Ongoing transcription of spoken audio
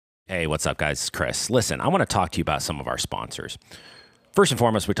Hey, what's up, guys? It's Chris. Listen, I want to talk to you about some of our sponsors. First and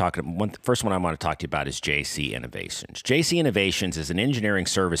foremost, first one I want to talk to you about is JC Innovations. JC Innovations is an engineering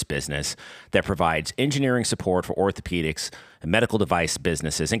service business that provides engineering support for orthopedics and medical device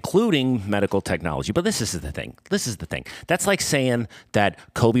businesses, including medical technology. But this is the thing. That's like saying that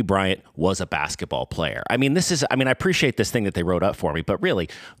Kobe Bryant was a basketball player. I appreciate this thing that they wrote up for me, but really,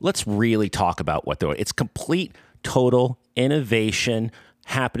 let's really talk about what they're doing. It's complete, total innovation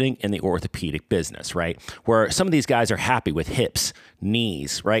happening in the orthopedic business, right? Where some of these guys are happy with hips,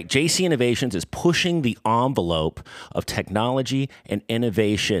 knees, right? JC Innovations is pushing the envelope of technology and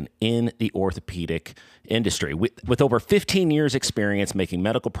innovation in the orthopedic industry. With over 15 years experience making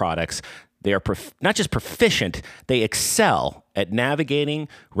medical products, they are not just proficient, they excel at navigating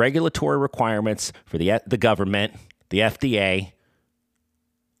regulatory requirements for the government, the FDA.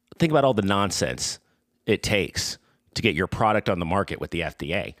 Think about all the nonsense it takes to get your product on the market with the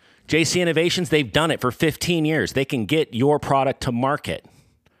FDA. JC Innovations, they've done it for 15 years. They can get your product to market,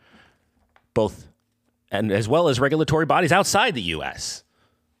 both and as well as regulatory bodies outside the U.S.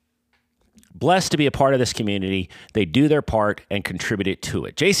 Blessed to be a part of this community. They do their part and contribute to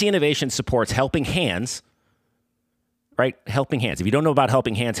it. JC Innovations supports Helping Hands, right? Helping Hands. If you don't know about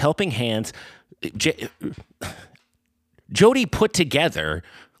Helping Hands, Jody put together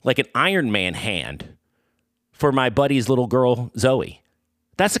like an Iron Man hand for my buddy's little girl, Zoe.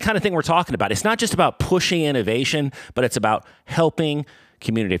 That's the kind of thing we're talking about. It's not just about pushing innovation, but it's about helping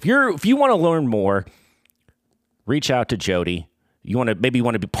community. If you want to learn more, reach out to Jody. You want to be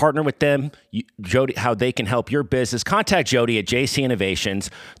partner with them, Jody, how they can help your business. Contact Jody at JC Innovations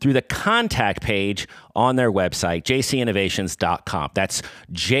through the contact page on their website, jcinnovations.com. That's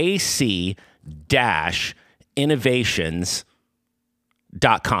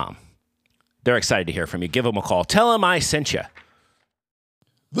jc-innovations.com. They're excited to hear from you. Give them a call. Tell them I sent you.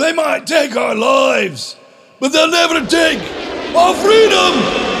 They might take our lives, but they'll never take our freedom!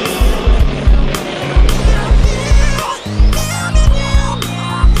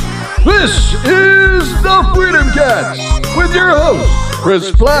 This is the Freedom Cats with your hosts,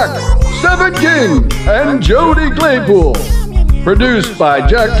 Chris Black, Stephen King, and Jody Claypool. Produced by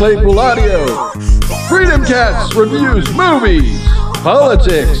Jack Claypool Audio. Freedom Cats reviews movies,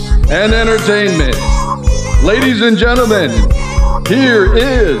 politics, and entertainment. Ladies and gentlemen, here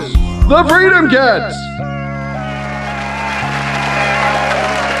is the Freedom Cats.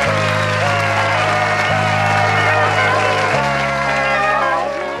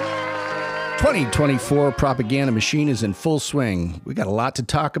 The 2024 propaganda machine is in full swing. We got a lot to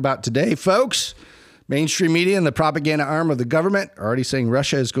talk about today, folks. Mainstream media and the propaganda arm of the government are already saying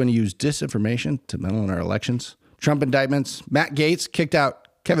Russia is going to use disinformation to meddle in our elections. Trump indictments. Matt Gaetz kicked out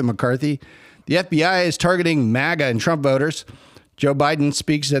Kevin McCarthy. The FBI is targeting MAGA and Trump voters. Joe Biden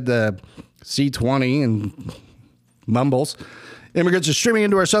speaks at the C20 and mumbles. Immigrants are streaming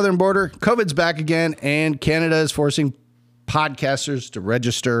into our southern border. COVID's back again. And Canada is forcing podcasters to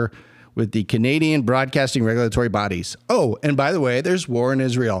register with the Canadian broadcasting regulatory bodies. Oh, and by the way, there's war in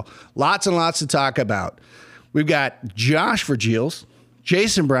Israel. Lots and lots to talk about. We've got Josh Vergiels,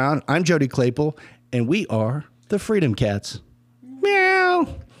 Jason Brown. I'm Jody Claypool, and we are the Freedom Cats. Meow.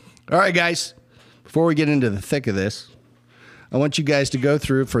 All right, guys. Before we get into the thick of this, I want you guys to go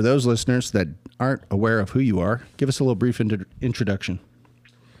through, for those listeners that aren't aware of who you are, give us a little brief introduction.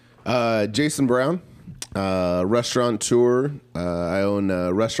 Jason Brown, restaurateur. I own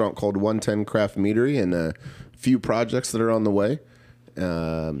a restaurant called 110 Craft Meadery and a few projects that are on the way.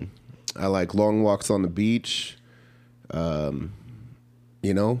 I like long walks on the beach. I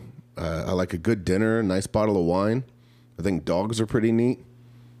like a good dinner, a nice bottle of wine. I think dogs are pretty neat.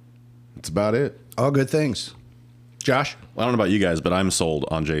 That's about it. All good things. Josh? Well, I don't know about you guys, but I'm sold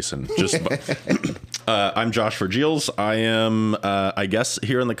on Jason. I'm Josh Vergiels. I am, I guess,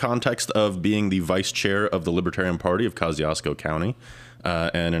 here in the context of being the vice chair of the Libertarian Party of Kosciuszko County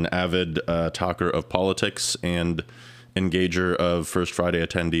and an avid talker of politics and engager of First Friday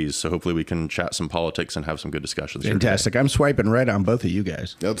attendees. So hopefully we can chat some politics and have some good discussions. Fantastic. I'm swiping right on both of you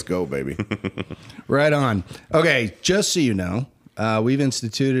guys. Let's go, baby. Right on. Okay, just so you know, we've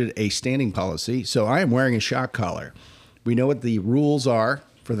instituted a standing policy. So I am wearing a shock collar. We know what the rules are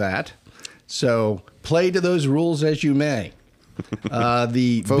for that. So play to those rules as you may.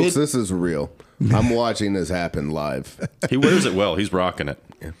 Folks, this is real. I'm watching this happen live. He wears it well. He's rocking it.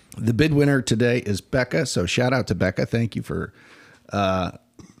 Yeah. The bid winner today is Becca. So shout out to Becca. Thank you for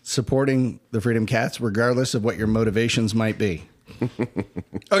supporting the Freedom Cats, regardless of what your motivations might be.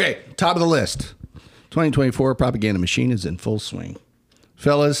 Okay, top of the list. 2024 propaganda machine is in full swing.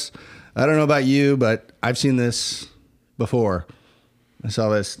 Fellas, I don't know about you, but I've seen this before. I saw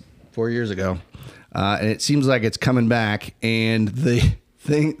this 4 years ago, and it seems like it's coming back. And the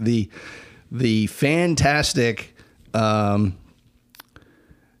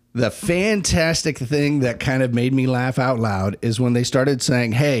fantastic thing that kind of made me laugh out loud is when they started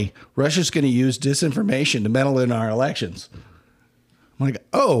saying, "Hey, Russia's going to use disinformation to meddle in our elections." I'm like,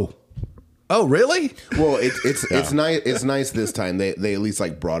 "Oh, really?" Well, it's nice. It's nice this time. They at least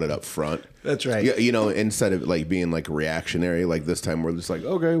like brought it up front. That's right. Yeah, you know, instead of like being like reactionary, like this time we're just like,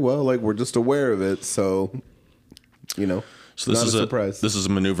 okay, well, like we're just aware of it, so you know. So this not is a surprise. This is a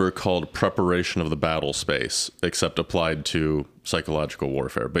maneuver called preparation of the battle space, except applied to psychological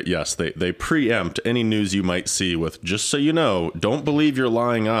warfare. But yes, they preempt any news you might see with, just so you know, don't believe your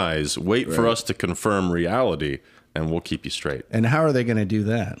lying eyes. Wait for us to confirm reality, and we'll keep you straight. And how are they going to do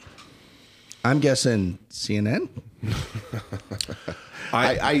that? I'm guessing CNN.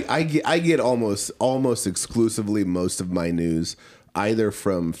 I get almost exclusively most of my news either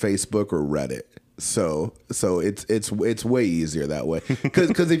from Facebook or Reddit. So it's way easier that way.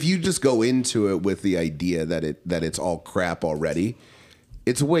 Because if you just go into it with the idea that it's all crap already,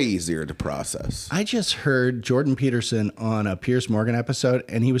 it's way easier to process. I just heard Jordan Peterson on a Piers Morgan episode,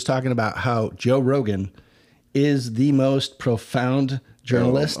 and he was talking about how Joe Rogan is the most profound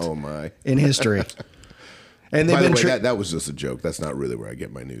journalist in history. And they've By the been way, that was just a joke. That's not really where I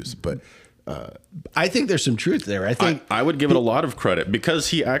get my news. But I think there's some truth there. I think I would give it a lot of credit because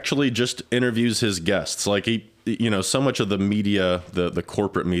he actually just interviews his guests. Like so much of the media, the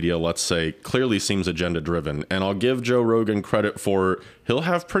corporate media, let's say, clearly seems agenda driven. And I'll give Joe Rogan credit for he'll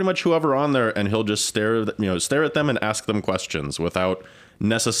have pretty much whoever on there, and he'll just stare at them and ask them questions without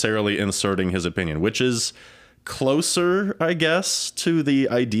necessarily inserting his opinion, which is closer, I guess, to the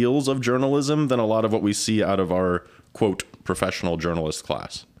ideals of journalism than a lot of what we see out of our quote professional journalist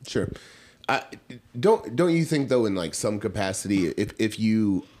class. Sure. Don't you think though, in like some capacity, if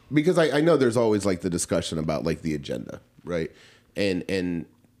you, because I know there's always like the discussion about like the agenda, right? And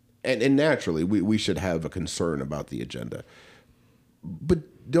naturally we should have a concern about the agenda,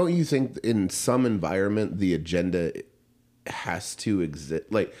 but don't you think in some environment the agenda has to exist?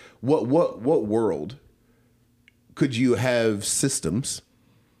 Like what world could you have systems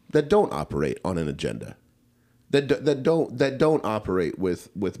that don't operate on an agenda? That don't operate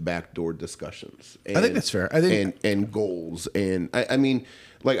with backdoor discussions. And, I think that's fair. I think and goals, and I mean,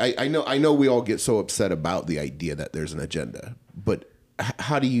 like I know we all get so upset about the idea that there's an agenda, but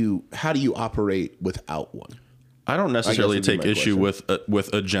how do you operate without one? I don't necessarily take issue with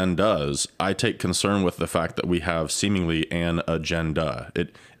agendas. I take concern with the fact that we have seemingly an agenda.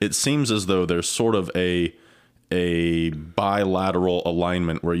 It seems as though there's sort of a bilateral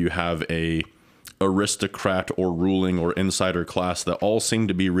alignment where you have a aristocrat or ruling or insider class that all seem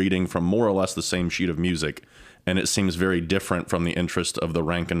to be reading from more or less the same sheet of music, and it seems very different from the interest of the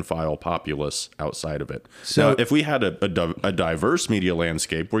rank and file populace outside of it. So now, if we had a diverse media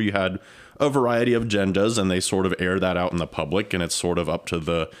landscape where you had a variety of agendas and they sort of air that out in the public, and it's sort of up to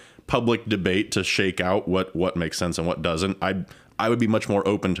the public debate to shake out what makes sense and what doesn't, I would be much more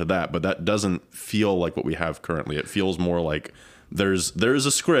open to that. But that doesn't feel like what we have currently. It feels more like there's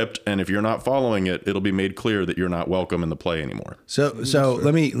a script, and if you're not following it, it'll be made clear that you're not welcome in the play anymore. So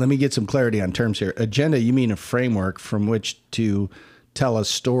let me get some clarity on terms here. Agenda, you mean a framework from which to tell a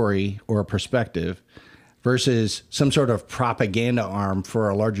story or a perspective, versus some sort of propaganda arm for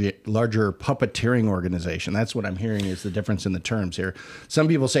a larger puppeteering organization. That's what I'm hearing is the difference in the terms here. Some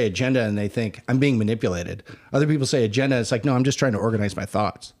people say agenda and they think I'm being manipulated. Other people say agenda, it's like, no, I'm just trying to organize my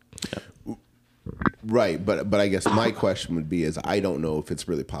thoughts. Yeah. Right, but I guess my question would be is I don't know if it's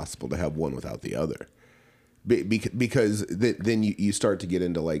really possible to have one without the other, because then you start to get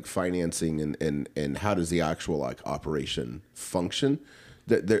into like financing and how does the actual like operation function.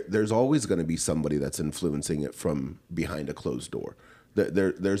 There's always going to be somebody that's influencing it from behind a closed door.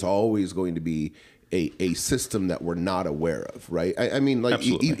 There's always going to be a system that we're not aware of, right? I mean, like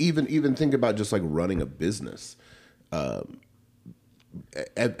even think about just like running a business.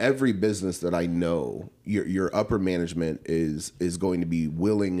 Every business that I know, your upper management is going to be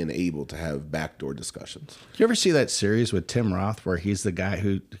willing and able to have backdoor discussions. Do you ever see that series with Tim Roth where he's the guy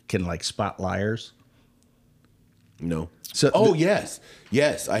who can like spot liars? No. So yes,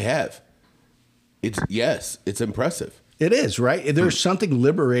 I have. It's impressive. It is, right? There's something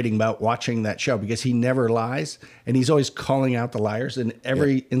liberating about watching that show because he never lies and he's always calling out the liars in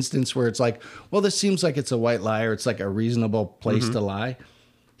every instance where it's like, well, this seems like it's a white lie or it's like a reasonable place to lie.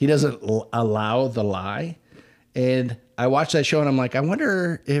 He doesn't allow the lie. And I watched that show and I'm like, I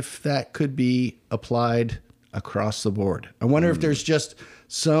wonder if that could be applied across the board. I wonder if there's just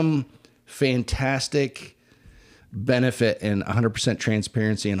some fantastic benefit in 100%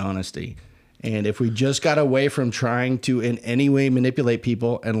 transparency and honesty. And if we just got away from trying to in any way manipulate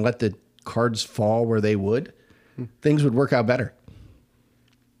people and let the cards fall where they would, things would work out better.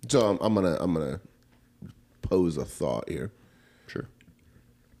 So I'm gonna pose a thought here. Sure.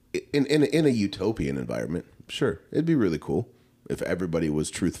 In a utopian environment, sure, it'd be really cool if everybody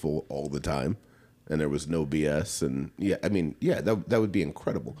was truthful all the time and there was no BS. And that would be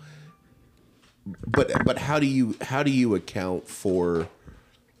incredible. But how do you account for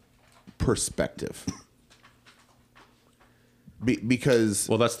perspective? Because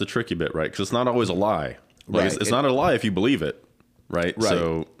that's the tricky bit, right? Because it's not always a lie. Like, right. It's not a lie if you believe it, right? Right.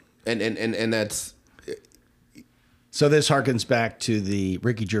 So and that's. So this harkens back to the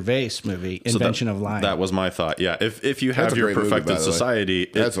Ricky Gervais movie, Invention of Lying. That was my thought. Yeah, if you have your perfected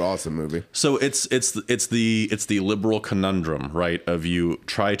society, that's an awesome movie. So it's the liberal conundrum, right? Of you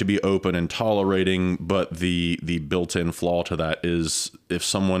try to be open and tolerating, but the built-in flaw to that is if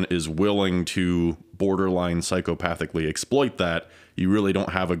someone is willing to borderline psychopathically exploit that, you really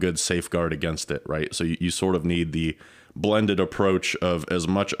don't have a good safeguard against it, right? So you sort of need the blended approach of as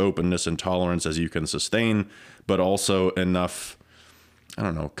much openness and tolerance as you can sustain, but also enough, I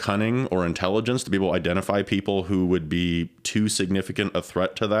don't know, cunning or intelligence to be able to identify people who would be too significant a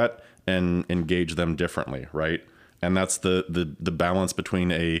threat to that and engage them differently, right? And that's the balance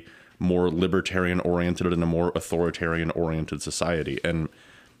between a more libertarian oriented and a more authoritarian oriented society. And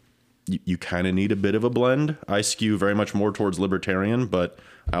you kind of need a bit of a blend. I skew very much more towards libertarian, but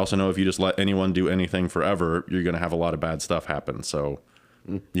I also know if you just let anyone do anything forever, you're going to have a lot of bad stuff happen. So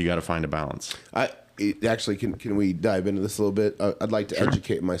you got to find a balance. Actually, can we dive into this a little bit? I'd like to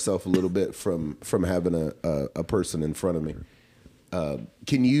educate myself a little bit from having a person in front of me.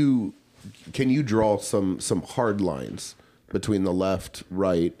 Can you draw some hard lines between the left,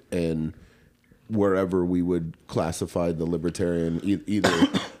 right, and wherever we would classify the libertarian? Either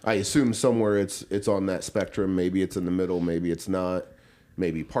I assume somewhere it's on that spectrum. Maybe it's in the middle. Maybe it's not.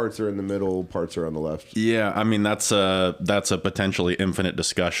 Maybe parts are in the middle, parts are on the left. Yeah, I mean that's a potentially infinite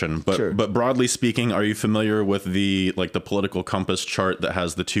discussion. But Sure. But broadly speaking, are you familiar with the political compass chart that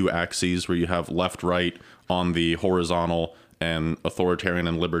has the two axes where you have left, right on the horizontal and authoritarian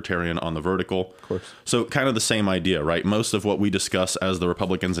and libertarian on the vertical? Of course. So kind of the same idea, right? Most of what we discuss as the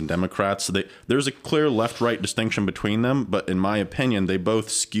Republicans and Democrats, there's a clear left-right distinction between them, but in my opinion, they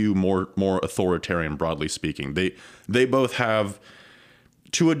both skew more authoritarian, broadly speaking. They both have,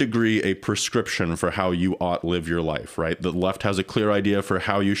 to a degree, a prescription for how you ought live your life, right? The left has a clear idea for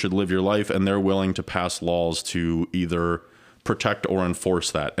how you should live your life, and they're willing to pass laws to either protect or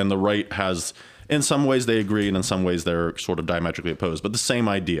enforce that. And the right has, in some ways they agree, and in some ways they're sort of diametrically opposed, but the same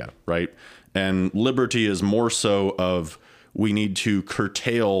idea, right? And liberty is more so of we need to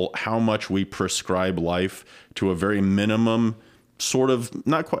curtail how much we prescribe life to a very minimum sort of,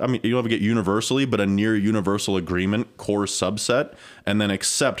 not quite, I mean, you don't have to get universally, but a near universal agreement core subset, and then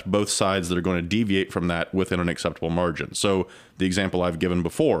accept both sides that are going to deviate from that within an acceptable margin. So the example I've given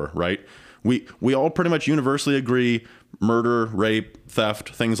before, right? We all pretty much universally agree murder, rape, theft,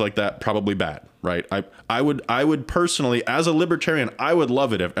 things like that, probably bad, right? I would personally, as a libertarian, I would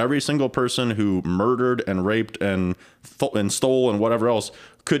love it if every single person who murdered and raped and stole and whatever else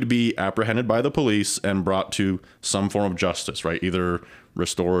could be apprehended by the police and brought to some form of justice, right? Either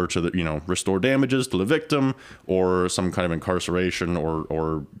restore damages to the victim or some kind of incarceration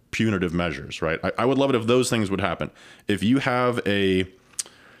or punitive measures, right? I would love it if those things would happen. If you have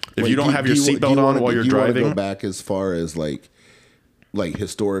you don't have your seatbelt on while you're driving. Do you want to go back as far as like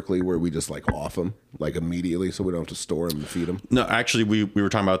historically where we just off them immediately so we don't have to store them and feed them? No, actually, we were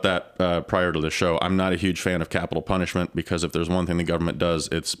talking about that prior to the show. I'm not a huge fan of capital punishment because if there's one thing the government does,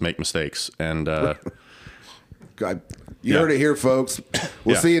 it's make mistakes. And God, you heard it here, folks.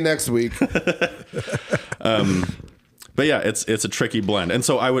 We'll see you next week. But yeah, it's a tricky blend. And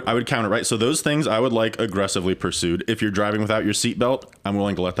so I would counter, right? So those things I would like aggressively pursued. If you're driving without your seatbelt, I'm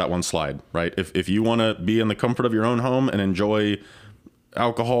willing to let that one slide, right? If you want to be in the comfort of your own home and enjoy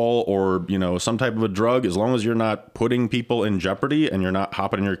alcohol or, some type of a drug, as long as you're not putting people in jeopardy and you're not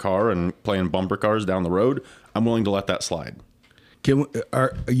hopping in your car and playing bumper cars down the road, I'm willing to let that slide.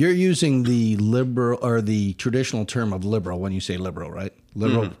 You're using the liberal or the traditional term of liberal when you say liberal, right?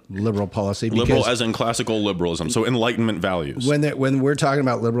 Liberal policy. Liberal as in classical liberalism, so Enlightenment values. When we're talking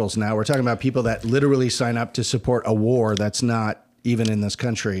about liberals now, we're talking about people that literally sign up to support a war that's not even in this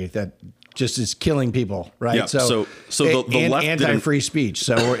country, that just is killing people, right? Yeah, so the left anti-free speech.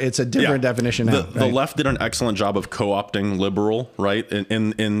 So it's a different definition now. The left did an excellent job of co-opting liberal, right?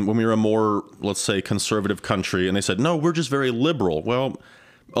 In when we were a more, let's say, conservative country, and they said, no, we're just very liberal. Well,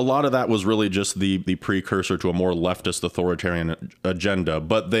 a lot of that was really just the precursor to a more leftist authoritarian agenda.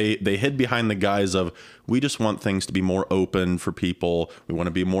 But they hid behind the guise of, we just want things to be more open for people. We want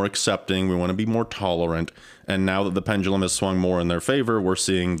to be more accepting. We want to be more tolerant. And now that the pendulum has swung more in their favor, we're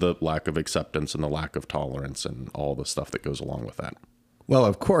seeing the lack of acceptance and the lack of tolerance and all the stuff that goes along with that. Well,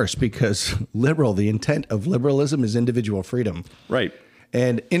 of course, because the intent of liberalism is individual freedom. Right.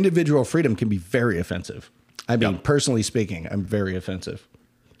 And individual freedom can be very offensive. I mean, personally speaking, I'm very offensive.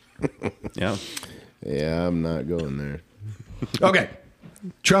 Yeah. Yeah, I'm not going there. Okay.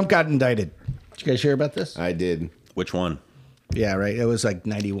 Trump got indicted. Did you guys hear about this? I did. Which one? Yeah, right. It was like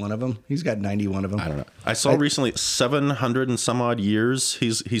 91 of them. He's got 91 of them. I don't know. I saw recently 700 and some odd years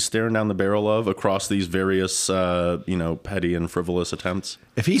he's staring down the barrel of across these various, petty and frivolous attempts.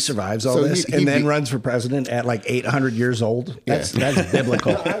 If he survives all this and then runs for president at like 800 years old, that's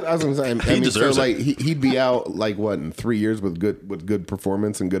biblical. I was going to say, I mean, deserves so like he'd be out like what, in 3 years with good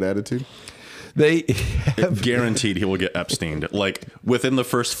performance and good attitude. They guaranteed he will get Epsteined. Like within the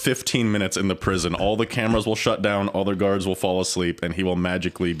first 15 minutes in the prison, all the cameras will shut down, all the guards will fall asleep, and he will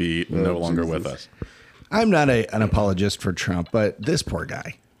magically be no longer with us. I'm not an apologist for Trump, but this poor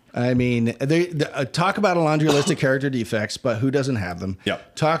guy. I mean, they talk about a laundry list of character defects, but who doesn't have them?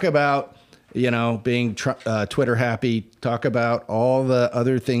 Yep. Talk about being Twitter happy. Talk about all the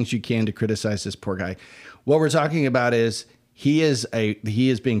other things you can to criticize this poor guy. What we're talking about is he is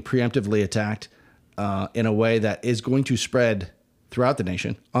being preemptively attacked in a way that is going to spread throughout the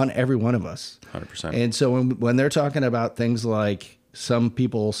nation on every one of us. 100%. And so when they're talking about things like some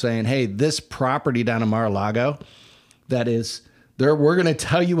people saying, "Hey, this property down in Mar-a-Lago, we're going to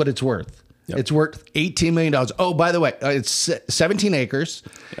tell you what it's worth. Yep. It's worth $18 million. Oh, by the way, it's 17 acres.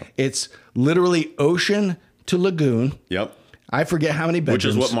 Yep. It's literally ocean to lagoon. Yep. I forget how many bedrooms.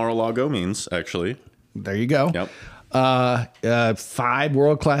 Which is what Mar-a-Lago means, actually. There you go. Yep. 5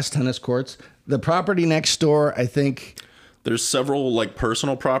 world-class tennis courts. The property next door, I think... There's several like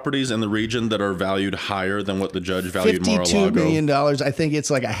personal properties in the region that are valued higher than what the judge valued Mar-a-Lago. $52 million. I think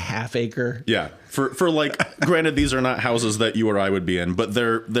it's like a half acre. Yeah. For like, granted, these are not houses that you or I would be in, but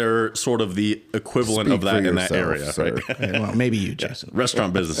they're sort of the equivalent Speak of that in yourself, that area, sir. right? Well, maybe you, Jason.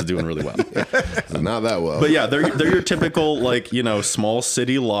 Restaurant business is doing really well. Not that well. But yeah, they're your typical like, small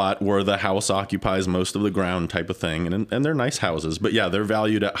city lot where the house occupies most of the ground type of thing, and they're nice houses. But yeah, they're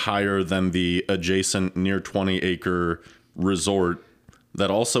valued at higher than the adjacent near 20-acre resort that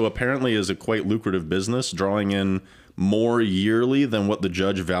also apparently is a quite lucrative business, drawing in more yearly than what the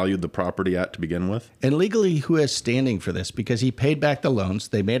judge valued the property at to begin with. And legally, who has standing for this? Because he paid back the loans,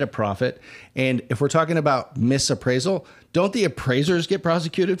 they made a profit. And if we're talking about misappraisal, don't the appraisers get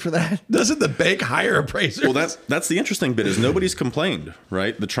prosecuted for that? Doesn't the bank hire appraisers? Well, that's the interesting bit is nobody's complained,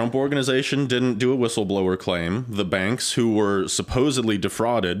 right? The Trump organization didn't do a whistleblower claim. The banks who were supposedly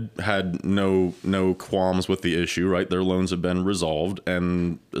defrauded had no qualms with the issue, right? Their loans have been resolved.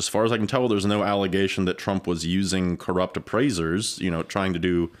 And as far as I can tell, there's no allegation that Trump was using corrupt appraisers, trying to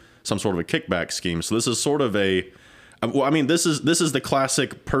do some sort of a kickback scheme. So this is sort of this is the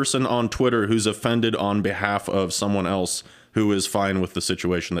classic person on Twitter who's offended on behalf of someone else who is fine with the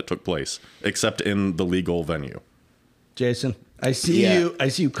situation that took place, except in the legal venue. Jason, I see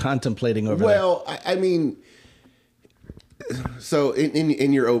you contemplating over that. Well, I mean, so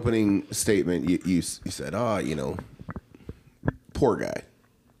in your opening statement, you said, poor guy.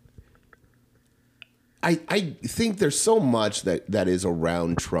 I think there's so much that is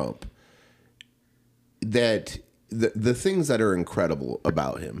around Trump that the things that are incredible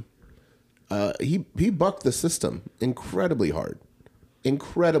about him, he bucked the system incredibly hard.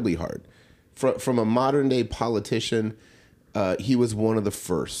 From a modern day politician, he was one of the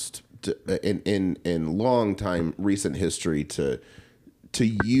first in long time recent history to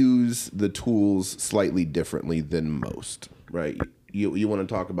use the tools slightly differently than most. Right? You want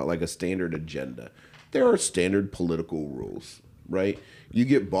to talk about like a standard agenda. There are standard political rules, right? You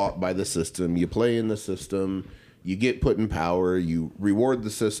get bought by the system, you play in the system, you get put in power, you reward the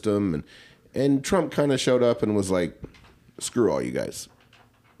system, and Trump kind of showed up and was like, screw all you guys.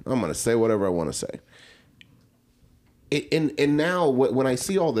 I'm going to say whatever I want to say. And now when I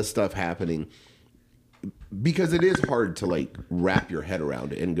see all this stuff happening, because it is hard to like wrap your head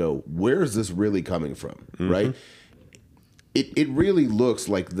around it and go, where is this really coming from, right? It really looks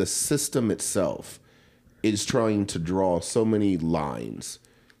like the system itself is trying to draw so many lines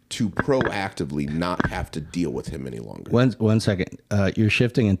to proactively not have to deal with him any longer. One second. You're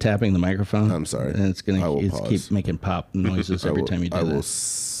shifting and tapping the microphone. I'm sorry. And it's going to keep making pop noises every time you do that. I will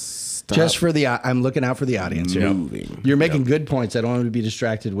Just for the, I'm looking out for the audience here. moving. You're making good points. I don't want to be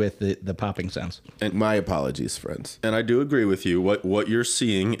distracted with the popping sounds. And my apologies, friends. And I do agree with you. What you're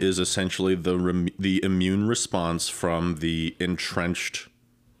seeing is essentially the immune response from the entrenched,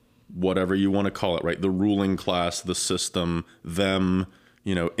 whatever you want to call it, right? The ruling class, the system, them,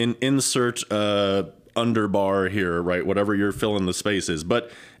 insert underbar here, right? Whatever you're filling the space is.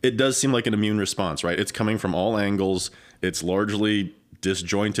 But it does seem like an immune response, right? It's coming from all angles. It's largely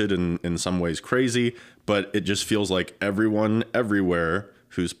disjointed and in some ways crazy, but it just feels like everyone everywhere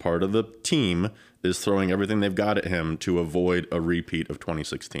who's part of the team is throwing everything they've got at him to avoid a repeat of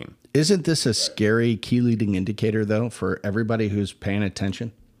 2016. Isn't this a scary key leading indicator, though, for everybody who's paying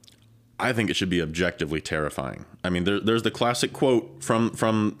attention? I think it should be objectively terrifying. I mean, there's the classic quote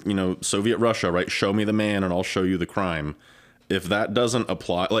from Soviet Russia, right? Show me the man and I'll show you the crime. If that doesn't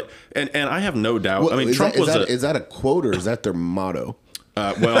apply, and I have no doubt. Well, I mean, Trump is that a quote or is that their motto?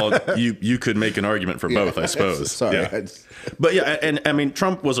 Well, you could make an argument for both, I suppose. Sorry. Yeah. But yeah, and I mean,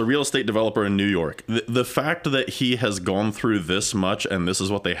 Trump was a real estate developer in New York. The fact that he has gone through this much and this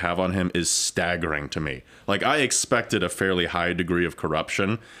is what they have on him is staggering to me. Like, I expected a fairly high degree of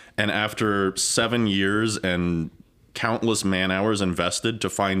corruption. And after 7 years and countless man hours invested to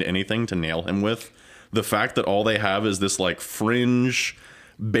find anything to nail him with, the fact that all they have is this fringe,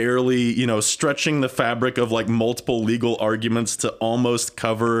 barely, stretching the fabric of multiple legal arguments to almost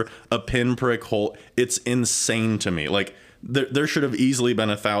cover a pinprick hole. It's insane to me. There should have easily been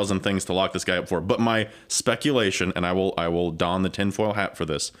 1,000 things to lock this guy up for. But my speculation, and I will don the tinfoil hat for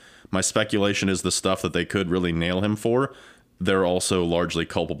this, my speculation is the stuff that they could really nail him for, they're also largely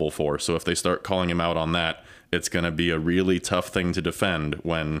culpable for. So if they start calling him out on that, it's going to be a really tough thing to defend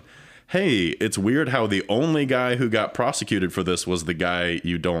when, hey, it's weird how the only guy who got prosecuted for this was the guy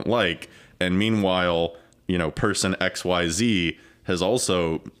you don't like. And meanwhile, person XYZ has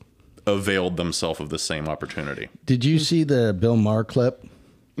also availed themselves of the same opportunity. Did you see the Bill Maher clip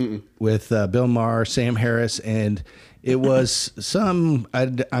with Bill Maher, Sam Harris, and it was I'm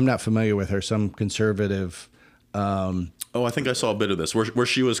not familiar with her, some conservative. I think I saw a bit of this where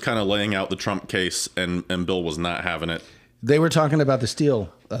she was kind of laying out the Trump case and Bill was not having it. They were talking about the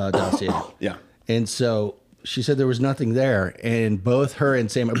Steele dossier. Yeah. And so she said there was nothing there. And both her and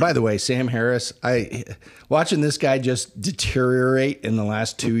Sam, by the way, Sam Harris, watching this guy just deteriorate in the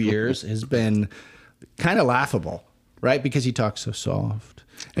last 2 years has been kind of laughable, right? Because he talks so soft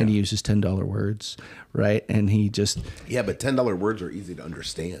and he uses $10 words, right? And he just... Yeah, but $10 words are easy to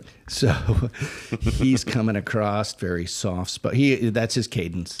understand. So he's coming across very soft, but that's his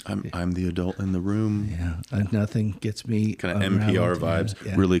cadence. I'm the adult in the room. Yeah, nothing gets me... Kind of NPR vibes.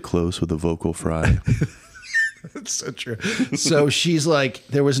 Yeah. Really close with a vocal fry. That's so true. So she's like,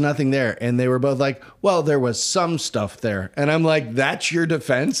 there was nothing there. And they were both like, well, there was some stuff there. And I'm like, that's your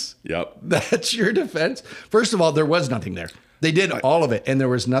defense? Yep. That's your defense? First of all, there was nothing there. They did all of it and there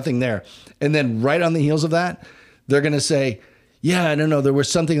was nothing there. And then right on the heels of that, they're going to say, yeah, I don't know, there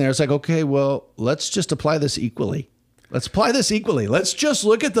was something there. It's like, okay, well, let's just apply this equally. Let's apply this equally. Let's just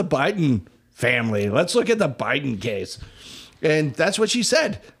look at the Biden family. Let's look at the Biden case. And that's what she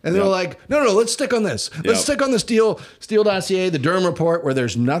said. And they're like, no, let's stick on this. Let's stick on the Steele dossier, the Durham report, where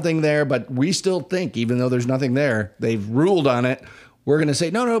there's nothing there, but we still think, even though there's nothing there, they've ruled on it. We're going to say,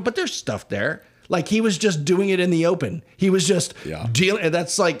 no, but there's stuff there. Like he was just doing it in the open. He was just dealing. And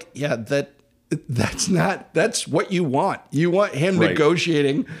that's like, that's what you want. You want him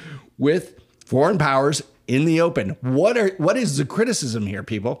negotiating with foreign powers in the open. What is the criticism here,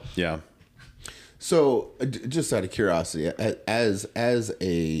 people? Yeah. So, just out of curiosity, as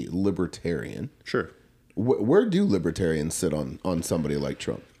a libertarian, sure, where do libertarians sit on somebody like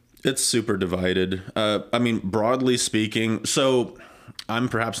Trump? It's super divided. I mean, broadly speaking, so I'm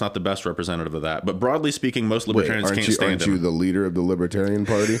perhaps not the best representative of that, but broadly speaking, most libertarians can't stand him. Aren't you the leader of the Libertarian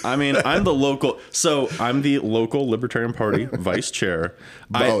Party? I mean, I'm the local Libertarian Party vice chair.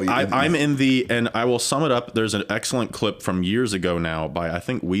 I'm in the, and I will sum it up. There's an excellent clip from years ago now by, I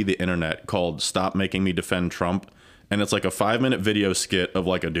think, We the Internet, called Stop Making Me Defend Trump. And it's like a 5-minute video skit of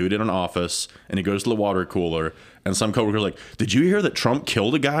like a dude in an office and he goes to the water cooler and some coworker's like, did you hear that Trump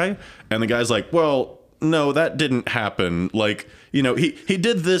killed a guy? And the guy's like, well, no, that didn't happen. Like, you know, he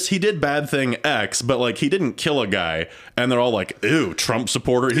did this, he did bad thing X, but like he didn't kill a guy. And they're all like, ew, Trump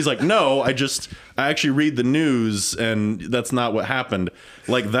supporter. He's like, no, I actually read the news and that's not what happened.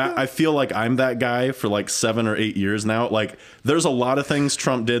 Like that, I feel like I'm that guy for like 7 or 8 years now. Like there's a lot of things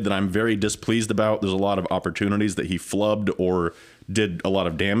Trump did that I'm very displeased about. There's a lot of opportunities that he flubbed or did a lot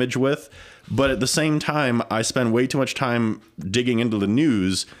of damage with. But at the same time, I spend way too much time digging into the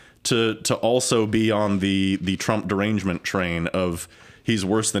news to also be on the Trump derangement train of he's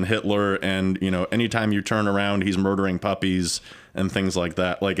worse than Hitler, and anytime you turn around, he's murdering puppies and things like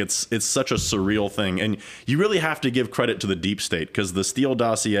that. Like it's such a surreal thing, and you really have to give credit to the deep state, because the Steele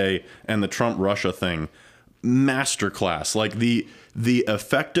dossier and the Trump Russia thing, masterclass. Like the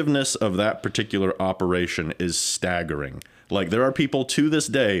effectiveness of that particular operation is staggering. Like there are people to this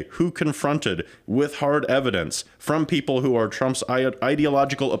day who confronted with hard evidence from people who are Trump's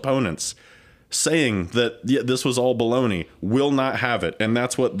ideological opponents, saying that this was all baloney, will not have it, and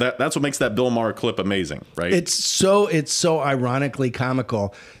that's what makes that Bill Maher clip amazing, right? It's so ironically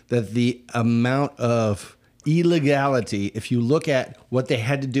comical that the amount of illegality, if you look at what they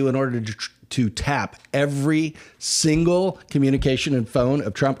had to do in order to tap every single communication and phone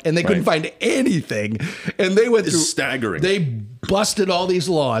of Trump, and they couldn't find anything, and they went through staggering. They busted all these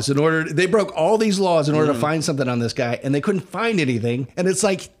laws they broke all these laws in order to find something on this guy, and they couldn't find anything. And it's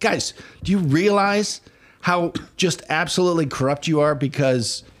like, guys, do you realize how just absolutely corrupt you are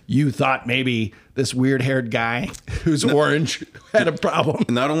because you thought maybe this weird-haired guy who's orange had a problem?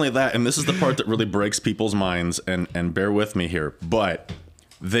 Not only that, and this is the part that really breaks people's minds, and bear with me here, but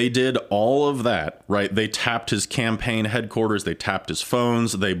they did all of that, right? They tapped his campaign headquarters. They tapped his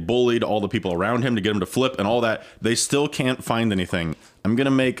phones. They bullied all the people around him to get him to flip and all that. They still can't find anything. I'm going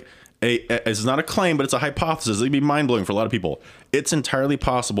to make it's not a claim, but it's a hypothesis. It'd be mind-blowing for a lot of people. It's entirely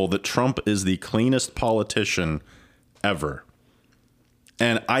possible that Trump is the cleanest politician ever.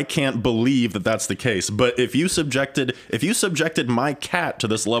 And I can't believe that that's the case. But if you subjected my cat to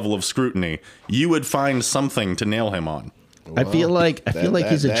this level of scrutiny, you would find something to nail him on. I feel like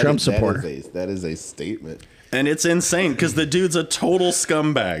he's a Trump supporter. That is a statement. And it's insane because the dude's a total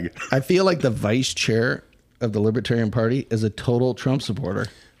scumbag. I feel like the vice chair of the Libertarian Party is a total Trump supporter.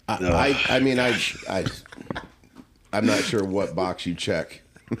 I'm not sure what box you check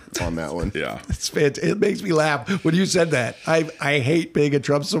on that one. Yeah. It makes me laugh when you said that. I hate being a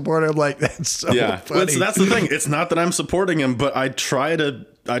Trump supporter. I'm like, that's so funny. Well, that's the thing. It's not that I'm supporting him, but I try to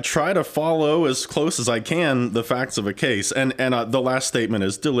follow as close as I can the facts of a case. And the last statement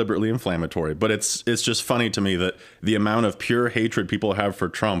is deliberately inflammatory, but it's just funny to me that the amount of pure hatred people have for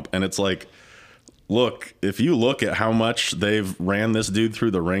Trump, and it's like, look, if you look at how much they've ran this dude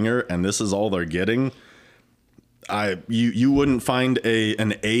through the ringer and this is all they're getting, you wouldn't find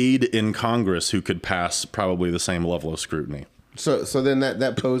an aide in Congress who could pass probably the same level of scrutiny. So then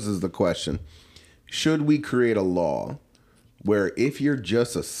that poses the question: should we create a law where if you're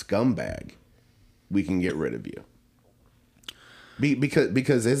just a scumbag, we can get rid of you?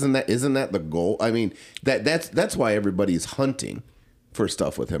 Because isn't that the goal? I mean, that's why everybody's hunting for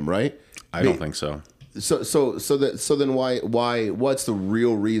stuff with him, right? I don't think so. So then why what's the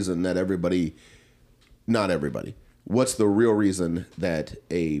real reason that everybody, not everybody, what's the real reason that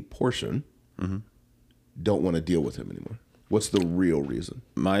a portion don't want to deal with him anymore? What's the real reason?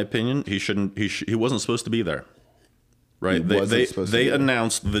 My opinion, he wasn't supposed to be there. Right. They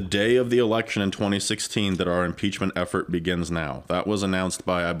announced the day of the election in 2016 that our impeachment effort begins now. That was announced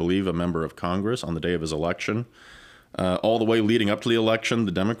by, I believe, a member of Congress on the day of his election. All the way leading up to the election,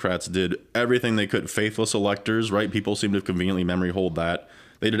 the Democrats did everything they could. Faithless electors, right? People seem to conveniently memory hold that.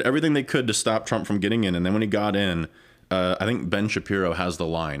 They did everything they could to stop Trump from getting in. And then when he got in, I think Ben Shapiro has the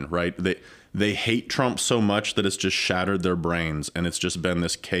line, right? They hate Trump so much that it's just shattered their brains. And it's just been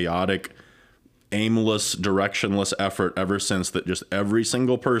this chaotic, aimless, directionless effort ever since, that just every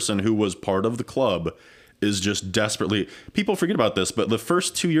single person who was part of the club is just desperately, people forget about this, but the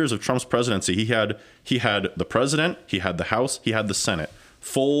first 2 years of Trump's presidency, he had the president, he had the House, he had the Senate,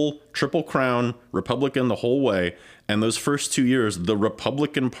 full triple crown Republican the whole way. And those first 2 years, the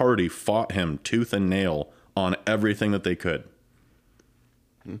Republican Party fought him tooth and nail on everything that they could.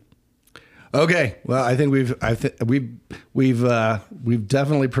 Okay, well, I think we've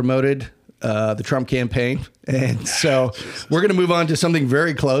definitely promoted the Trump campaign. And so we're going to move on to something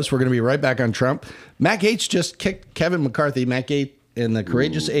very close. We're going to be right back on Trump. Matt Gaetz just kicked Kevin McCarthy. Matt Gaetz and the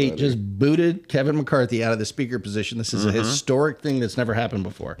Courageous Eight just booted Kevin McCarthy out of the speaker position. This is a historic thing that's never happened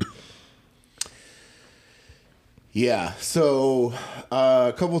before. Yeah. So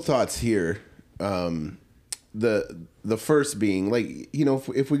a couple thoughts here. The first being, like,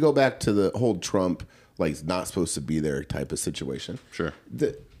 if we go back to the whole Trump, like, not supposed to be there type of situation. Sure.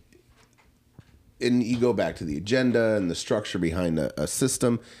 And you go back to the agenda and the structure behind a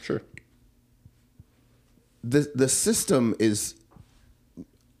system. Sure. The system is,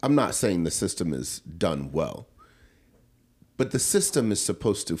 I'm not saying the system is done well, but the system is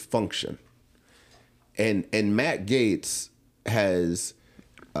supposed to function. And Matt Gaetz has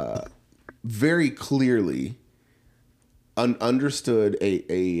very clearly understood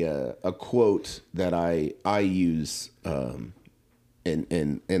a quote that I use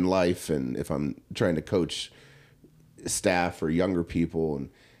in life, and if I'm trying to coach staff or younger people,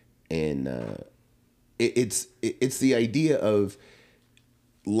 and it's the idea of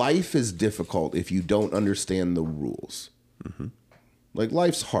life is difficult if you don't understand the rules. Mm-hmm. Like,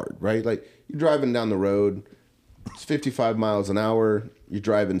 life's hard, right? Like, you're driving down the road, it's 55 miles an hour, you're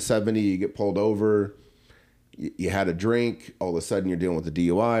driving 70, you get pulled over, you had a drink, all of a sudden you're dealing with a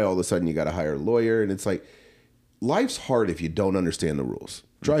DUI, all of a sudden you got to hire a lawyer, and it's like, life's hard if you don't understand the rules.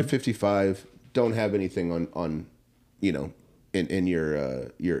 Drive 55, don't have anything on in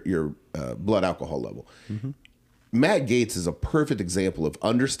your blood alcohol level. Mm-hmm. Matt Gaetz is a perfect example of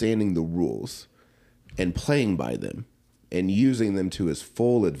understanding the rules and playing by them and using them to his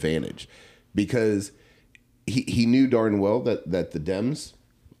full advantage, because he knew darn well that the Dems,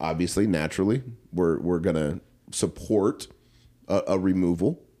 obviously, naturally, were going to support a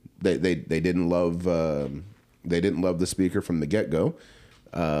removal. They didn't love the speaker from the get-go.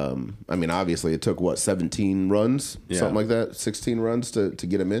 I mean, obviously, it took 17 runs, something like that, 16 runs to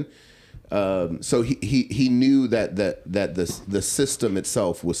get him in. So he knew that the system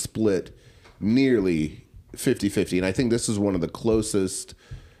itself was split nearly 50-50, and I think this is one of the closest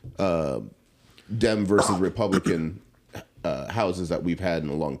Dem versus Republican houses that we've had in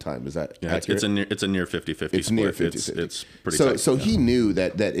a long time. Is that accurate? It's a near 50-50 split. It's near 50-50. It's pretty tight. So he knew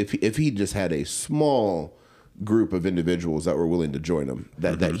that if he just had a small group of individuals that were willing to join him,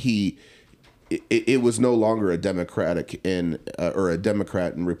 that it was no longer a Democratic or a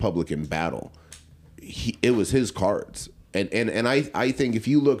Democrat and Republican battle. It was his cards, and I think if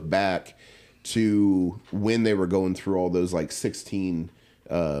you look back to when they were going through all those like 16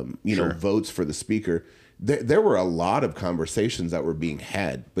 votes for the speaker, there were a lot of conversations that were being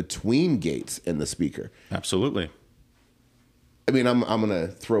had between Gaetz and the speaker. Absolutely. I mean, I'm going to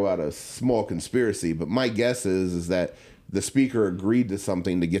throw out a small conspiracy, but my guess is that the speaker agreed to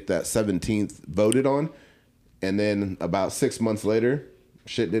something to get that 17th voted on, and then about 6 months later,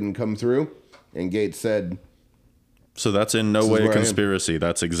 shit didn't come through, and Gaetz said... So that's in no way a conspiracy.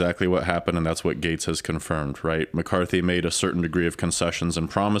 That's exactly what happened, and that's what Gaetz has confirmed, right? McCarthy made a certain degree of concessions and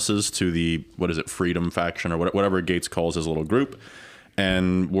promises to the, Freedom Faction, or whatever Gaetz calls his little group,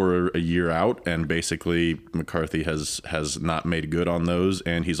 and we're a year out, and basically McCarthy has not made good on those,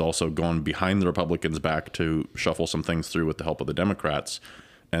 and he's also gone behind the Republicans' back to shuffle some things through with the help of the Democrats.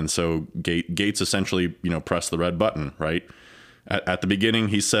 And so Gaetz essentially, pressed the red button, right? At the beginning,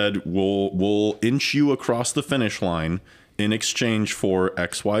 he said, we'll inch you across the finish line in exchange for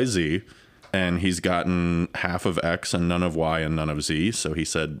XYZ. And he's gotten half of X and none of Y and none of Z. So he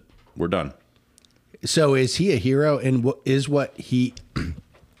said, we're done. So is he a hero? And is what he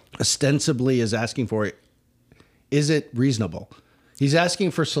ostensibly is asking for, is it reasonable? He's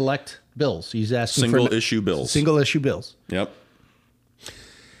asking for select bills. He's asking single issue bills. Single issue bills. Yep.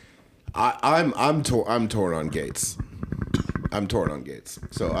 I'm torn on Gaetz. I'm torn on Gaetz,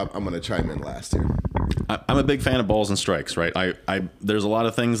 so I'm going to chime in last here. I'm a big fan of balls and strikes, right? There's a lot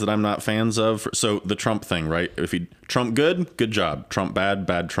of things that I'm not fans of. So the Trump thing, right? If he Trump good job. Trump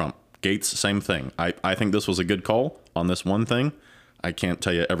bad Trump. Gaetz, same thing. I think this was a good call on this one thing. I can't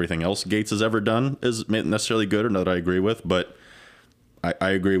tell you everything else Gaetz has ever done is necessarily good or that I agree with, but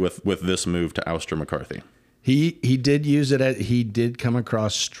I agree with this move to oust McCarthy. He did use it. He did come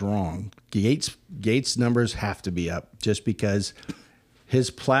across strong. Gaetz numbers have to be up just because this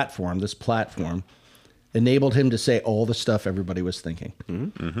platform, enabled him to say all the stuff everybody was thinking.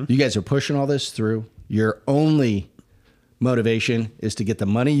 Mm-hmm. You guys are pushing all this through. Your only motivation is to get the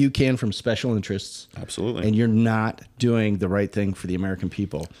money you can from special interests. Absolutely. And you're not doing the right thing for the American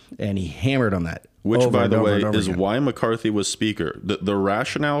people. And he hammered on that. Which, by the way, is why McCarthy was speaker. The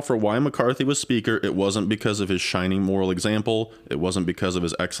rationale for why McCarthy was speaker, it wasn't because of his shining moral example. It wasn't because of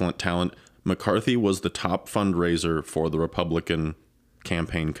his excellent talent. McCarthy was the top fundraiser for the Republican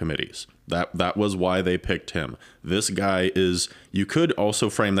campaign committees. That was why they picked him. This guy is, you could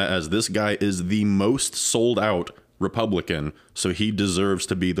also frame that as this guy is the most sold out Republican, so he deserves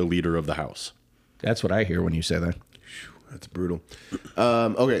to be the leader of the House. That's what I hear when you say that. That's brutal.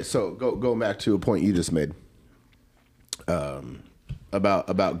 Okay, so going back to a point you just made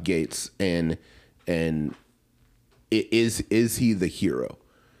about Gaetz and is he the hero?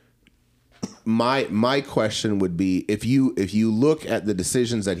 My question would be, if you look at the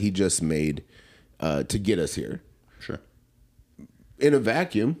decisions that he just made to get us here, sure, in a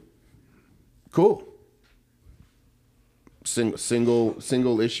vacuum, cool.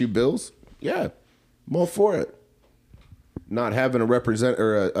 Single issue bills, yeah, I'm all for it. Not having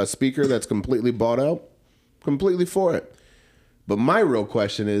a speaker that's completely bought out, completely for it. But my real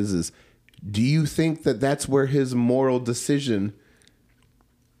question is do you think that that's where his moral decision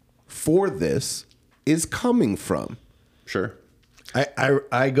for this is coming from. Sure.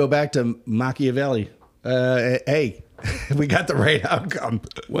 I go back to Machiavelli. Hey, we got the right outcome.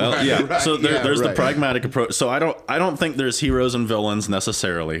 Well, So there's the pragmatic approach. So I don't think there's heroes and villains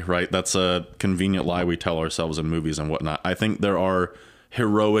necessarily, right? That's a convenient lie we tell ourselves in movies and whatnot. I think there are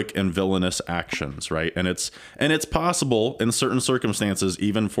heroic and villainous actions, right? And it's possible in certain circumstances,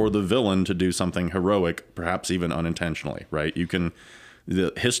 even for the villain to do something heroic, perhaps even unintentionally, right?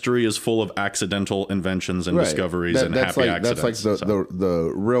 The history is full of accidental inventions and discoveries and happy accidents. That's like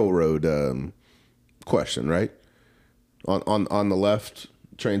the railroad question, right? On the left,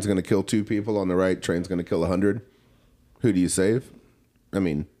 train's going to kill 2 people. On the right, train's going to kill 100. Who do you save? I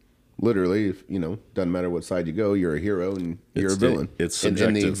mean, literally, if, doesn't matter what side you go, you're a hero and you're a villain. It's subjective,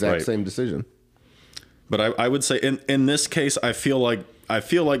 in the exact right? Same decision. But I would say in this case, I feel like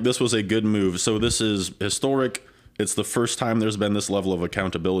this was a good move. So this is historic. It's the first time there's been this level of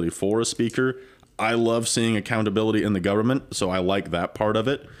accountability for a speaker. I love seeing accountability in the government, so I like that part of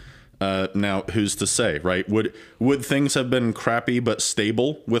it. Now, who's to say, right? Would things have been crappy but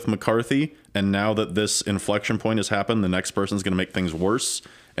stable with McCarthy? And now that this inflection point has happened, the next person's going to make things worse,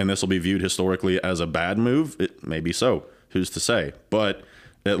 and this will be viewed historically as a bad move? It may be so. Who's to say? But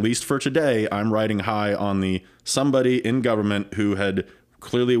at least for today, I'm riding high on the somebody in government who had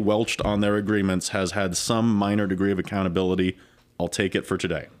clearly welched on their agreements has had some minor degree of accountability. I'll take it for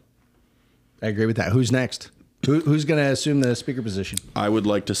today. I agree with that. Who's next? Who's going to assume the speaker position? I would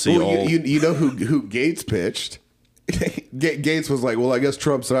like to see you know who Gates pitched? Gates was like, well, I guess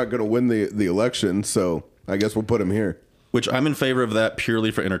Trump's not going to win the election, so I guess we'll put him here. Which I'm in favor of that purely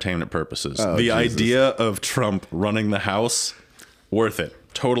for entertainment purposes. The idea of Trump running the House, worth it.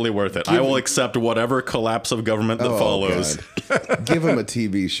 Totally worth it. I will accept whatever collapse of government that follows. Give him a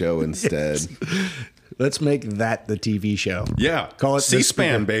TV show instead. Yes. Let's make that the TV show. Yeah. Call it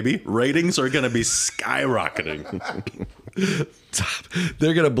C-SPAN, baby. Ratings are going to be skyrocketing.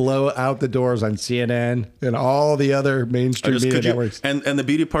 They're going to blow out the doors on CNN and all the other mainstream media networks. And the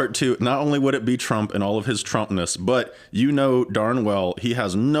beauty part, too, not only would it be Trump and all of his Trumpness, but darn well he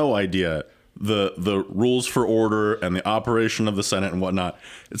has no idea the rules for order and the operation of the Senate and whatnot.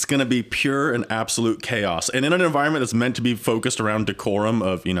 It's going to be pure and absolute chaos. And in an environment that's meant to be focused around decorum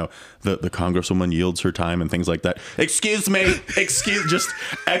of, the Congresswoman yields her time and things like that. Excuse me, just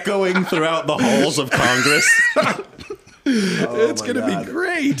echoing throughout the halls of Congress. It's going to be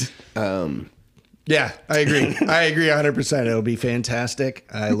great. Yeah, I agree. I agree 100%. It'll be fantastic.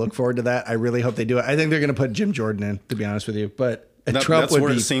 I look forward to that. I really hope they do it. I think they're going to put Jim Jordan in, to be honest with you. But Trump that's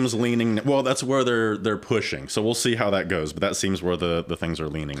where it seems leaning. Well, that's where they're pushing. So we'll see how that goes. But that seems where the things are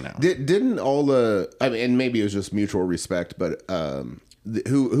leaning now. Didn't all the? I mean, and maybe it was just mutual respect. But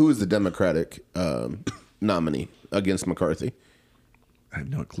who is the Democratic nominee against McCarthy? I have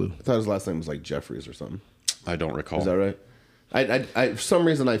no clue. I thought his last name was like Jeffries or something. I don't recall. Is that right? I for some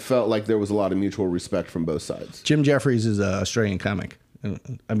reason I felt like there was a lot of mutual respect from both sides. Jim Jeffries is an Australian comic.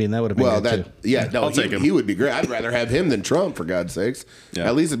 I mean, that would have been good too. Yeah, no, I'll take him. He would be great. I'd rather have him than Trump, for God's sakes. Yeah.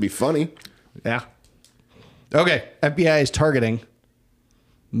 At least it'd be funny. Yeah. Okay. FBI is targeting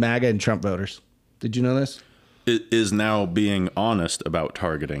MAGA and Trump voters. Did you know this? It is now being honest about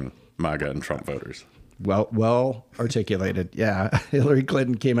targeting MAGA and Trump voters. Well articulated. Yeah. Hillary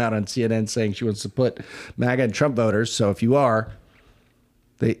Clinton came out on CNN saying she wants to put MAGA and Trump voters. So if you are,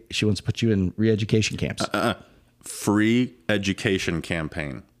 she wants to put you in re-education camps. Free education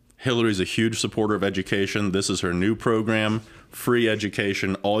campaign. Hillary's a huge supporter of education. This is her new program, free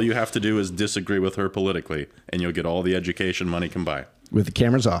education. All you have to do is disagree with her politically, and you'll get all the education money can buy. With the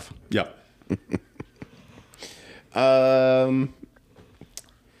cameras off. Yeah.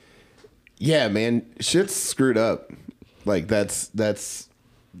 Yeah, man, shit's screwed up. Like that's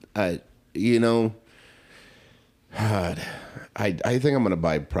God, I think I'm gonna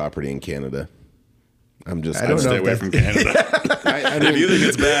buy property in Canada. I don't know. Stay away from Canada. If you think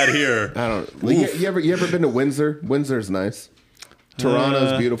it's bad here, I don't. You ever been to Windsor? Windsor's nice.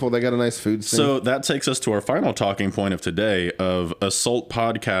 Toronto's beautiful. They got a nice food scene. So that takes us to our final talking point of today. Of assault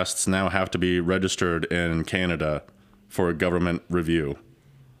podcasts now have to be registered in Canada for a government review.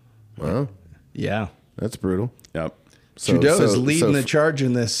 Wow. Yeah, that's brutal. Yep. Trudeau is leading the charge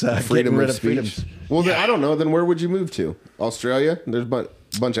in this freedom getting rid of of freedoms. Well, I don't know. Then where would you move to? Australia? There's a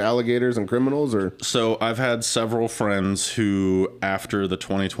bunch of alligators and criminals, or so I've had several friends who, after the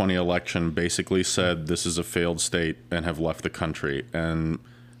 2020 election, basically said this is a failed state and have left the country. And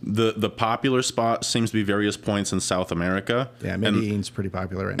the popular spot seems to be various points in South America. Yeah, Medellin's pretty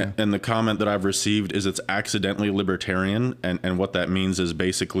popular right now. And the comment that I've received is it's accidentally libertarian, and what that means is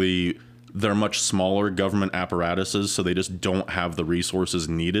basically they're much smaller government apparatuses, so they just don't have the resources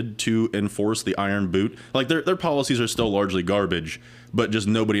needed to enforce the iron boot. Like their policies are still largely garbage, but just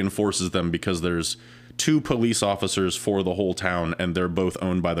nobody enforces them because there's 2 police officers for the whole town, and they're both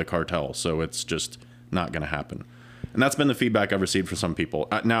owned by the cartel. So it's just not going to happen. And that's been the feedback I've received from some people.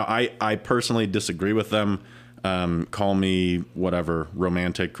 Now, I personally disagree with them. Call me whatever,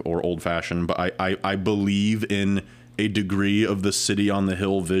 romantic or old-fashioned, but I believe in a degree of the city on the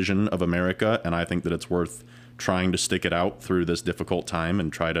hill vision of America, and I think that it's worth trying to stick it out through this difficult time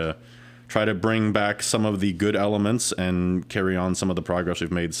and try to bring back some of the good elements and carry on some of the progress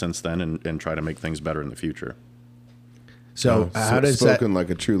we've made since then, and try to make things better in the future. So how does spoken like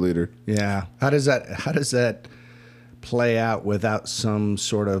a true leader? Yeah. How does that play out without some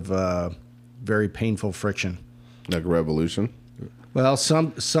sort of very painful friction? Like a revolution? Well,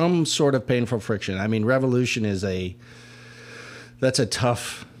 some sort of painful friction. I mean, revolution is that's a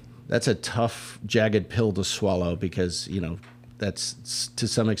tough, jagged pill to swallow, because, you know, that's to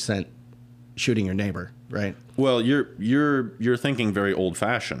some extent shooting your neighbor, right? Well, you're thinking very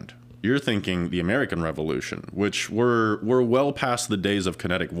old-fashioned. You're thinking the American Revolution, which we're well past the days of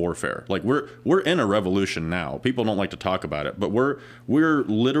kinetic warfare. Like we're in a revolution now. People don't like to talk about it, but we're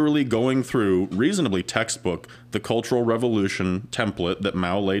literally going through, reasonably textbook, the Cultural Revolution template that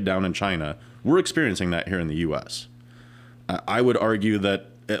Mao laid down in China. We're experiencing that here in the U.S. I would argue that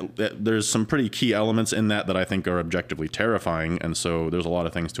there's some pretty key elements in that I think are objectively terrifying, and so there's a lot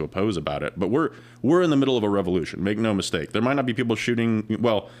of things to oppose about it. But we're in the middle of a revolution. Make no mistake. There might not be people shooting.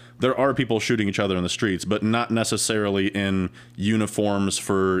 Well, there are people shooting each other in the streets, but not necessarily in uniforms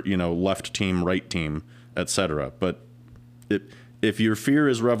for, you know, left team, right team, etc. But if your fear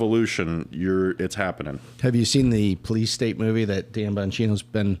is revolution, it's happening. Have you seen the Police State movie that Dan Bongino's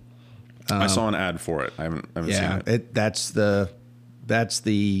been? I saw an ad for it. I haven't seen it. That's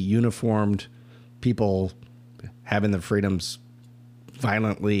the uniformed people having the freedoms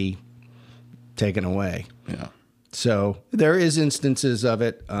violently taken away. Yeah. So there is instances of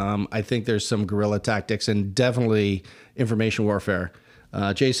it. I think there's some guerrilla tactics and definitely information warfare.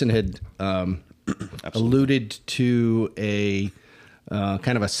 Jason had alluded to a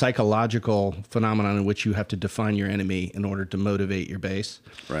kind of a psychological phenomenon in which you have to define your enemy in order to motivate your base.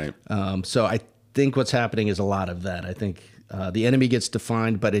 Right. So I think what's happening is a lot of that. I think the enemy gets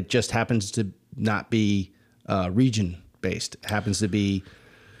defined, but it just happens to not be region-based. It happens to be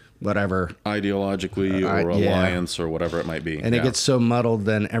whatever. Ideologically or alliance or whatever it might be. And it gets so muddled,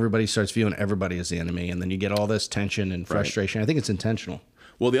 then everybody starts viewing everybody as the enemy, and then you get all this tension and frustration. Right. I think it's intentional.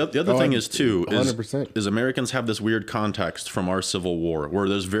 Well, the other thing is, too, 100%. is Americans have this weird context from our Civil War where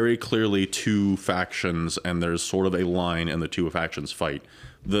there's very clearly 2 factions and there's sort of a line and the 2 factions fight.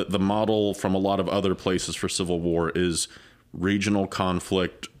 The model from a lot of other places for Civil War is regional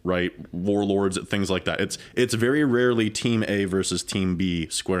conflict, right? Warlords, things like that. It's very rarely Team A versus Team B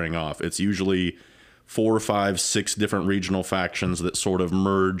squaring off. It's usually 4, 5, 6 different regional factions that sort of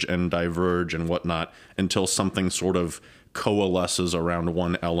merge and diverge and whatnot until something sort of coalesces around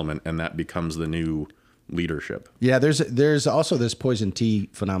one element, and that becomes the new leadership. Yeah, there's also this poison tea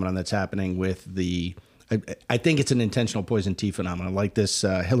phenomenon that's happening with the. I think it's an intentional poison tea phenomenon, like this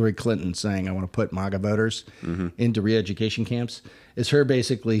Hillary Clinton saying, I want to put MAGA voters into re-education camps. Is her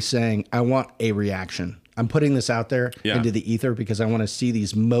basically saying, I want a reaction. I'm putting this out there into the ether because I want to see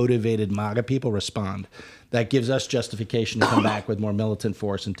these motivated MAGA people respond. That gives us justification to come back with more militant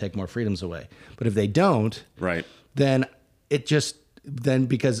force and take more freedoms away. But if they don't, right, then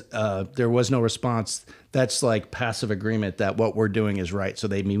because there was no response, that's like passive agreement that what we're doing is right. So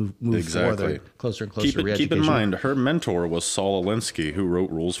they move further, closer and closer to re-education. Keep in mind, her mentor was Saul Alinsky, who wrote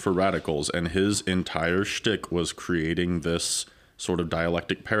Rules for Radicals, and his entire shtick was creating this sort of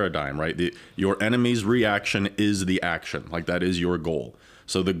dialectic paradigm, right? Your enemy's reaction is the action. Like, that is your goal.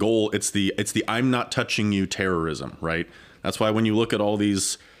 So the goal, it's the I'm not touching you terrorism, right? That's why when you look at all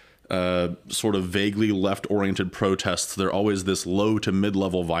these sort of vaguely left-oriented protests, they're always this low to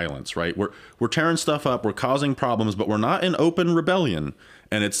mid-level violence, right? We're tearing stuff up, we're causing problems, but we're not in open rebellion.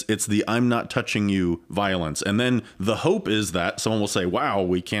 And it's the I'm not touching you violence. And then the hope is that someone will say, wow,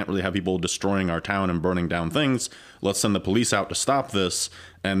 we can't really have people destroying our town and burning down things. Let's send the police out to stop this.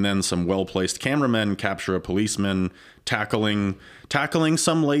 And then some well-placed cameramen capture a policeman tackling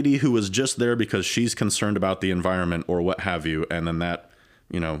some lady who was just there because she's concerned about the environment or what have you. And then that,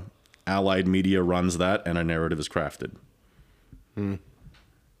 allied media runs that, and a narrative is crafted.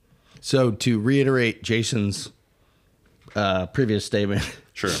 So to reiterate Jason's previous statement,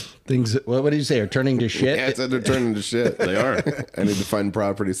 sure, things. What did you say? Are turning to shit? Yeah, I said they're turning to shit. They are. I need to find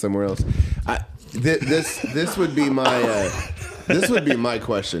property somewhere else. This would be my this would be my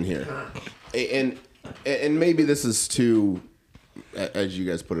question here, and maybe this is too, as you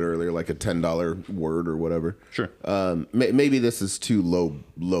guys put it earlier, like a $10 word or whatever. Sure. Maybe this is too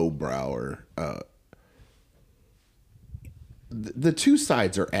lowbrow or. The two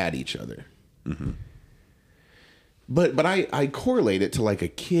sides are at each other. Mm-hmm. But I correlate it to like a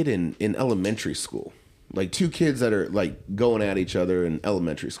kid in elementary school, like two kids that are like going at each other in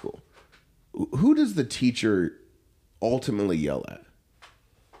elementary school. Who does the teacher ultimately yell at?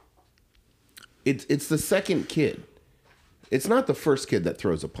 It's the second kid. It's not the first kid that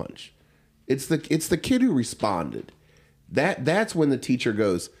throws a punch. It's the kid who responded. That's when the teacher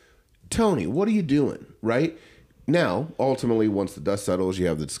goes, Tony, what are you doing? Right? Now, ultimately, once the dust settles, you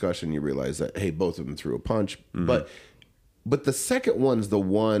have the discussion, you realize that, hey, both of them threw a punch. Mm-hmm. But the second one's the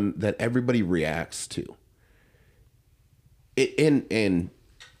one that everybody reacts to. And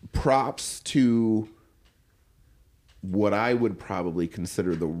props to what I would probably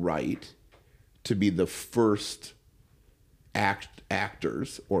consider the right to be the first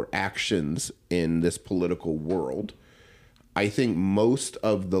actors or actions in this political world. I think most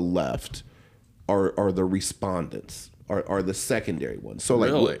of the left are the respondents, are the secondary ones. So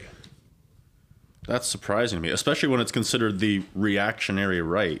like, really? That's surprising to me, especially when it's considered the reactionary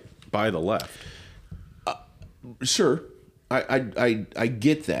right by the left. Sure, I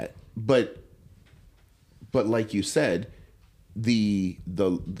get that, but like you said, the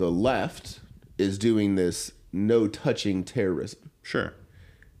left is doing this no touching terrorism. Sure.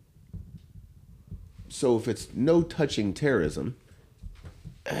 So if it's no touching terrorism,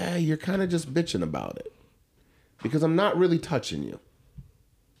 you're kind of just bitching about it, because I'm not really touching you,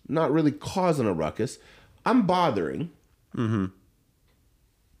 not really causing a ruckus. I'm bothering. Mm-hmm.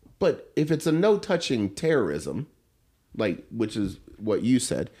 But if it's a no touching terrorism, like, which is what you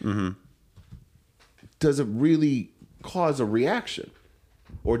said, mm-hmm. does it really cause a reaction,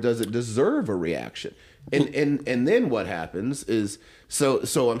 or does it deserve a reaction? And then what happens is, so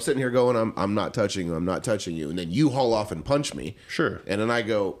I'm sitting here going, I'm not touching you, I'm not touching you, and then you haul off and punch me. Sure. And then I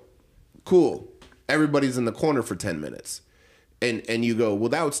go, cool, everybody's in the corner for 10 minutes. And you go, well,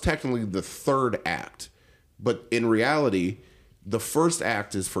 that was technically the third act. But in reality, the first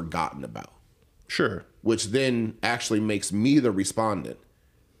act is forgotten about. Sure. Which then actually makes me the respondent.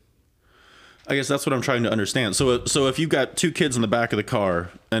 I guess that's what I'm trying to understand. So if you've got two kids in the back of the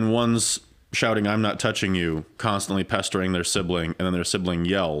car and one's shouting, I'm not touching you, constantly pestering their sibling, and then their sibling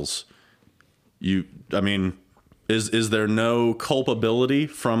yells, is there no culpability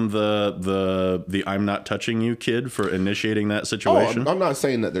from the I'm not touching you kid for initiating that situation? I'm not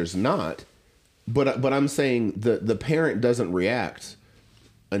saying that there's not, but I'm saying the parent doesn't react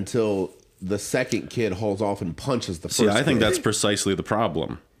until the second kid hauls off and punches the first kid. I think that's precisely the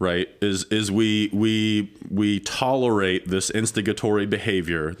problem, right? Is we tolerate this instigatory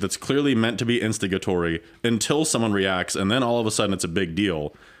behavior that's clearly meant to be instigatory until someone reacts, and then all of a sudden it's a big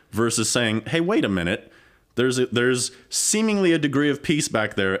deal, versus saying, hey, wait a minute, there's seemingly a degree of peace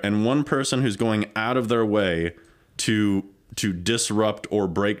back there, and one person who's going out of their way to disrupt or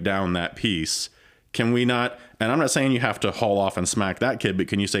break down that peace. Can we not, and I'm not saying you have to haul off and smack that kid, but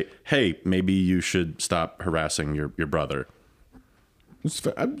can you say, hey, maybe you should stop harassing your brother?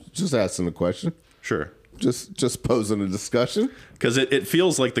 I'm just asking a question. Sure. Just posing a discussion. Because it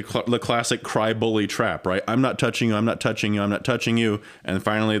feels like the classic cry bully trap, right? I'm not touching you, I'm not touching you, I'm not touching you. And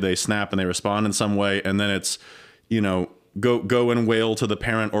finally they snap and they respond in some way. And then it's, go and wail to the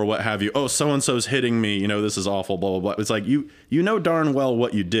parent or what have you. Oh, so-and-so's hitting me. This is awful, blah, blah, blah. It's like, you know darn well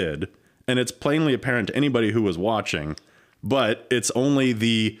what you did. And it's plainly apparent to anybody who was watching, but it's only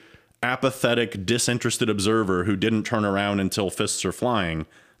the apathetic, disinterested observer who didn't turn around until fists are flying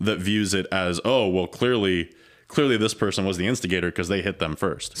that views it as, oh, well, clearly this person was the instigator because they hit them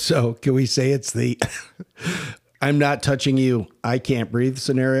first. So can we say it's the I'm not touching you, I can't breathe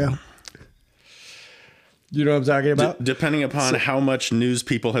scenario? You know what I'm talking about? Depending upon how much news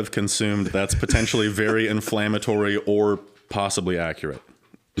people have consumed, that's potentially very inflammatory or possibly accurate.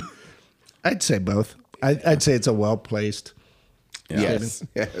 I'd say both. I'd say it's a well-placed. Yes.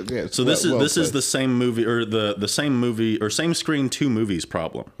 So this is the same movie, or the same movie, or same screen, two movies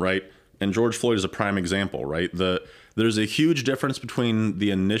problem, right? And George Floyd is a prime example, right? There's a huge difference between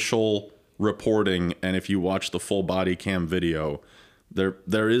the initial reporting and if you watch the full body cam video,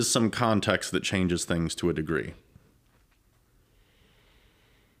 there is some context that changes things to a degree.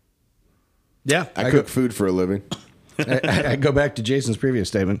 Yeah, I cook food for a living. I go back to Jason's previous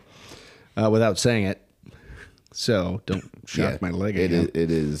statement without saying it. So don't shock my leg again.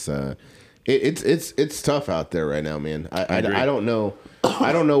 It's tough out there right now, man. I don't know.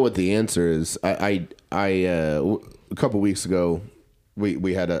 I don't know what the answer is. a couple weeks ago,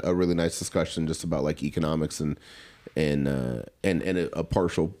 we had a really nice discussion just about like economics and a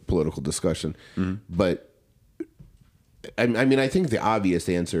partial political discussion. But I mean, I think the obvious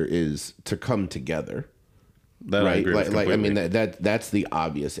answer is to come together, That I right? agree with I mean, completely. that's the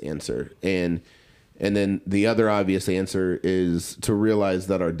obvious answer, and then the other obvious answer is to realize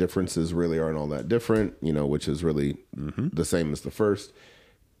that our differences really aren't all that different, which is really the same as the first,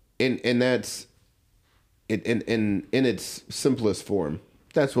 and that's it in its simplest form.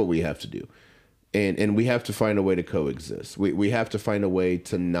 That's what we have to do, and we have to find a way to coexist. We have to find a way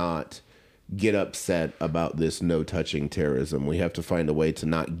to not get upset about this no touching terrorism. We have to find a way to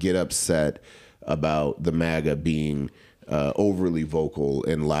not get upset about the MAGA being overly vocal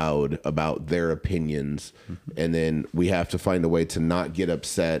and loud about their opinions. And then we have to find a way to not get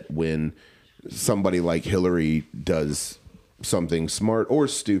upset when somebody like Hillary does something smart or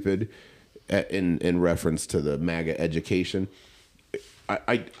stupid in reference to the MAGA education.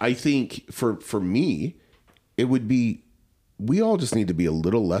 I think for me, it would be, we all just need to be a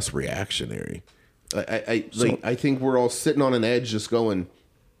little less reactionary. I think we're all sitting on an edge just going,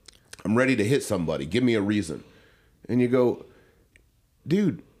 I'm ready to hit somebody. Give me a reason. And you go,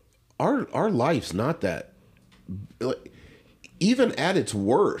 dude, our life's not that, like, even at its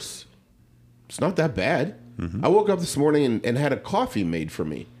worst, it's not that bad. I woke up this morning and had a coffee made for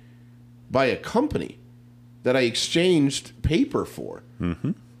me by a company that I exchanged paper for.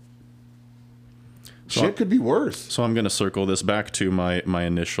 Shit could be worse. So I'm going to circle this back to my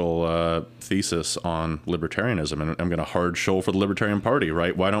initial thesis on libertarianism, and I'm going to hard show for the Libertarian Party,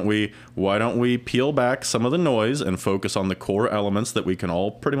 right? Why don't we peel back some of the noise and focus on the core elements that we can all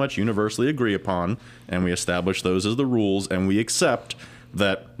pretty much universally agree upon, and we establish those as the rules, and we accept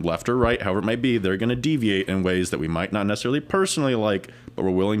that left or right, however it might be, they're going to deviate in ways that we might not necessarily personally like, but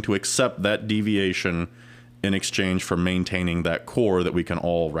we're willing to accept that deviation in exchange for maintaining that core that we can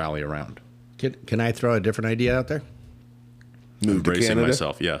all rally around. Can I throw a different idea out there? Move to Embracing Canada?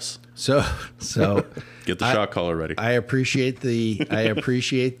 myself, yes. So Get the shot collar ready. I appreciate the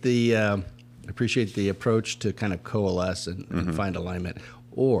approach to kind of coalesce and find alignment.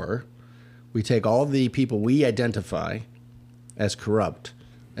 Or we take all the people we identify as corrupt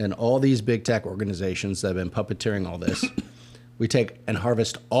and all these big tech organizations that have been puppeteering all this. We take and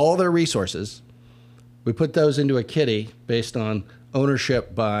harvest all their resources. We put those into a kitty based on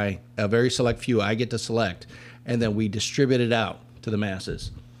ownership by a very select few I get to select, and then we distribute it out to the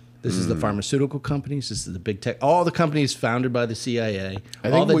masses. This is the pharmaceutical companies, this is the big tech, all the companies founded by the CIA,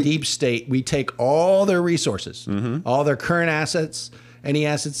 all the deep state. We take all their resources, all their current assets, any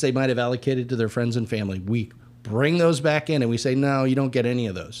assets they might have allocated to their friends and family. We bring those back in and we say, no, you don't get any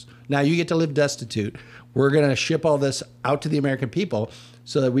of those. Now you get to live destitute. We're going to ship all this out to the American people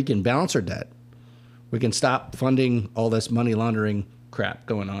so that we can balance our debt. We can stop funding all this money laundering crap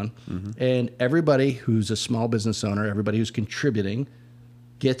going on. And everybody who's a small business owner, everybody who's contributing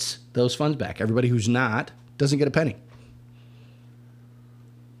gets those funds back. Everybody who's not doesn't get a penny.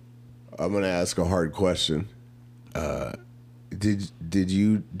 I'm going to ask a hard question. Did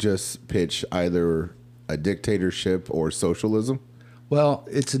you just pitch either a dictatorship or socialism? Well,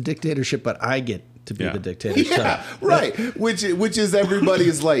 it's a dictatorship, but I get to be the dictator. Yeah, So, right. Which is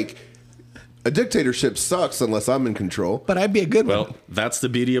everybody's like, a dictatorship sucks unless I'm in control. but I'd be a good one. Well, that's the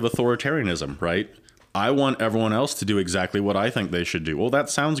beauty of authoritarianism, right? I want everyone else to do exactly what I think they should do. Well, that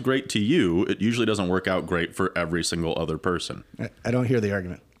sounds great to you. It usually doesn't work out great for every single other person. I don't hear the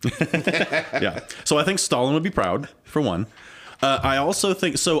argument. Yeah. So I think Stalin would be proud, for one. I also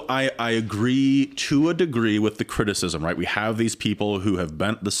think, so I agree to a degree with the criticism, right? We have these people who have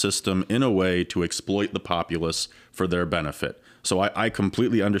bent the system in a way to exploit the populace for their benefit. So I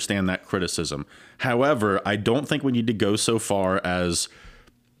completely understand that criticism. However, I don't think we need to go so far as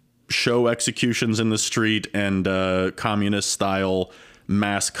show executions in the street and communist-style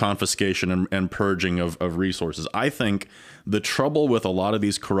mass confiscation and purging of resources. I think the trouble with a lot of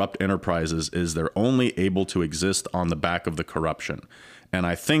these corrupt enterprises is they're only able to exist on the back of the corruption. And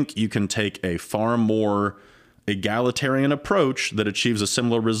I think you can take a far more egalitarian approach that achieves a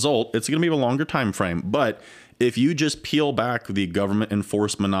similar result. It's going to be a longer time frame, but if you just peel back the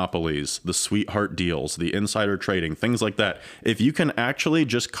government-enforced monopolies, the sweetheart deals, the insider trading, things like that, if you can actually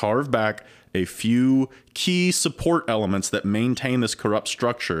just carve back a few key support elements that maintain this corrupt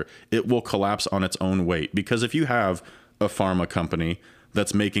structure, it will collapse on its own weight. Because if you have a pharma company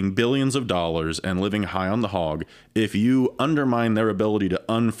that's making billions of dollars and living high on the hog, if you undermine their ability to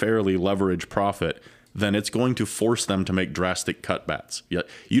unfairly leverage profit, then it's going to force them to make drastic cutbacks. Yet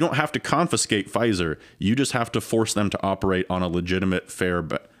you don't have to confiscate Pfizer. You just have to force them to operate on a legitimate, fair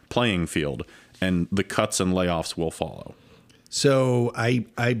playing field. and the cuts and layoffs will follow. So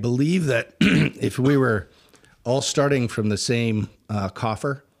I believe that if we were all starting from the same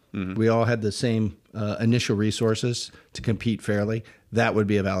coffer, we all had the same initial resources to compete fairly, that would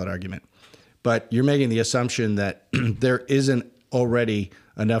be a valid argument. But you're making the assumption that there isn't already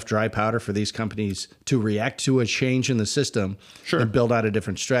enough dry powder for these companies to react to a change in the system and build out a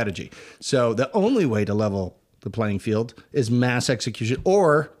different strategy. So the only way to level the playing field is mass execution,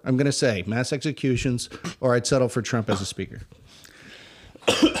 or I'm going to say mass executions, or I'd settle for Trump as a speaker.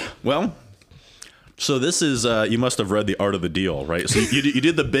 Well, so this is, you must have read The Art of the Deal, right? So you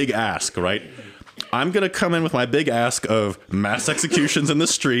did the big ask, right? I'm going to come in with my big ask of mass executions in the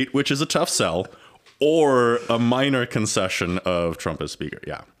street, which is a tough sell, or a minor concession of Trump as speaker.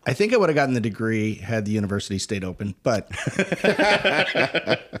 Yeah. I think I would have gotten the degree had the university stayed open, but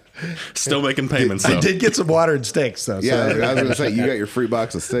still making payments, though. I did get some water and steaks, though. Yeah, So. I was going to say, you got your free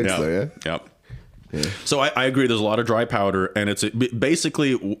box of steaks, though, yeah? Yep. Yeah. So I agree. There's a lot of dry powder, and it's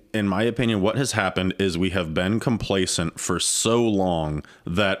basically, in my opinion, what has happened is we have been complacent for so long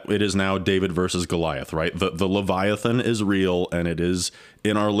that it is now David versus Goliath, right? The Leviathan is real, and it is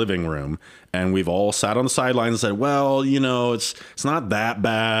in our living room, and we've all sat on the sidelines and said, well, you know, it's not that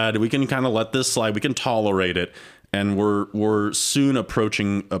bad. We can kind of let this slide. We can tolerate it. And we're soon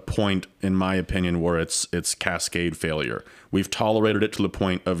approaching a point, in my opinion, where it's cascade failure. We've tolerated it to the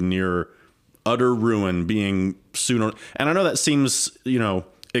point of near utter ruin being sooner. And I know that seems,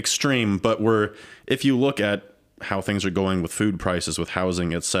 extreme, but if you look at how things are going with food prices, with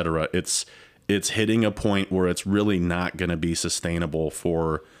housing, et cetera, it's hitting a point where it's really not going to be sustainable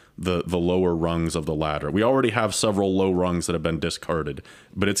for the lower rungs of the ladder. We already have several low rungs that have been discarded,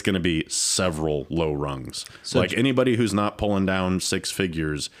 but it's going to be several low rungs. So like anybody who's not pulling down six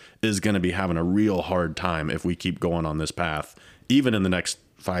figures is going to be having a real hard time if we keep going on this path, even in the next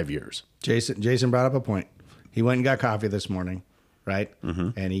 5 years. Jason brought up a point. He went and got coffee this morning, right?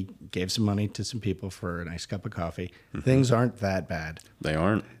 Mm-hmm. And he gave some money to some people for a nice cup of coffee. Mm-hmm. Things aren't that bad. They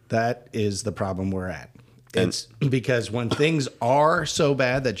aren't. That is the problem we're at. It's because when things are so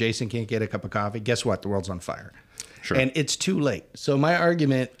bad that Jason can't get a cup of coffee, guess what? The world's on fire. Sure. And it's too late. So my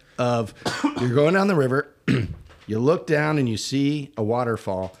argument of you're going down the river, you look down and you see a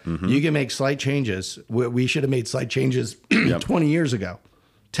waterfall, you can make slight changes. We should have made slight changes 20 years ago.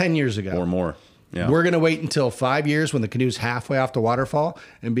 10 years ago. Or more. Yeah. We're going to wait until 5 years when the canoe's halfway off the waterfall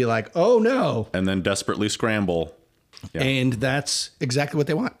and be like, oh, no. And then desperately scramble. Yeah. And that's exactly what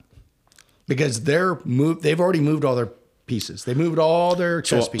they want. Because they've already moved all their pieces. They moved all their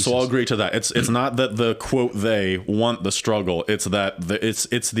chess pieces. So I'll agree to that. It's not that the, quote, they want the struggle. It's that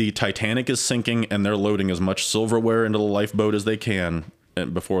it's the Titanic is sinking and they're loading as much silverware into the lifeboat as they can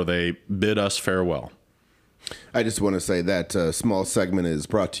before they bid us farewell. I just want to say that small segment is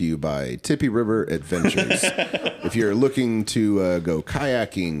brought to you by Tippy River Adventures. If you're looking to go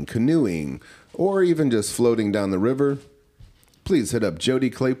kayaking, canoeing, or even just floating down the river, please hit up Jody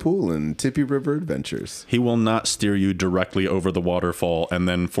Claypool and Tippy River Adventures. He will not steer you directly over the waterfall and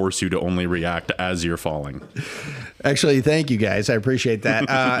then force you to only react as you're falling. Actually, thank you guys. I appreciate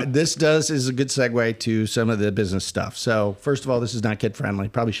that. This is a good segue to some of the business stuff. So first of all, this is not kid friendly.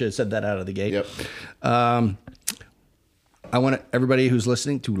 Probably should have said that out of the gate. Yep. I want everybody who's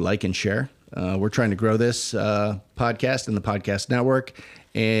listening to like and share. We're trying to grow this podcast and the podcast network,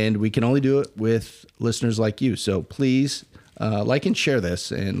 and we can only do it with listeners like you. So please like and share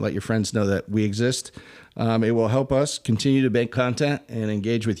this and let your friends know that we exist. It will help us continue to make content and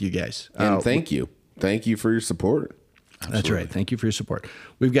engage with you guys. And thank you. Thank you for your support. Absolutely. That's right. Thank you for your support.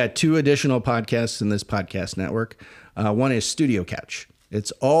 We've got 2 additional podcasts in this podcast network. One is Studio Couch.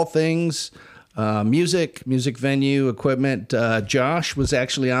 It's all things music venue, equipment. Josh was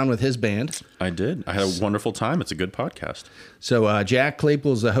actually on with his band. I did. I had a wonderful time. It's a good podcast. So Jack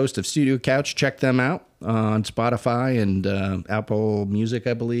Claypool is the host of Studio Couch. Check them out on Spotify and Apple Music,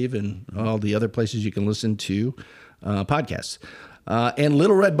 I believe, and all the other places you can listen to podcasts. And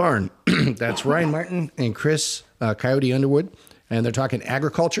Little Red Barn. That's Ryan Martin and Chris Coyote Underwood. And they're talking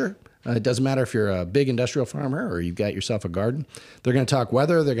agriculture. It doesn't matter if you're a big industrial farmer or you've got yourself a garden. They're going to talk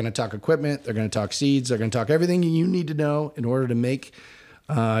weather. They're going to talk equipment. They're going to talk seeds. They're going to talk everything you need to know in order to make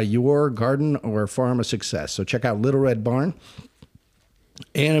your garden or farm a success. So check out Little Red Barn.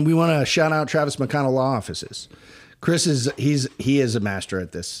 And we want to shout out Travis McConnell Law Offices. Chris he is a master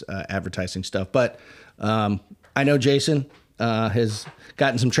at this advertising stuff. But I know Jason has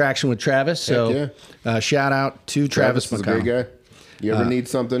gotten some traction with Travis. So shout out to Travis McConnell. Is a great guy. You ever need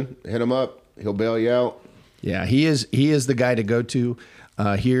something, hit him up. He'll bail you out. Yeah, he is the guy to go to.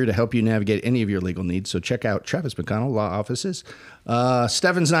 here to help you navigate any of your legal needs. So check out Travis McConnell Law Offices.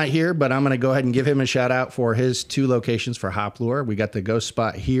 Stefan's not here, but I'm going to go ahead and give him a shout out for his 2 locations for Hop Lure. We got the Ghost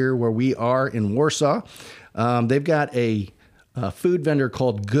Spot here where we are in Warsaw. They've got a food vendor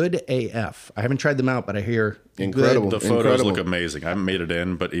called Good AF. I haven't tried them out, but I hear Incredible. The photos Incredible. look amazing. I haven't made it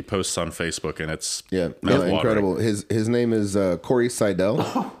in, but he posts on Facebook, and it's incredible. His name is Corey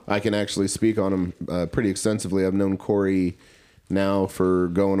Seidel. I can actually speak on him pretty extensively. I've known Corey now for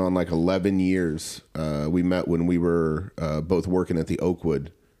going on like 11 years. We met when we were both working at the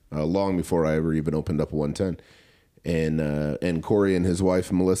Oakwood, long before I ever even opened up a 110. And Corey and his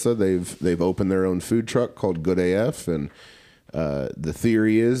wife Melissa, they've opened their own food truck called Good AF, and the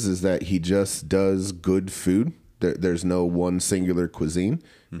theory is that he just does good food. There's no one singular cuisine,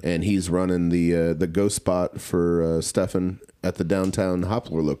 and he's running the Ghost Spot for Stefan at the downtown Hop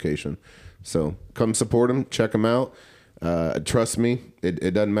Lure location. So come support him, check him out. Trust me,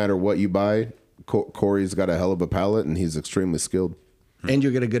 it doesn't matter what you buy. Corey's got a hell of a palate, and he's extremely skilled. And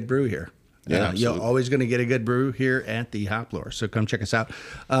you'll get a good brew here. Yeah, you're always going to get a good brew here at the Hop Lure. So come check us out.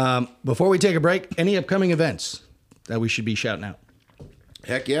 Before we take a break, any upcoming events that we should be shouting out?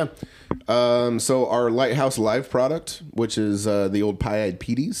 Heck yeah. So our Lighthouse Live product, which is the old Pie-Eyed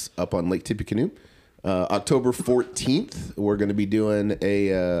Petey's up on Lake Tippecanoe. October 14th, we're going to be doing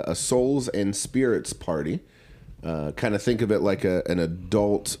a Souls and Spirits party. Kind of think of it like an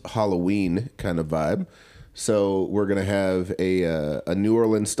adult Halloween kind of vibe. So we're going to have a New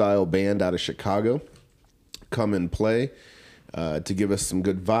Orleans-style band out of Chicago come and play to give us some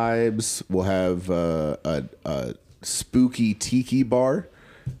good vibes. We'll have a spooky tiki bar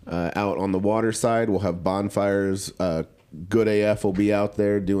out on the water side. We'll have bonfires. Good AF will be out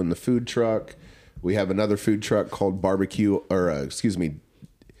there doing the food truck. We have another food truck called Barbecue on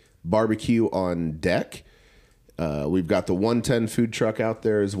Deck. We've got the 110 food truck out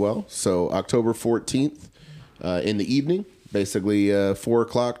there as well. So October 14th in the evening, basically 4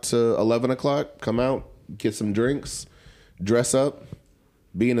 o'clock to 11 o'clock, come out, get some drinks, dress up,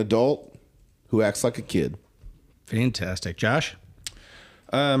 be an adult who acts like a kid. Fantastic. Josh?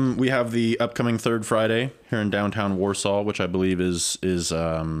 We have the upcoming Third Friday here in downtown Warsaw, which I believe is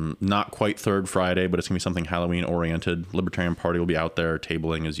not quite Third Friday, but it's going to be something Halloween-oriented. Libertarian Party will be out there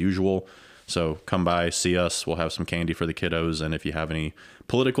tabling as usual. So come by, see us. We'll have some candy for the kiddos. And if you have any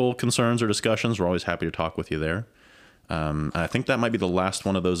political concerns or discussions, we're always happy to talk with you there. I think that might be the last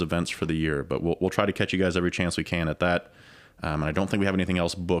one of those events for the year, but we'll try to catch you guys every chance we can at that. And I don't think we have anything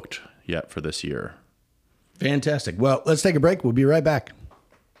else booked yet for this year. Fantastic. Well, let's take a break. We'll be right back.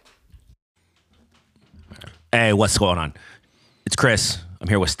 Hey, what's going on? It's Chris. I'm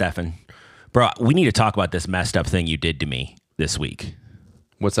here with Stefan. Bro, we need to talk about this messed up thing you did to me this week.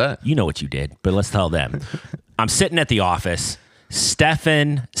 What's that? You know what you did, but let's tell them. I'm sitting at the office.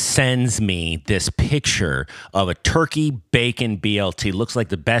 Stefan sends me this picture of a turkey bacon BLT. Looks like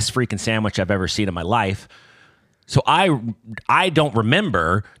the best freaking sandwich I've ever seen in my life. So I don't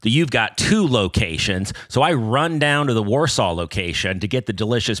remember that you've got 2 locations. So I run down to the Warsaw location to get the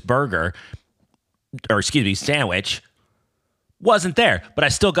delicious burger, sandwich. Wasn't there, but I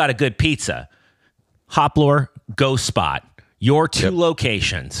still got a good pizza. Hop Lure, Ghost Spot. Your 2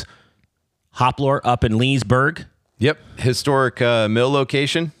 locations. Hop Lure up in Leesburg. Yep. Historic mill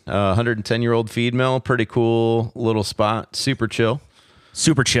location, 110-year-old feed mill. Pretty cool little spot. Super chill.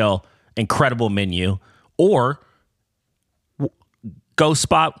 Super chill. Incredible menu. Or Ghost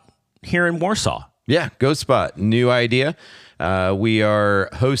Spot here in Warsaw. Yeah, Ghost Spot. New idea. We are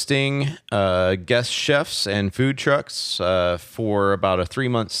hosting guest chefs and food trucks for about a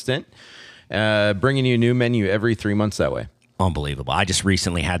 3-month stint, bringing you a new menu every 3 months that way. Unbelievable. I just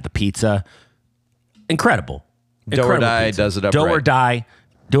recently had the pizza. Incredible. Do or Die pizza. Does it up Do right.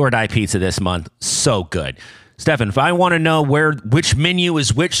 or Die pizza this month. So good. Stefan, if I want to know which menu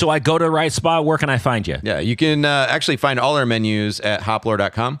is which so I go to the right spot, where can I find you? Yeah, you can actually find all our menus at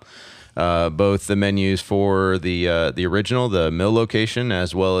hoplore.com. Both the menus for the original, the mill location,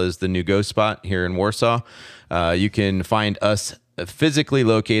 as well as the new Ghost Spot here in Warsaw. You can find us physically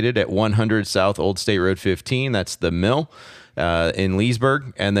located at 100 South Old State Road 15. That's the mill in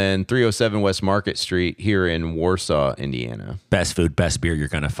Leesburg, and then 307 West Market Street here in Warsaw, Indiana. Best food, best beer you're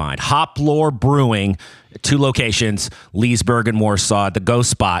going to find. Hop Lore Brewing, 2 locations, Leesburg and Warsaw. The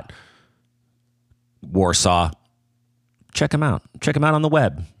Ghost Spot, Warsaw. Check them out. Check them out on the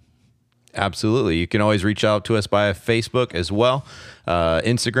web. Absolutely. You can always reach out to us via Facebook as well,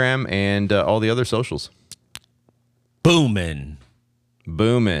 Instagram, and all the other socials. Booming.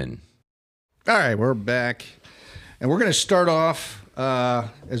 All right, we're back. And we're going to start off,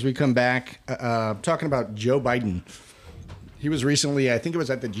 as we come back, talking about Joe Biden. He was recently, I think it was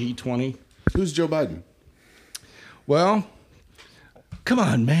at the G20. Who's Joe Biden? Well, come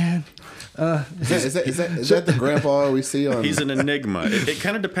on, man. Is that the grandpa we see on? He's an enigma. It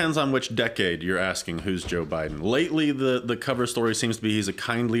kind of depends on which decade you're asking who's Joe Biden. Lately, the cover story seems to be he's a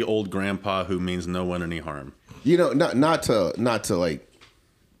kindly old grandpa who means no one any harm. You know, not to like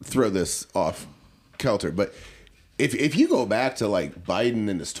throw this off kilter, but if you go back to like Biden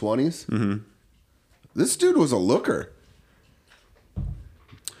in his 20s, this dude was a looker.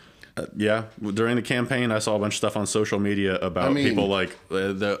 Yeah, during the campaign, I saw a bunch of stuff on social media about people like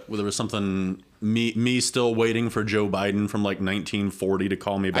there was something me still waiting for Joe Biden from like 1940 to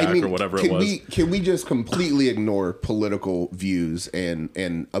call me back or whatever it was. Can we just completely ignore political views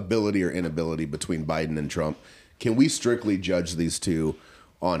and ability or inability between Biden and Trump? Can we strictly judge these two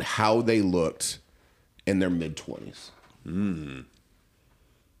on how they looked in their mid-20s? Biden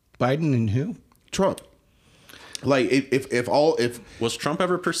and who? Trump. Like if was Trump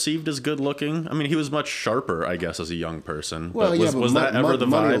ever perceived as good looking? I mean, he was much sharper, I guess, as a young person. Well, but was that ever the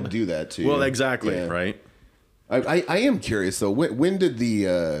money vibe? will do that to you. Well, exactly, Yeah. right? I am curious though. When did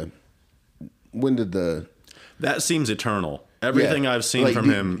the That seems eternal. Everything I've seen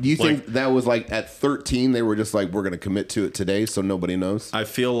from him. Do you think that was like at 13 they were just like, we're going to commit to it today so nobody knows? I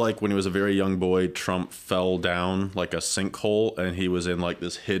feel like when he was a very young boy, Trump fell down like a sinkhole and he was in like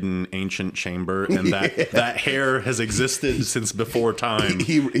this hidden ancient chamber, and that hair has existed since before time.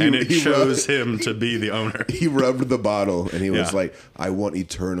 And it shows him to be the owner. He rubbed the bottle and he was like, I want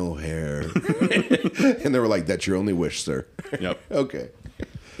eternal hair. And they were like, that's your only wish, sir. Yep. Okay.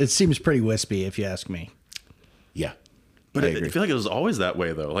 It seems pretty wispy, if you ask me. Yeah. But I agree. feel like it was always that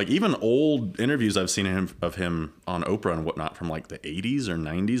way, though. Like even old interviews I've seen of him on Oprah and whatnot from like the 80s or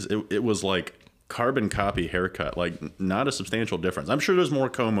 90s, it was like carbon copy haircut, like not a substantial difference. I'm sure there's more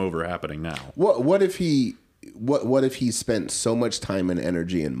comb over happening now. What if he spent so much time and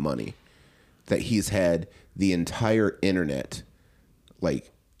energy and money that he's had the entire internet,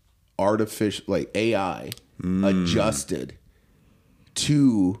 like artificial, like AI, adjusted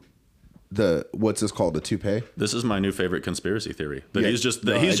to what's this called, a toupee? This is my new favorite conspiracy theory. That Yeah. he's just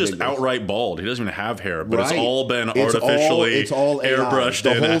No, he's I just dig this. outright bald. He doesn't even have hair, but it's Right. all been It's artificially it's all AI. airbrushed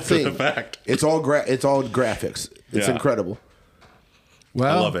The in whole after thing. the fact. It's all graphics. It's Yeah. incredible.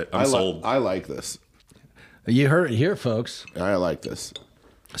 Well, I love it. I'm sold. I like this. You heard it here, folks. I like this.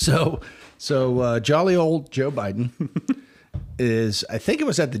 So jolly old Joe Biden is, I think it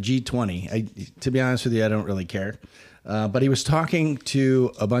was at the G20. To be honest with you, I don't really care. But he was talking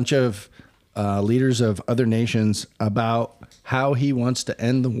to a bunch of leaders of other nations about how he wants to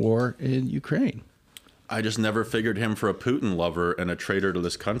end the war in Ukraine. I just never figured him for a Putin lover and a traitor to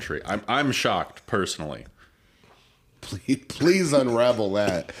this country. I'm shocked personally. Please unravel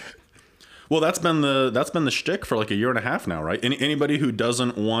that. Well, that's been the shtick for like a year and a half now, right? Anybody who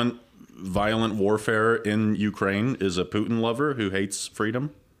doesn't want violent warfare in Ukraine is a Putin lover who hates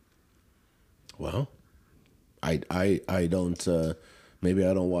freedom. Well, I don't. Maybe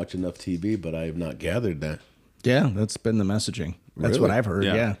I don't watch enough TV, but I have not gathered that. Yeah, that's been the messaging. That's Really? what I've heard.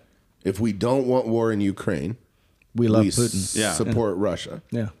 Yeah. Yeah. If we don't want war in Ukraine, We love we Putin. Yeah. support Russia.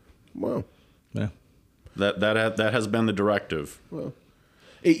 Yeah. Wow. Yeah. That has been the directive.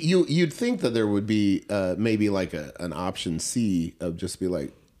 You'd think that there would be maybe like an option C of just be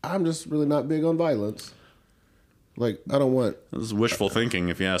like, I'm just really not big on violence. Like, I don't want. This is wishful thinking,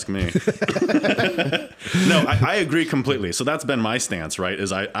 if you ask me. No, I agree completely. So that's been my stance, right?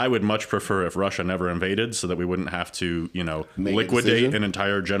 Is I would much prefer if Russia never invaded, so that we wouldn't have to, Make a liquidate decision. an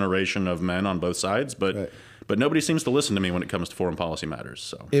entire generation of men on both sides. But Right. but nobody seems to listen to me when it comes to foreign policy matters.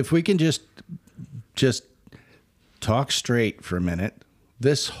 So If we can just talk straight for a minute,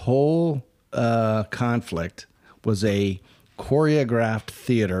 this whole conflict was a choreographed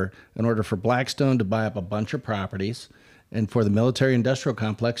theater in order for Blackstone to buy up a bunch of properties and for the military industrial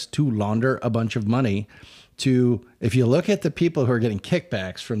complex to launder a bunch of money to, if you look at the people who are getting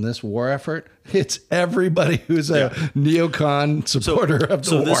kickbacks from this war effort, it's everybody who's a neocon supporter of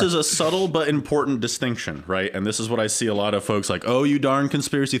the war. So this is a subtle but important distinction, right? And this is what I see a lot of folks like, oh, you darn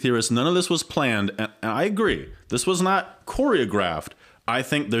conspiracy theorists, none of this was planned. And I agree. This was not choreographed. I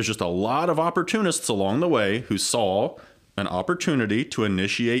think there's just a lot of opportunists along the way who saw an opportunity to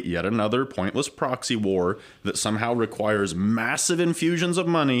initiate yet another pointless proxy war that somehow requires massive infusions of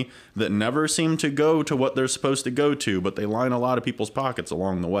money that never seem to go to what they're supposed to go to, but they line a lot of people's pockets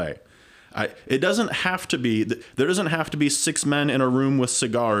along the way. It doesn't have to be, there doesn't have to be 6 men in a room with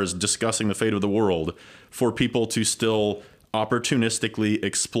cigars discussing the fate of the world for people to still opportunistically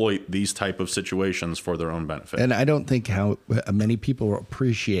exploit these type of situations for their own benefit. And I don't think how many people will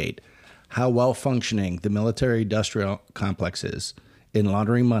appreciate how well functioning the military industrial complex is in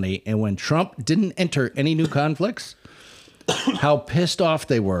laundering money. And when Trump didn't enter any new conflicts, how pissed off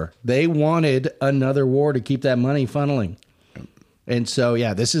they were. They wanted another war to keep that money funneling. And so,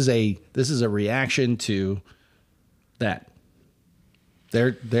 yeah, this is a reaction to that.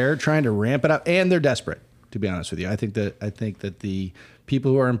 They're trying to ramp it up, and they're desperate, to be honest with you. I think that the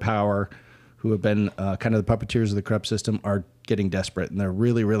people who are in power, who have been kind of the puppeteers of the corrupt system, are getting desperate, and they're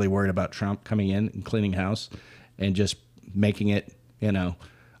really, really worried about Trump coming in and cleaning house and just making it,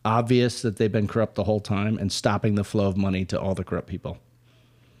 obvious that they've been corrupt the whole time and stopping the flow of money to all the corrupt people.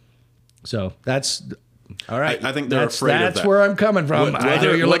 So that's all right. I think they're afraid of that. That's where I'm coming from. I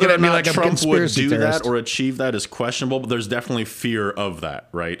know you're looking at me like a conspiracy Trump would do theorist. that or achieve that is questionable, but there's definitely fear of that,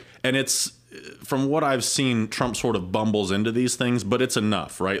 right? And it's, from what I've seen, Trump sort of bumbles into these things, but it's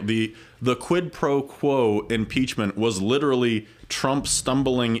enough, right? The quid pro quo impeachment was literally Trump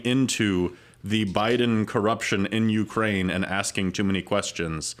stumbling into the Biden corruption in Ukraine and asking too many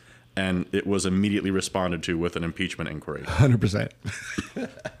questions, and it was immediately responded to with an impeachment inquiry. 100%.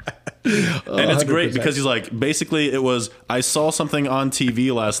 And it's great 100%. because he's like, basically it was, I saw something on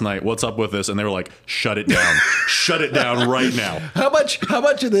TV last night. What's up with this? And they were like, shut it down. Shut it down right now. How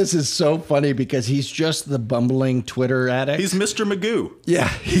much of this is so funny because he's just the bumbling Twitter addict? He's Mr. Magoo. Yeah,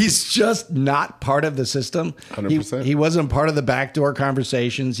 he's just not part of the system. 100%. He wasn't part of the backdoor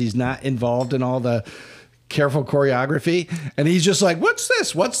conversations. He's not involved in all the careful choreography. And he's just like, what's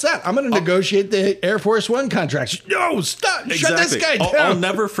this? What's that? I'm going to negotiate the Air Force One contracts. No, stop. Exactly. Shut this guy down. I'll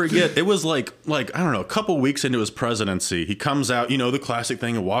never forget. It was like I don't know, a couple weeks into his presidency, he comes out, the classic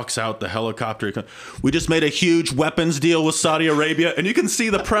thing, and walks out the helicopter. We just made a huge weapons deal with Saudi Arabia, and you can see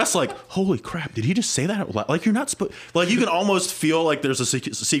the press like, holy crap, did he just say that? Like, you're not supposed. Like, you can almost feel like there's a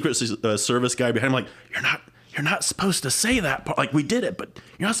secret service guy behind him. Like, you're not supposed to say that part. Like, we did it, but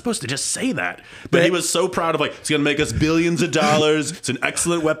you're not supposed to just say that. But he was so proud of, like, it's going to make us billions of dollars. It's an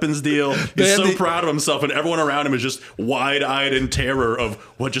excellent weapons deal. He's so proud of himself, and everyone around him is just wide-eyed in terror of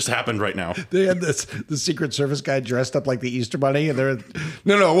what just happened right now. They had the Secret Service guy dressed up like the Easter Bunny, and they're,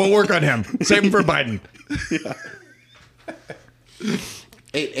 no, it won't work on him. Save him for Biden.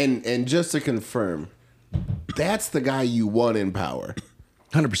 And just to confirm, that's the guy you want in power.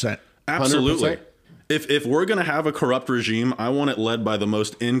 100%. Absolutely. 100%. If we're going to have a corrupt regime, I want it led by the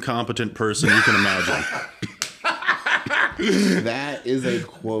most incompetent person you can imagine. That is a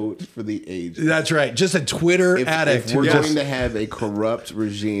quote for the ages. That's right. Just a Twitter addict. If we're going to have a corrupt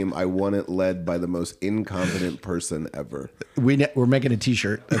regime, I want it led by the most incompetent person ever. We're making a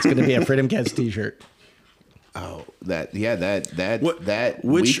T-shirt. That's going to be a Freedom Cats T-shirt. Oh,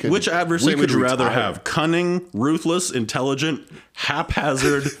 Which which adversary would you rather have? Cunning, ruthless, intelligent,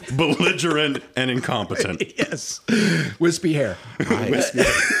 haphazard, belligerent, and incompetent. Yes. Wispy hair.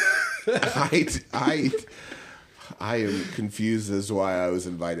 I am confused as to why I was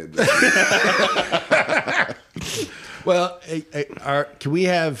invited this week. Well, can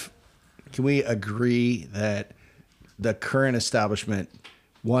we agree that the current establishment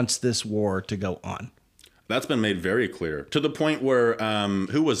wants this war to go on? That's been made very clear to the point where,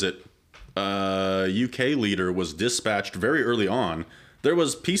 who was it? UK leader was dispatched very early on. There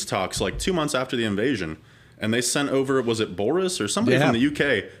was peace talks like 2 months after the invasion, and they sent over, was it Boris or somebody from the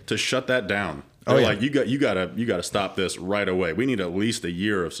UK to shut that down? They're like, you gotta stop this right away. We need at least a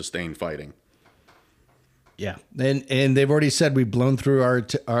year of sustained fighting. Yeah, and they've already said we've blown through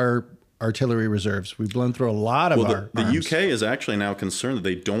our artillery reserves. We've blown through a lot of our the arms. UK is actually now concerned that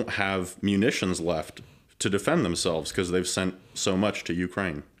they don't have munitions left to defend themselves because they've sent so much to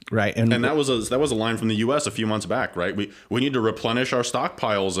Ukraine. Right, and that was a line from the U.S. a few months back, right? We need to replenish our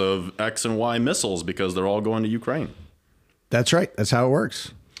stockpiles of X and Y missiles because they're all going to Ukraine. That's right. That's how it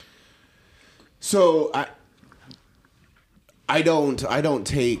works. So I don't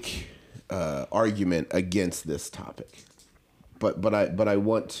take argument against this topic, but I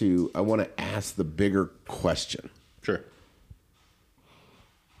want to ask the bigger question. Sure.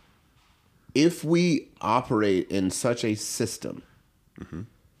 If we operate in such a system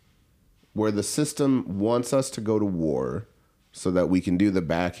where the system wants us to go to war so that we can do the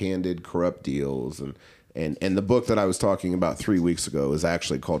backhanded corrupt deals, and the book that I was talking about 3 weeks ago is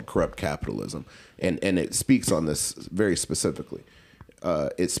actually called Corrupt Capitalism, and it speaks on this very specifically.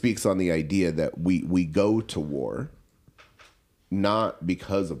 It speaks on the idea that we go to war not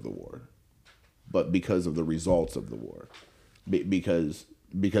because of the war, but because of the results of the war, because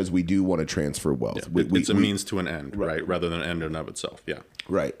we do want to transfer wealth. Yeah, it's a means to an end, right? Rather than an end in and of itself. Yeah.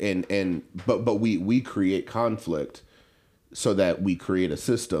 Right. But we create conflict so that we create a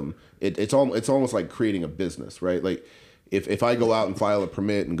system. It's almost like creating a business, right? Like if I go out and file a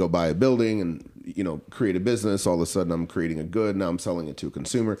permit and go buy a building and, you know, create a business, all of a sudden I'm creating a good, now I'm selling it to a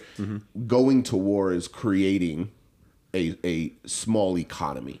consumer. Going to war is creating a small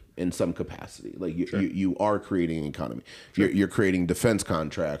economy in some capacity. Like you are creating an economy. You're creating defense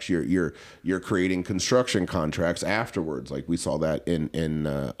contracts. You're creating construction contracts afterwards. Like we saw that in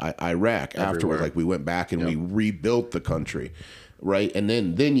Iraq afterwards. Like we went back and we rebuilt the country, right? And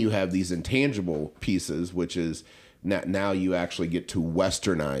then you have these intangible pieces, which is now you actually get to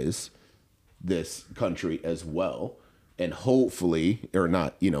westernize this country as well. And hopefully, or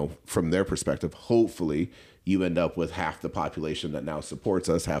not, you know, from their perspective, hopefully you end up with half the population that now supports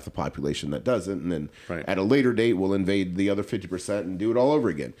us, half the population that doesn't. And then at a later date, we'll invade the other 50% and do it all over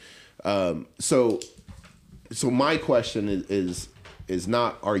again. So my question is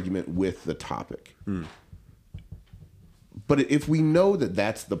not argument with the topic. But if we know that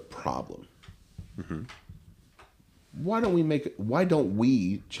that's the problem, why don't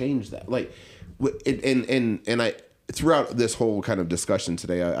we change that? Like, and I, throughout this whole kind of discussion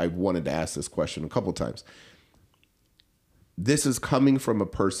today, I wanted to ask this question a couple times. This is coming from a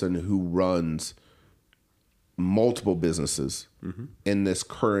person who runs multiple businesses in this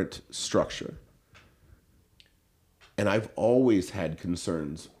current structure. And I've always had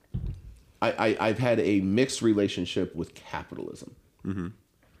concerns. I've had a mixed relationship with capitalism.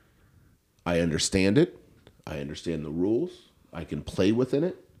 I understand it. I understand the rules. I can play within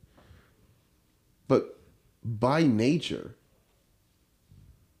it. But by nature,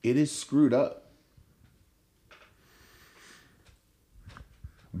 it is screwed up.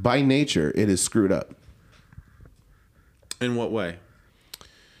 By nature, it is screwed up. In what way?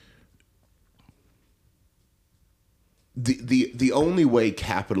 The only way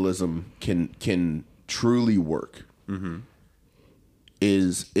capitalism can truly work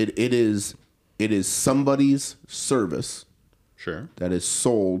is it is somebody's service that is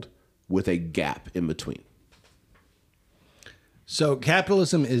sold with a gap in between. So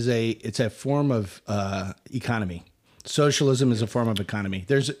capitalism is it's a form of economy. Socialism is a form of economy.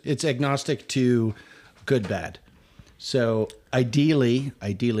 It's agnostic to good, bad. So ideally,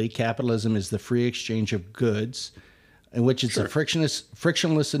 capitalism is the free exchange of goods, in which it's a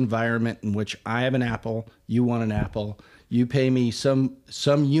frictionless environment in which I have an apple, you want an apple, you pay me some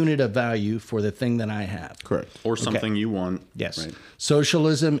unit of value for the thing that I have. Correct. Or something you want. Yes. Right.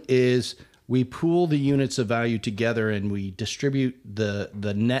 Socialism is we pool the units of value together and we distribute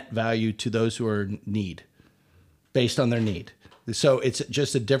the net value to those who are in need, based on their need. So it's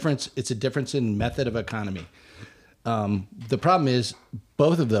just a difference. It's a difference in method of economy. The problem is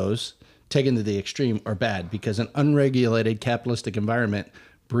both of those taken to the extreme are bad because an unregulated capitalistic environment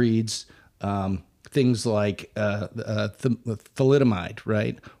breeds things like thalidomide,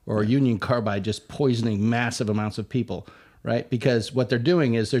 right? Or union carbide just poisoning massive amounts of people, right? Because what they're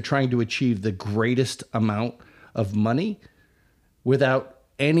doing is they're trying to achieve the greatest amount of money without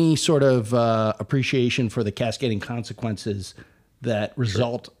any sort of appreciation for the cascading consequences that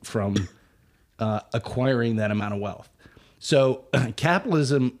result from acquiring that amount of wealth. So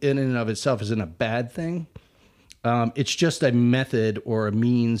capitalism in and of itself isn't a bad thing. It's just a method or a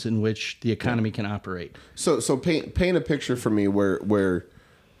means in which the economy can operate. So paint a picture for me where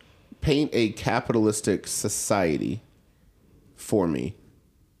paint a capitalistic society for me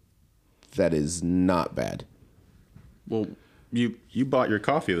that is not bad. Well, you bought your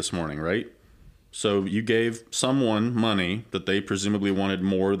coffee this morning, right? So you gave someone money that they presumably wanted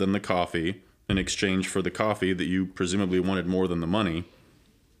more than the coffee in exchange for the coffee that you presumably wanted more than the money.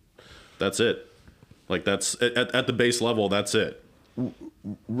 That's it. Like that's at the base level, that's it.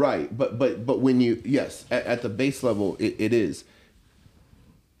 Right. But when you, yes, at the base level, it is.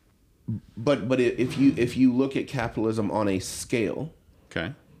 But if you look at capitalism on a scale.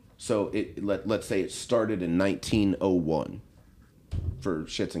 Okay. So let's say it started in 1901 for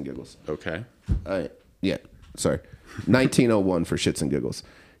shits and giggles. Okay. Yeah, sorry. 1901 for shits and giggles.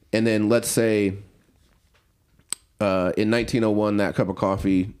 And then let's say in 1901 that cup of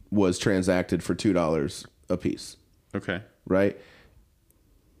coffee was transacted for $2 a piece. Okay. Right?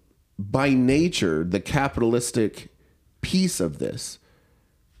 By nature, the capitalistic piece of this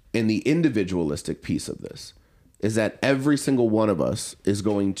and the individualistic piece of this is that every single one of us is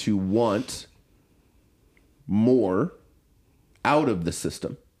going to want more out of the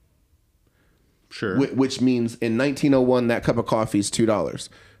system. Sure. Which means in 1901, that cup of coffee is $2.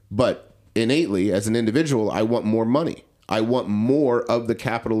 But innately, as an individual, I want more money. I want more of the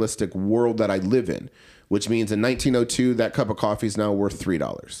capitalistic world that I live in, which means in 1902, that cup of coffee is now worth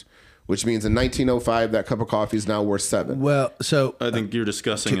 $3, which means in 1905 that cup of coffee is now worth $7. Well, so I think you're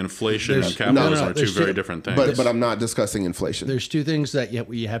discussing inflation and there's- capitalism are two there's very two- different things. But I'm not discussing inflation. there's two things that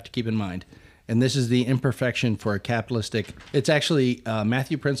you have to keep in mind. And this is the imperfection for a capitalistic. It's actually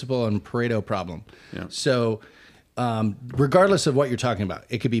Matthew principle and Pareto problem. Yeah. So regardless of what you're talking about,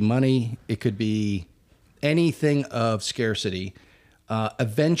 it could be money, it could be anything of scarcity.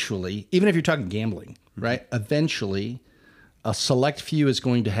 Eventually, even if you're talking gambling, right? Eventually, a select few is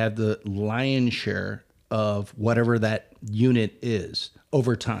going to have the lion's share of whatever that unit is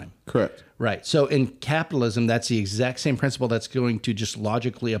over time. Correct. Right. So in capitalism, that's the exact same principle that's going to just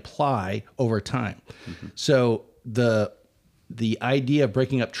logically apply over time. So the idea of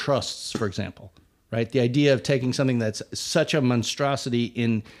breaking up trusts, for example, right? The idea of taking something that's such a monstrosity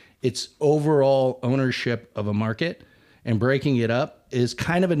in its overall ownership of a market and breaking it up is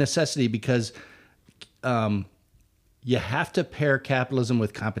kind of a necessity because you have to pair capitalism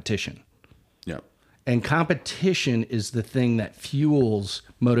with competition. Yeah. And competition is the thing that fuels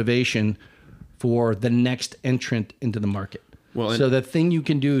motivation for the next entrant into the market. Well, so the thing you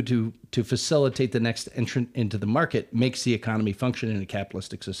can do to facilitate the next entrant into the market makes the economy function in a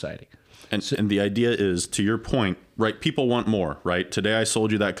capitalistic society. And the idea is, to your point, right, people want more, right? Today I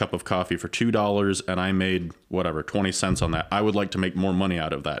sold you that cup of coffee for $2 and I made, whatever, 20 cents on that. I would like to make more money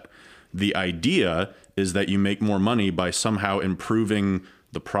out of that. The idea is that you make more money by somehow improving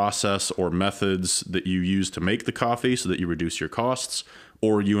the process or methods that you use to make the coffee so that you reduce your costs,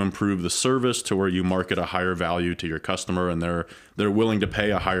 or you improve the service to where you market a higher value to your customer and they're willing to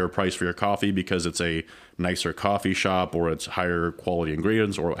pay a higher price for your coffee because it's a nicer coffee shop or it's higher quality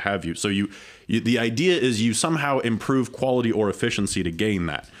ingredients or what have you. So you the idea is you somehow improve quality or efficiency to gain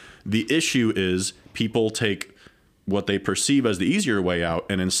that. The issue is people take what they perceive as the easier way out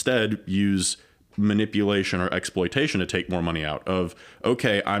and instead use manipulation or exploitation to take more money out of,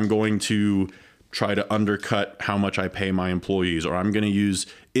 okay, I'm going to try to undercut how much I pay my employees, or I'm going to use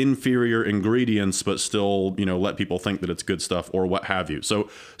inferior ingredients but still, let people think that it's good stuff or what have you. So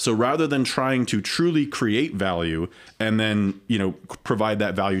rather than trying to truly create value and then, provide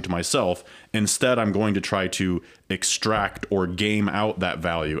that value to myself, instead I'm going to try to extract or game out that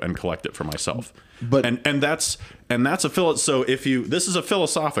value and collect it for myself. But and that's a so if you this is a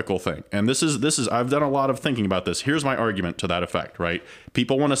philosophical thing, and this is I've done a lot of thinking about this. Here's my argument to that effect, right?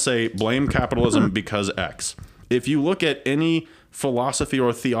 People want to say blame capitalism because X. If you look at any philosophy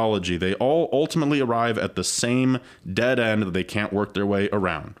or theology, they all ultimately arrive at the same dead end that they can't work their way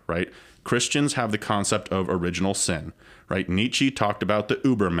around, right? Christians have the concept of original sin, right? Nietzsche talked about the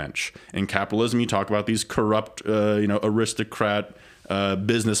Übermensch. In capitalism, you talk about these corrupt, aristocrat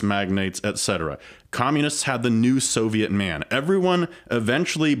business magnates, etc. Communists had the new Soviet man. Everyone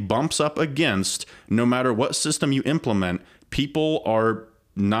eventually bumps up against, no matter what system you implement, people are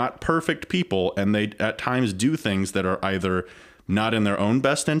not perfect people, and they at times do things that are either not in their own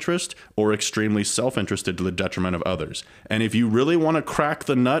best interest or extremely self-interested to the detriment of others. And if you really want to crack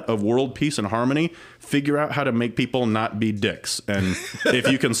the nut of world peace and harmony, figure out how to make people not be dicks. And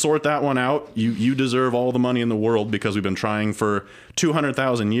if you can sort that one out, you deserve all the money in the world, because we've been trying for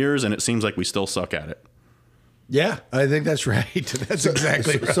 200,000 years and it seems like we still suck at it. Yeah, I think that's right. That's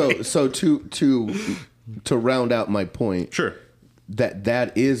exactly right. So to round out my point, Sure.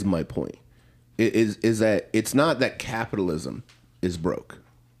 that is my point. Is that it's not that capitalism is broke.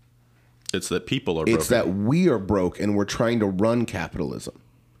 It's that people are broken. It's that we are broke and we're trying to run capitalism.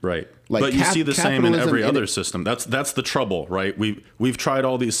 Right. Like but you see the same in every other it, system. That's the trouble, right? We've tried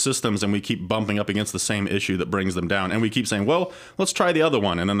all these systems and we keep bumping up against the same issue that brings them down. And we keep saying, well, let's try the other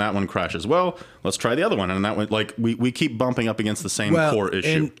one. And then that one crashes. Well, let's try the other one. And that one, like we keep bumping up against the same core issue.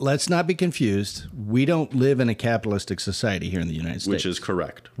 And let's not be confused. We don't live in a capitalistic society here in the United States. Which is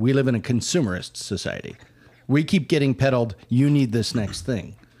correct. We live in a consumerist society. We keep getting peddled, you need this next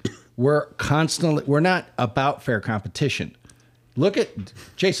thing. We're not about fair competition. Look at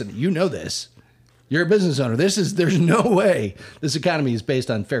Jason, you know this. You're a business owner. There's no way this economy is based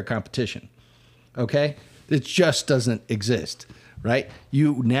on fair competition. Okay? It just doesn't exist, right?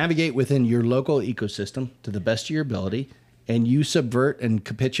 You navigate within your local ecosystem to the best of your ability, and you subvert and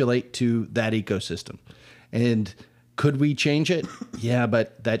capitulate to that ecosystem. And could we change it? Yeah,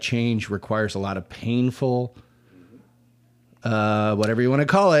 but that change requires a lot of painful, whatever you want to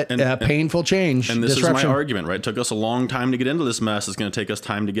call it, painful change. And this disruption. is my argument, right? It took us a long time to get into this mess. It's going to take us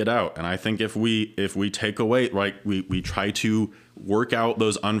time to get out. And I think if we take away, right, we try to work out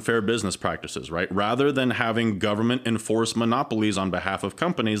those unfair business practices, right? Rather than having government enforce monopolies on behalf of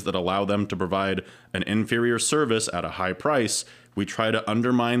companies that allow them to provide an inferior service at a high price, we try to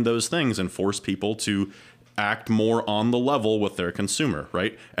undermine those things and force people to act more on the level with their consumer,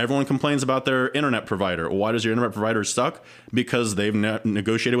 right? Everyone complains about their internet provider. Why does your internet provider suck? Because they've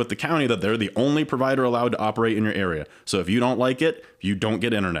negotiated with the county that they're the only provider allowed to operate in your area. So if you don't like it, you don't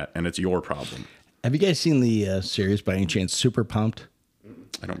get internet, and it's your problem. Have you guys seen the series by any chance, Super Pumped?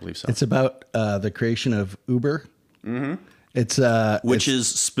 I don't believe so. It's about the creation of Uber. Mm-hmm. Which is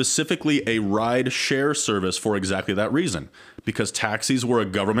specifically a ride share service for exactly that reason, because taxis were a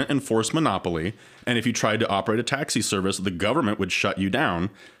government enforced monopoly. And if you tried to operate a taxi service, the government would shut you down.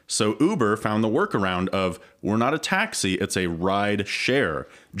 So Uber found the workaround of, we're not a taxi, it's a ride share.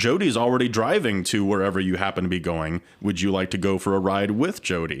 Jody's already driving to wherever you happen to be going. Would you like to go for a ride with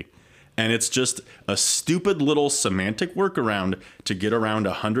Jody? And it's just a stupid little semantic workaround to get around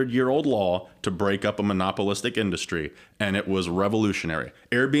a 100-year-old law to break up a monopolistic industry. And it was revolutionary.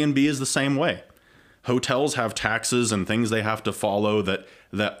 Airbnb is the same way. Hotels have taxes and things they have to follow that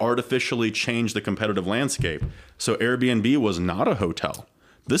artificially change the competitive landscape. So Airbnb was not a hotel.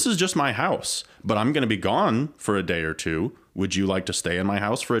 This is just my house, but I'm going to be gone for a day or two. Would you like to stay in my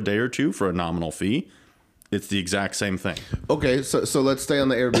house for a day or two for a nominal fee? It's the exact same thing. Okay, so let's stay on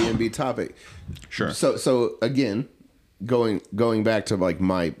the Airbnb topic. Sure. So again, going back to like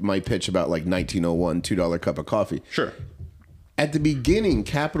my pitch about like 1901 $2 cup of coffee. Sure. At the beginning,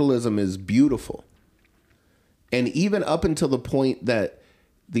 capitalism is beautiful. And even up until the point that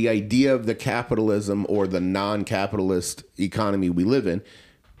the idea of the capitalism or the non-capitalist economy we live in,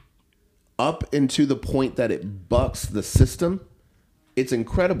 up into the point that it bucks the system, it's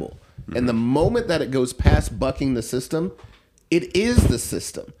incredible. Mm-hmm. And the moment that it goes past bucking the system, it is the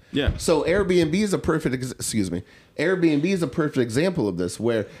system. Yeah. So Airbnb is a perfect Airbnb is a perfect example of this,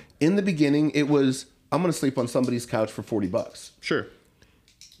 where in the beginning it was, I'm going to sleep on somebody's couch for $40. Sure.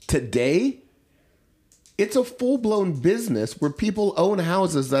 Today, it's a full-blown business where people own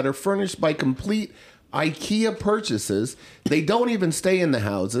houses that are furnished by complete IKEA purchases. They don't even stay in the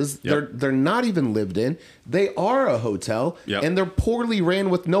houses. Yep. They're not even lived in. They are a hotel, Yep. and they're poorly ran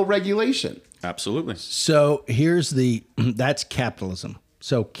with no regulation. Absolutely. So that's capitalism.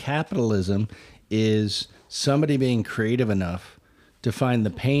 So capitalism is somebody being creative enough to find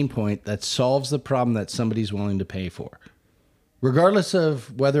the pain point that solves the problem that somebody's willing to pay for, regardless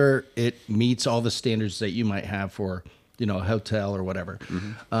of whether it meets all the standards that you might have for, a hotel or whatever.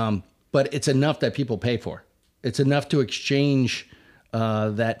 Mm-hmm. But it's enough that people pay for. It's enough to exchange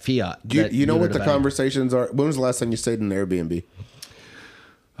that fiat. You know what the conversations are? When was the last time you stayed in an Airbnb?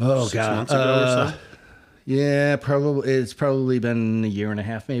 Oh, 6 God. months ago or so? Yeah, probably. It's probably been a year and a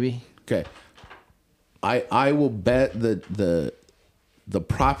half, maybe. Okay. I will bet the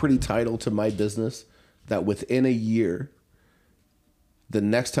property title to my business that within a year, the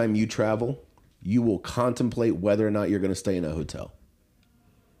next time you travel, you will contemplate whether or not you're going to stay in a hotel.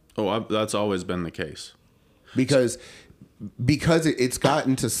 Oh, that's always been the case. Because it's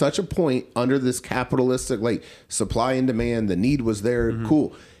gotten to such a point under this capitalistic, like, supply and demand, the need was there, mm-hmm.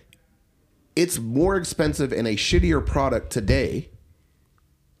 Cool. It's more expensive and a shittier product today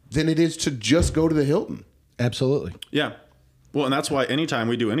than it is to just go to the Hilton. Absolutely. Yeah. Well, and that's why anytime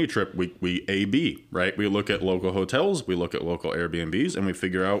we do any trip, we A/B, right? We look at local hotels, we look at local Airbnbs, and we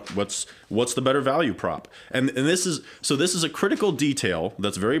figure out what's the better value prop. And this is a critical detail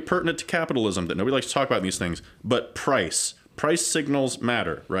that's very pertinent to capitalism that nobody likes to talk about in these things. But price signals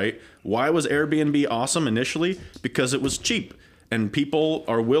matter, right? Why was Airbnb awesome initially? Because it was cheap, and people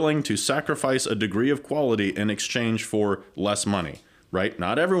are willing to sacrifice a degree of quality in exchange for less money. Right?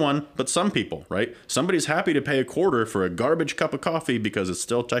 Not everyone, but some people, right? Somebody's happy to pay $0.25 for a garbage cup of coffee because it's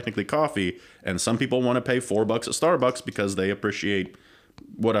still technically coffee. And some people want to pay $4 at Starbucks because they appreciate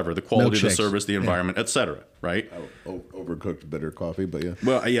whatever, the quality of the service, the environment, etc. Right? Overcooked bitter coffee, but yeah.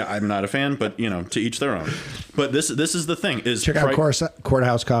 Well, yeah, I'm not a fan, but to each their own. But this is the thing: is check out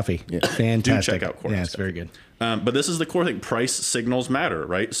Courthouse Coffee. Yeah. Fantastic. Do check out Courthouse. Yeah, it's very good. But this is the core thing. Price signals matter,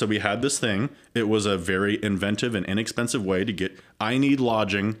 right? So we had this thing. It was a very inventive and inexpensive way to get, I need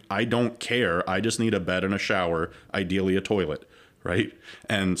lodging. I don't care. I just need a bed and a shower, ideally a toilet, right?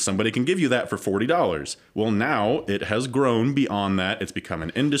 And somebody can give you that for $40. Well, now it has grown beyond that. It's become an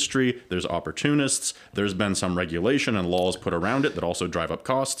industry. There's opportunists. There's been some regulation and laws put around it that also drive up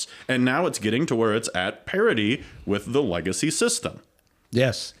costs. And now it's getting to where it's at parity with the legacy system.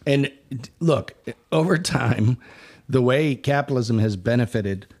 Yes. And look, over time, the way capitalism has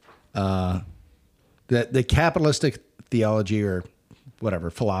benefited, the capitalistic theology or whatever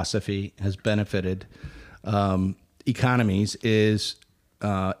philosophy has benefited economies is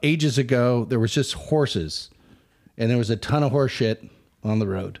ages ago, there was just horses and there was a ton of horse shit on the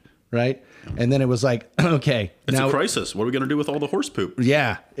road. right? And then it was like, okay, It's now a crisis. What are we going to do with all the horse poop?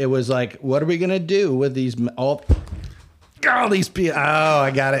 yeah, it was like, what are we gonna do with all these people? Oh,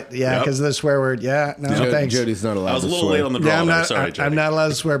 I got it. Yeah, Yep. because of the swear word. Yeah, no, thanks. Jody's not allowed I was to a little swear. late on the draw Yeah, there. Sorry, Jody. I'm not allowed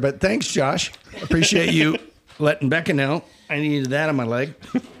to swear, but thanks, Josh. Appreciate you letting Becca know. I needed that on my leg.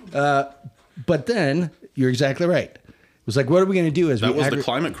 But then you're exactly right. It was like, what are we going to do? That was the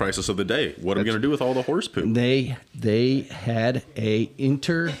climate crisis of the day. What are we going to do with all the horse poop? They had a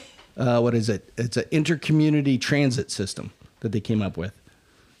what is it? It's an inter-community transit system that they came up with.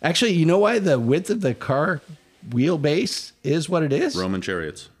 Actually, you know why the width of the car wheelbase is what it is? Roman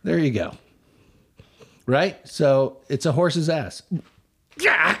chariots. There you go. Right? So it's a horse's ass.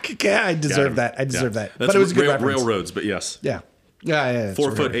 Yeah, I deserve that. I deserve that. That's But it was a good reference. railroads, but yes. Yeah. Yeah.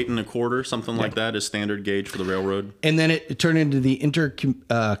 4 foot 8 1/4, something like that is standard gauge for the railroad. And then it turned into the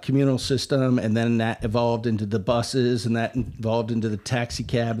intercommunal system, and then that evolved into the buses, and that evolved into the taxi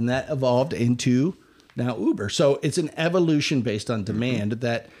cab, and that evolved into now Uber. So it's an evolution based on demand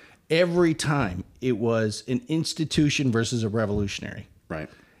that every time it was an institution versus a revolutionary. Right.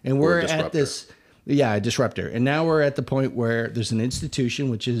 And Or we're a at disruptor. this, a disruptor. And now we're at the point where there's an institution,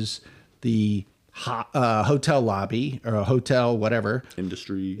 which is the hotel lobby or a hotel, whatever.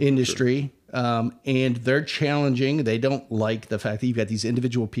 Industry. And they're challenging. They don't like the fact that you've got these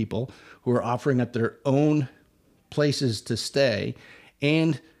individual people who are offering up their own places to stay.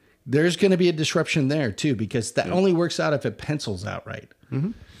 And there's going to be a disruption there too, because that only works out if it pencils out right.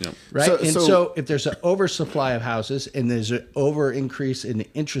 Yep. Right. So- So if there's an oversupply of houses and there's an over increase in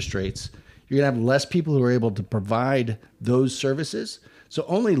interest rates, you're going to have less people who are able to provide those services. So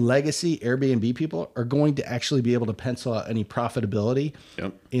only legacy Airbnb people are going to actually be able to pencil out any profitability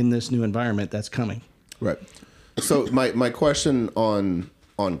in this new environment that's coming. Right. So my question on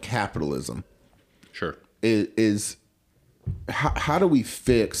capitalism Sure. is how do we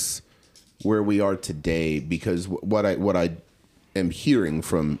fix where we are today? Because what I am hearing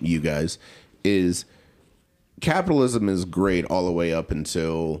from you guys is capitalism is great all the way up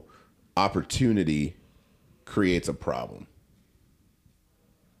until opportunity creates a problem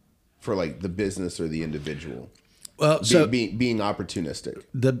for like the business or the individual. Well, Being opportunistic.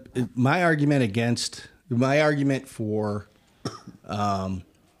 my argument for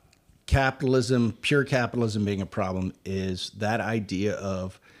capitalism, pure capitalism being a problem, is that idea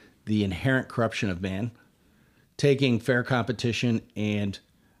of the inherent corruption of man, taking fair competition and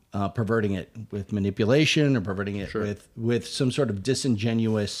perverting it with manipulation or perverting it with some sort of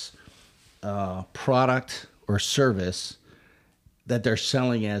disingenuous product or service that they're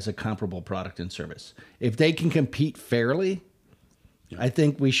selling as a comparable product and service. If they can compete fairly, I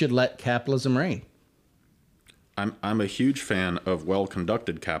think we should let capitalism reign. I'm a huge fan of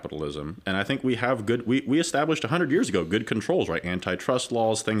well-conducted capitalism, and I think we have good. We established 100 years ago good controls, right? Antitrust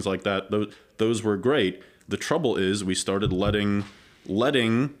laws, things like that. Those were great. The trouble is we started letting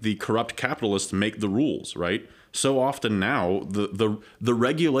the corrupt capitalists make the rules, right? So often now, the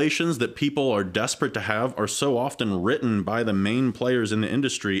regulations that people are desperate to have are so often written by the main players in the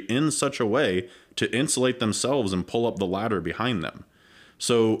industry in such a way to insulate themselves and pull up the ladder behind them.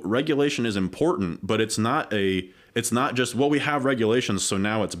 So regulation is important, but it's not just, well, we have regulations, so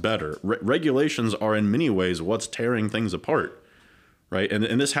now it's better. Regulations are in many ways what's tearing things apart, right?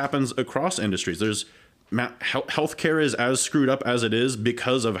 And this happens across industries. Healthcare is as screwed up as it is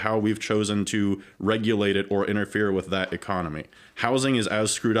because of how we've chosen to regulate it or interfere with that economy. Housing is as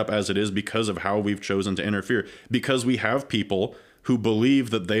screwed up as it is because of how we've chosen to interfere, because we have people who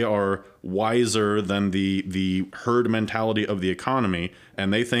believe that they are wiser than the herd mentality of the economy.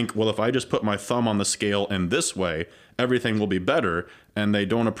 And they think, well, if I just put my thumb on the scale in this way, everything will be better. And they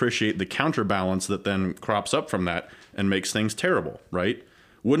don't appreciate the counterbalance that then crops up from that and makes things terrible, right?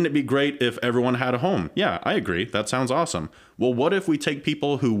 Wouldn't it be great if everyone had a home? Yeah, I agree. That sounds awesome. Well, what if we take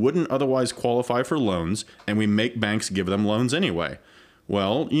people who wouldn't otherwise qualify for loans and we make banks give them loans anyway?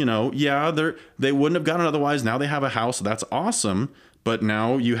 Well, they wouldn't have gotten it otherwise. Now they have a house. That's awesome. But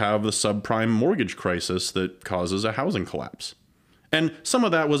now you have the subprime mortgage crisis that causes a housing collapse. And some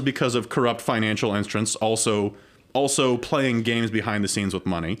of that was because of corrupt financial instruments also playing games behind the scenes with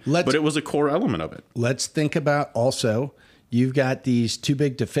money. But it was a core element of it. Let's think about also, you've got these too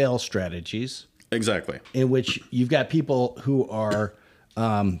big to fail strategies. Exactly. In which you've got people who are,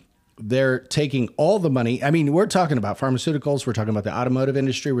 they're taking all the money. I mean, we're talking about pharmaceuticals. We're talking about the automotive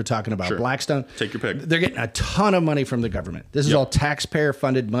industry. We're talking about Blackstone. Take your pick. They're getting a ton of money from the government. This is all taxpayer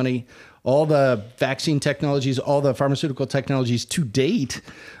funded money. All the vaccine technologies, all the pharmaceutical technologies to date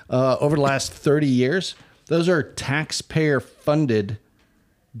over the last 30 years, those are taxpayer funded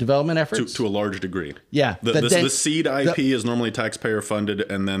development efforts. To a large degree. Yeah. The seed IP is normally taxpayer funded,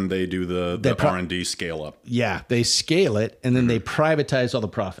 and then they do the R&D scale up. Yeah, they scale it, and then they privatize all the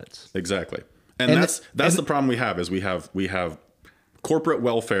profits. Exactly. And that's the problem we have is we have corporate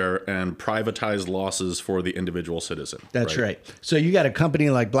welfare and privatized losses for the individual citizen. That's right. So you got a company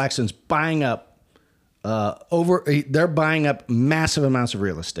like Blackstone's buying up they're buying up massive amounts of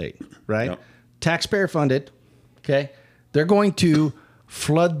real estate, right? Yep. Taxpayer funded, okay? They're going to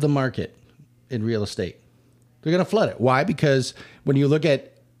flood the market in real estate. They're going to flood it. Why? Because when you look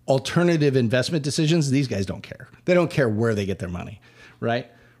at alternative investment decisions, these guys don't care. They don't care where they get their money, right?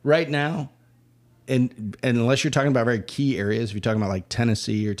 Right now, and unless you're talking about very key areas, if you're talking about like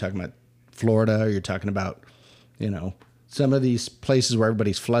Tennessee, you're talking about Florida, or you're talking about, some of these places where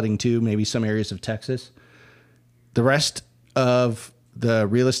everybody's flooding to, maybe some areas of Texas, the rest of the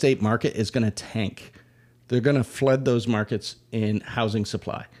real estate market is going to tank. They're going to flood those markets in housing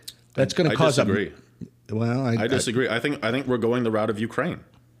supply. That's going to cause. I disagree. I disagree. I think we're going the route of Ukraine,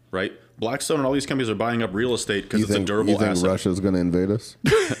 right? Blackstone and all these companies are buying up real estate because it's a durable asset. You think Russia's going to invade us?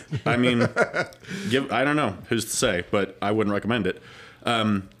 I mean, I don't know who's to say, but I wouldn't recommend it.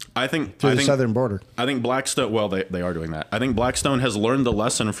 I think the southern border. I think Blackstone. Well, they are doing that. I think Blackstone has learned the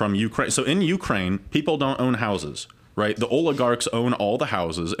lesson from Ukraine. So in Ukraine, people don't own houses, right? The oligarchs own all the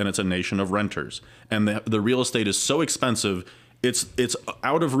houses, and it's a nation of renters. And the real estate is so expensive, it's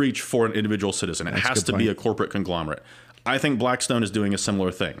out of reach for an individual citizen. It has to be a corporate conglomerate. I think Blackstone is doing a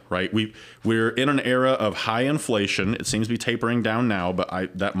similar thing, right? We're in an era of high inflation. It seems to be tapering down now,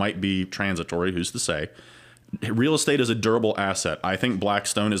 but that might be transitory. Who's to say? Real estate is a durable asset. I think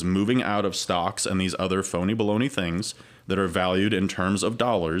Blackstone is moving out of stocks and these other phony baloney things that are valued in terms of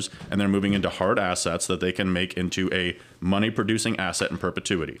dollars, and they're moving into hard assets that they can make into a money-producing asset in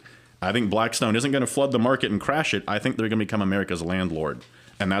perpetuity. I think Blackstone isn't going to flood the market and crash it. I think they're going to become America's landlord,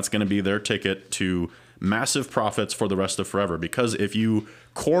 and that's going to be their ticket to massive profits for the rest of forever. Because if you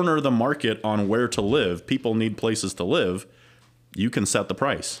corner the market on where to live, people need places to live, you can set the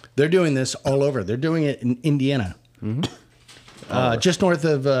price. They're doing this all over. They're doing it in Indiana, just north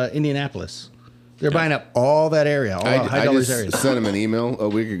of Indianapolis. They're buying up all that area, all high dollars areas. I sent them an email a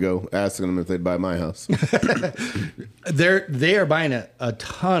week ago asking them if they'd buy my house. They are buying a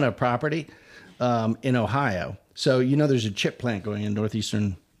ton of property in Ohio. So there's a chip plant going in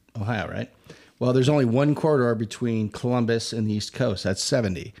northeastern Ohio, right? Well, there's only one corridor between Columbus and the East Coast. That's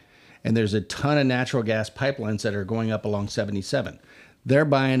 70. And there's a ton of natural gas pipelines that are going up along 77. They're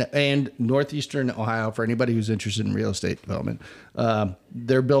buying, and northeastern Ohio, for anybody who's interested in real estate development,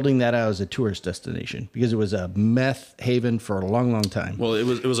 they're building that out as a tourist destination because it was a meth haven for a long, long time. Well, it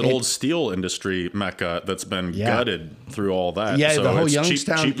was an old steel industry mecca that's been gutted through all that. Yeah, so the whole it's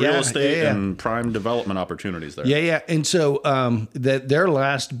Youngstown, cheap real estate and prime development opportunities there. Yeah. And so their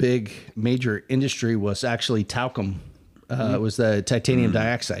last big major industry was actually talcum. It was the titanium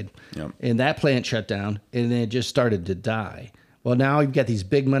dioxide. Yep. And that plant shut down, and then it just started to die. Well, now you've got these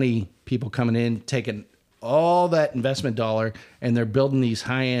big money people coming in, taking all that investment dollar, and they're building these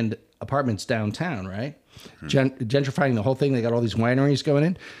high-end apartments downtown, right? Gentrifying the whole thing. They got all these wineries going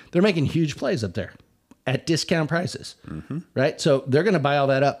in. They're making huge plays up there at discount prices, right? So they're going to buy all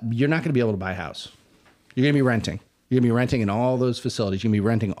that up. You're not going to be able to buy a house. You're going to be renting. You're going to be renting in all those facilities. You're going to be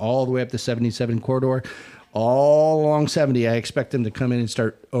renting all the way up the 77 corridor. All along 70, I expect them to come in and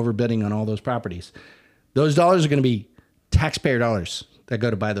start overbidding on all those properties. Those dollars are going to be taxpayer dollars that go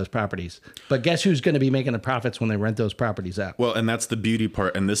to buy those properties. But guess who's going to be making the profits when they rent those properties out? Well, and that's the beauty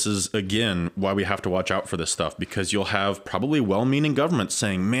part. And this is, again, why we have to watch out for this stuff, because you'll have probably well-meaning governments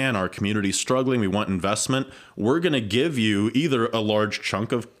saying, man, our community's struggling. We want investment. We're going to give you either a large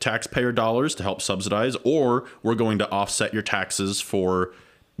chunk of taxpayer dollars to help subsidize, or we're going to offset your taxes for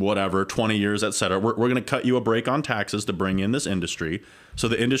whatever, 20 years, et cetera. We're going to cut you a break on taxes to bring in this industry. So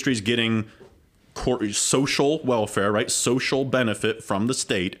the industry's getting social welfare, right? Social benefit from the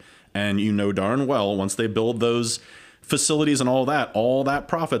state. And darn well, once they build those facilities and all that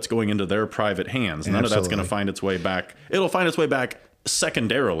profit's going into their private hands. None of that's going to find its way back. It'll find its way back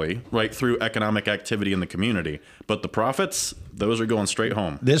secondarily, right, through economic activity in the community. But the profits, those are going straight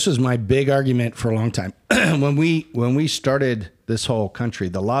home. This was my big argument for a long time. When we started this whole country,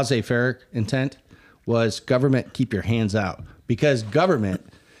 the laissez-faire intent was government, keep your hands out. Because government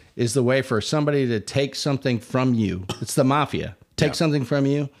is the way for somebody to take something from you. It's the mafia. Take something from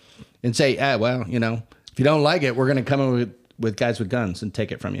you and say, if you don't like it, we're going to come in with guys with guns and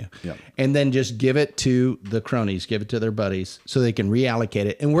take it from you. Yep. And then just give it to the cronies, give it to their buddies so they can reallocate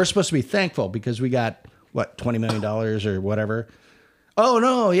it. And we're supposed to be thankful because we got, $20 million or whatever. Oh,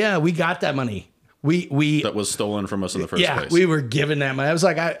 no, yeah, we got that money. that was stolen from us in the first yeah, place. we were given that money. I was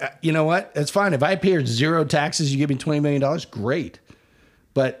like, you know what? It's fine. If I paid zero taxes, you give me $20 million, great.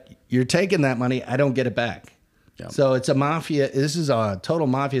 But you're taking that money, I don't get it back. Yeah. So it's a mafia. This is a total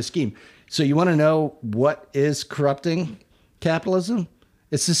mafia scheme. So you want to know what is corrupting capitalism?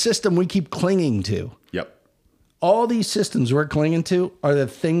 It's the system we keep clinging to. Yep. All these systems we're clinging to are the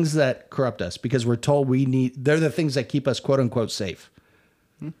things that corrupt us because we're told they're the things that keep us quote unquote safe.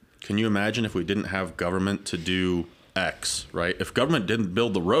 Can you imagine if we didn't have government to do X, right? If government didn't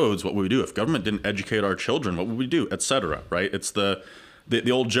build the roads, what would we do? If government didn't educate our children, what would we do? Et cetera, right? It's the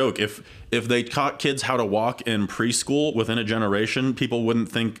old joke. If they taught kids how to walk in preschool within a generation, people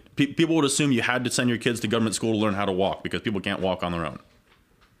wouldn't think, people would assume you had to send your kids to government school to learn how to walk because people can't walk on their own.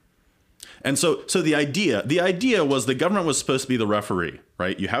 And so the idea was the government was supposed to be the referee,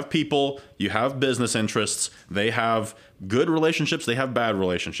 right? You have people, you have business interests, they have good relationships, they have bad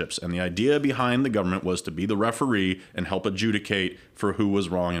relationships. And the idea behind the government was to be the referee and help adjudicate for who was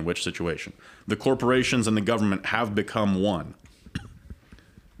wrong in which situation. The corporations and the government have become one.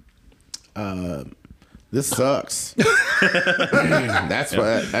 This sucks. That's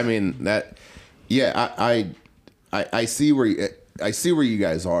what I mean. That, yeah, I see where you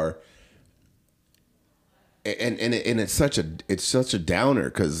guys are, and it's such a downer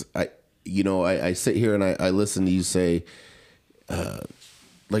because I sit here and I listen to you say,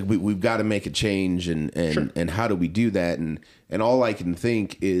 like we've got to make a change and how do we do that and all I can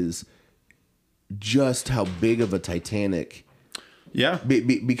think is just how big of a Titanic. Yeah.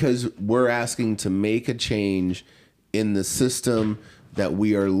 Because we're asking to make a change in the system that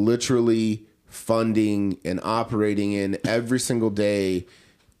we are literally funding and operating in every single day.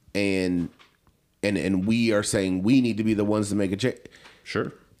 And we are saying we need to be the ones to make a change.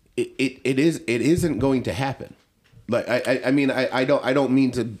 Sure. It isn't going to happen. Like I mean I don't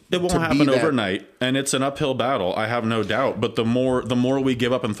mean to. It won't happen overnight, and it's an uphill battle. I have no doubt. But the more we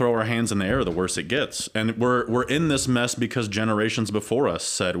give up and throw our hands in the air, the worse it gets. And we're in this mess because generations before us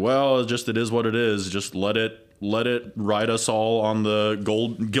said, "Well, it is what it is. Just let it ride us all on the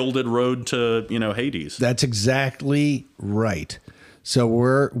gilded road to Hades." That's exactly right. So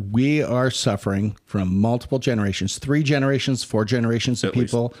we are suffering from multiple generations, 3 generations, 4 generations of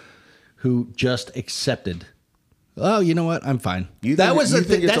people who just accepted. Oh, you know what? I'm fine. You think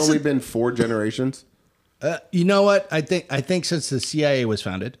it's only been 4 generations? You know what? I think since the CIA was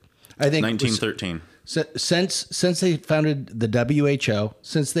founded, I think 1913. Since they founded the WHO,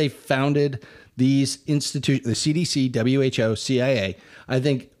 since they founded these institutions, the CDC, WHO, CIA, I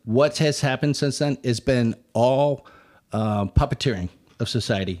think what has happened since then has been all puppeteering of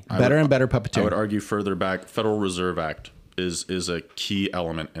society, better and better puppeteering. I would argue further back, Federal Reserve Act is a key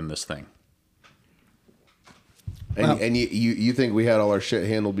element in this thing. And you think we had all our shit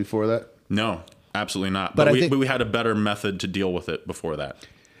handled before that? No, absolutely not. But we had a better method to deal with it before that.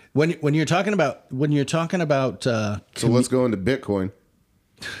 When you're talking about so let's go into Bitcoin.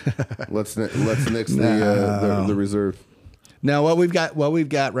 let's nix the reserve. Now what we've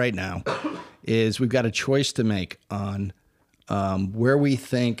got right now is we've got a choice to make on where we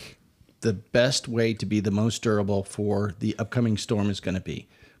think the best way to be the most durable for the upcoming storm is going to be.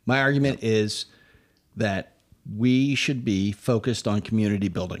 My argument is that we should be focused on community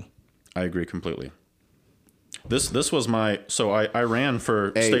building. I agree completely. This was I ran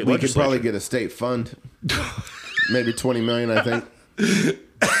for state legislature. We could probably get a state fund, maybe $20 million. I think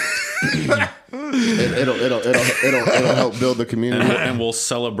it'll help build the community, and we'll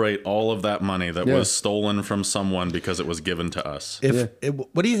celebrate all of that money that was stolen from someone because it was given to us.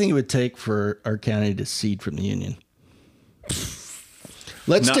 What do you think it would take for our county to cede from the union?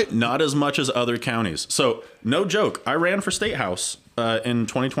 Not as much as other counties. So, no joke. I ran for State House in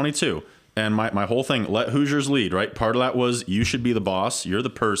 2022. And my whole thing, let Hoosiers lead, right? Part of that was you should be the boss. You're the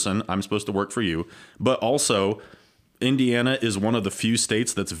person. I'm supposed to work for you. But also, Indiana is one of the few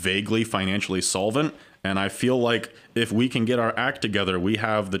states that's vaguely financially solvent. And I feel like if we can get our act together, we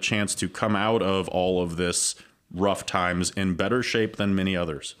have the chance to come out of all of this rough times in better shape than many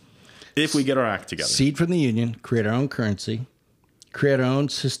others. If we get our act together. Cede from the union, create our own currency, create our own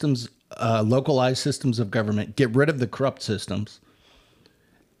systems, localized systems of government, get rid of the corrupt systems.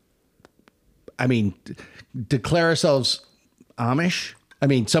 I mean, declare ourselves Amish. I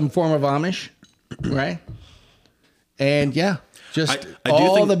mean, some form of Amish, right? And just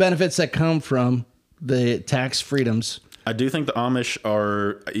all the benefits that come from the tax freedoms. I do think the Amish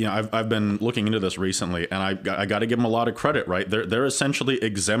are, I've been looking into this recently, and I got to give them a lot of credit, right? They're essentially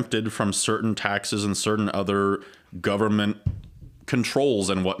exempted from certain taxes and certain other government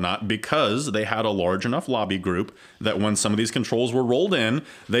controls and whatnot because they had a large enough lobby group that when some of these controls were rolled in,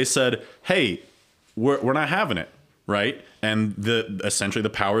 they said, hey, we're not having it. Right. And essentially the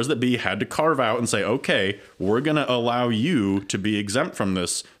powers that be had to carve out and say, OK, we're going to allow you to be exempt from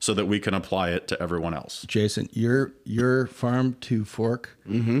this so that we can apply it to everyone else. Jason, your farm to fork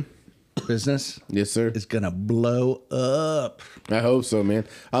business, Yes, sir. is going to blow up. I hope so, man.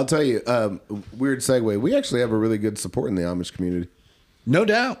 I'll tell you, weird segue. We actually have a really good support in the Amish community. No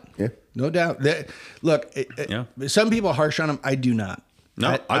doubt. Yeah. No doubt. Look, some people are harsh on them. I do not.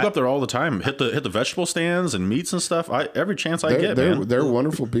 No, I go up there all the time. Hit the vegetable stands and meats and stuff. Every chance I get, man. They're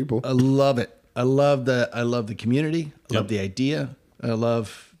wonderful people. I love it. I love the community. I love the idea. I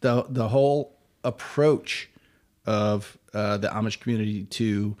love the whole approach of the Amish community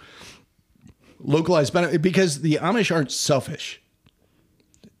to localized benefit, because the Amish aren't selfish.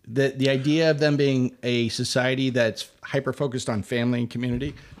 The idea of them being a society that's hyper focused on family and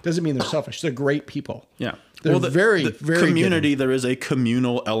community doesn't mean they're selfish. They're great people. Yeah. They're the very community, there is a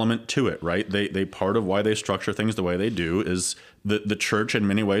communal element to it, right? They part of why they structure things the way they do is the church in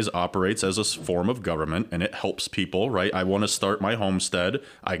many ways operates as a form of government, and it helps people, right? I want to start my homestead.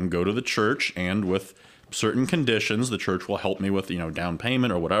 I can go to the church, and with certain conditions, the church will help me with, down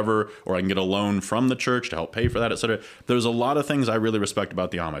payment or whatever, or I can get a loan from the church to help pay for that, et cetera. There's a lot of things I really respect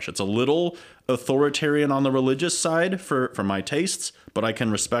about the Amish. It's a little authoritarian on the religious side for my tastes, but I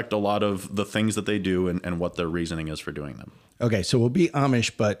can respect a lot of the things that they do and what their reasoning is for doing them. Okay, so we'll be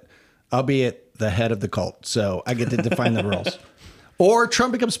Amish, but I'll be at the head of the cult, so I get to define the rules. Or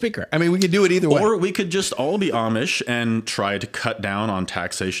Trump becomes speaker. I mean, we could do it either way. Or we could just all be Amish and try to cut down on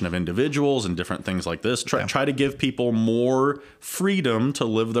taxation of individuals and different things like this. Try to give people more freedom to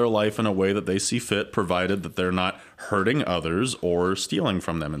live their life in a way that they see fit, provided that they're not hurting others or stealing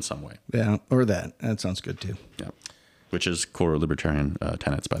from them in some way. Yeah, or that. That sounds good too. Yeah. Which is core libertarian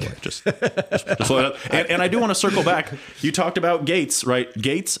tenets, by the way. Just slow it up. And I do want to circle back. You talked about Gates, right?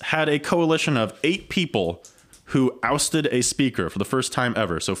 Gates had a coalition of 8 people who ousted a speaker for the first time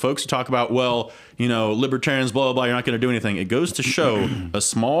ever. So folks who talk about, libertarians, blah, blah, blah, you're not going to do anything. It goes to show a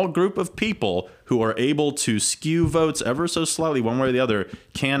small group of people who are able to skew votes ever so slightly one way or the other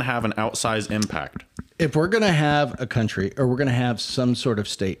can have an outsized impact. If we're going to have a country, or we're going to have some sort of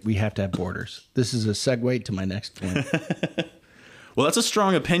state, we have to have borders. This is a segue to my next point. Well, that's a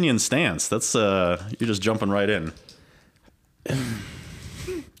strong opinion stance. That's you're just jumping right in.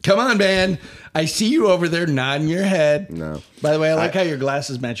 Come on, man. I see you over there nodding your head. No. By the way, I like how your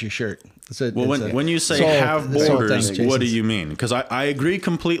glasses match your shirt. When you say have borders, what do you mean? Because I agree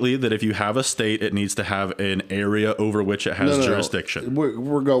completely that if you have a state, it needs to have an area over which it has jurisdiction.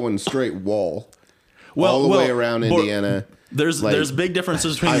 We're going straight wall. All the way around Indiana. There's big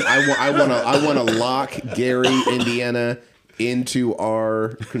differences between. I want to lock Gary, Indiana, into our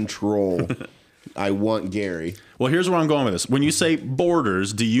control. I want Gary. Well, here's where I'm going with this. When you say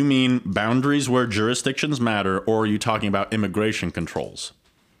borders, do you mean boundaries where jurisdictions matter, or are you talking about immigration controls?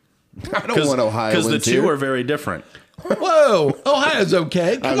 I don't want Ohio because the two are very different. Whoa, Ohio's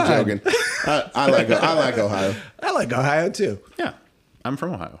okay. Come on. Joking. I like Ohio. I like Ohio too. Yeah, I'm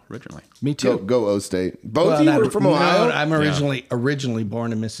from Ohio originally. Me too. Go O State. Both of you are from Ohio. No, I'm originally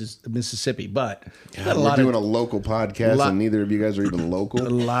born in Mississippi, but we're doing a local podcast, and neither of you guys are even local. A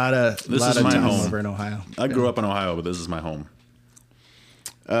lot of my time home over in Ohio. I grew up in Ohio, but this is my home.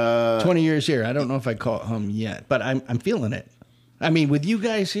 20 years here. I don't know if I call it home yet, but I'm feeling it. I mean, with you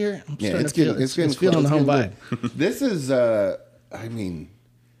guys here, I'm starting to feel it's feeling the home vibe. This is, I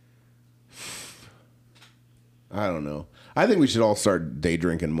don't know. I think we should all start day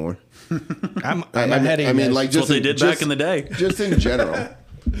drinking more. I'm heading. Like just what they did back in the day. Just in general,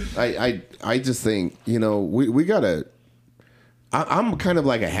 I just think we gotta. I'm kind of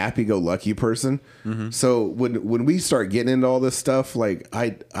like a happy-go-lucky person, so when we start getting into all this stuff, like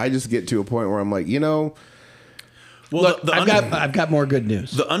I just get to a point where I'm like, Well, look, I've got more good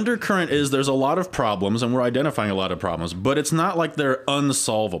news. The undercurrent is there's a lot of problems, and we're identifying a lot of problems, but it's not like they're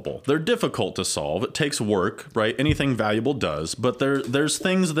unsolvable. They're difficult to solve. It takes work, right? Anything valuable does, but there's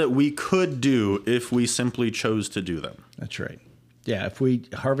things that we could do if we simply chose to do them. That's right. Yeah, if we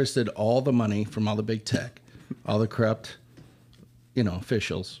harvested all the money from all the big tech, all the corrupt,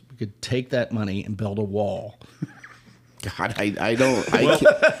 officials, we could take that money and build a wall. God,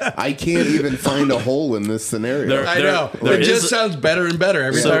 I can't even find a hole in this scenario. I know. It just sounds better and better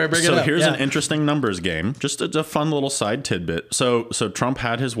every time I bring it up. So here's an interesting numbers game. Just a fun little side tidbit. So Trump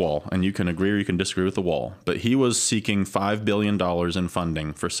had his wall, and you can agree or you can disagree with the wall, but he was seeking $5 billion in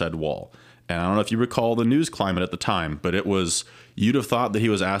funding for said wall. And I don't know if you recall the news climate at the time, but you'd have thought that he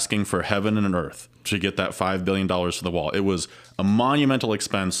was asking for heaven and earth to get that $5 billion for the wall. It was a monumental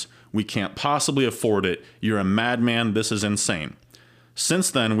expense. We can't possibly afford it. You're a madman. This is insane.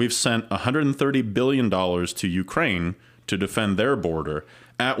 Since then, we've sent $130 billion to Ukraine to defend their border.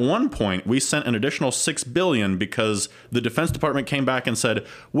 At one point, we sent an additional $6 billion because the Defense Department came back and said,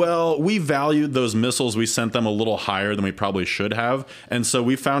 well, we valued those missiles. We sent them a little higher than we probably should have. And so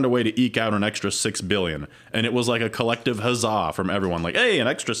we found a way to eke out an extra $6 billion. And it was like a collective huzzah from everyone, like, hey, an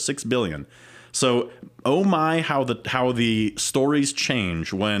extra $6 billion. So, oh my, how the stories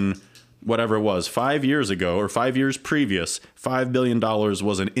change when, whatever it was, 5 years ago or 5 years previous, $5 billion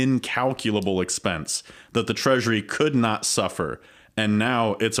was an incalculable expense that the Treasury could not suffer. And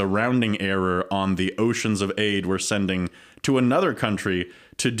now it's a rounding error on the oceans of aid we're sending to another country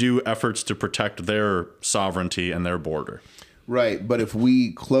to do efforts to protect their sovereignty and their border. Right. But if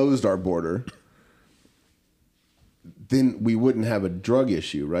we closed our border, then we wouldn't have a drug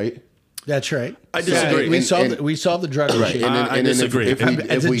issue, right? That's right. I disagree. We solved the drug issue. I disagree.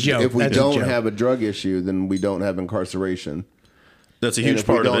 If we don't have a drug issue, then we don't have incarceration. That's a huge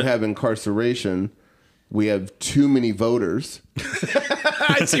part of it. If we don't have incarceration, we have too many voters.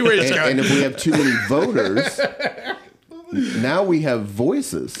 I see where it's going. And if we have too many voters, now we have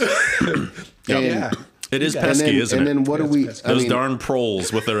voices. Yeah. It is pesky, isn't it? And then what do we... Those darn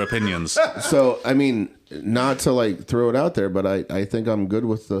proles with their opinions. So, I mean, not to like throw it out there, but I think I'm good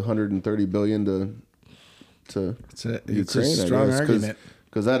with the $130 billion to Ukraine. It's a strong argument.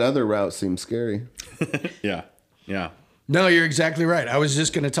 Because that other route seems scary. Yeah. No, you're exactly right. I was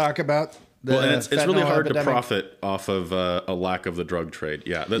just going to talk about the and it's really hard epidemic. to profit off of a lack of the drug trade.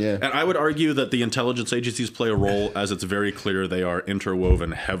 Yeah. Yeah. And I would argue that the intelligence agencies play a role, as it's very clear they are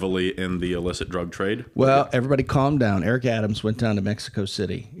interwoven heavily in the illicit drug trade. Well, everybody calm down. Eric Adams went down to Mexico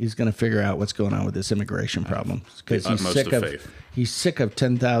City. He's going to figure out what's going on with this immigration problem because he's sick of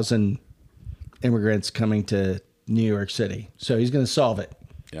 10,000 immigrants coming to New York City. So he's going to solve it.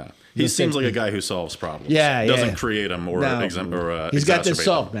 Yeah. He seems like a guy who solves problems. Yeah, doesn't create them or he's got this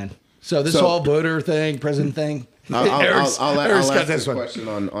solved, man. So this whole voter thing, president thing. I'll ask this question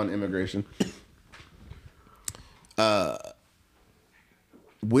on immigration.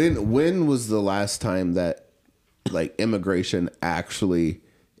 When was the last time that like immigration actually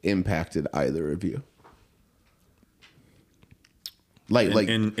impacted either of you?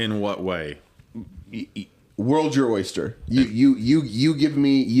 In what way? World's your oyster. You give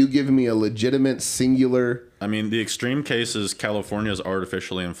me a legitimate singular. I mean, the extreme case is California's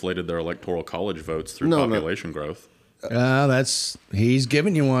artificially inflated their electoral college votes through population growth. He's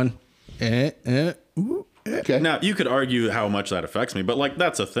giving you one. Okay. Now you could argue how much that affects me, but like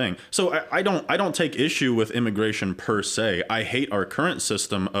that's a thing. So I don't take issue with immigration per se. I hate our current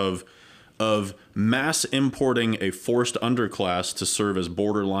system of mass importing a forced underclass to serve as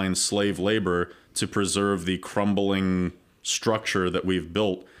borderline slave labor to preserve the crumbling structure that we've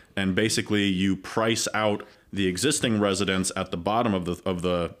built, and basically you price out the existing residents at the bottom of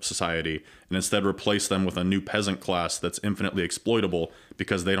the society and instead replace them with a new peasant class that's infinitely exploitable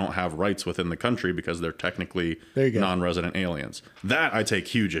because they don't have rights within the country because they're technically non-resident aliens. That I take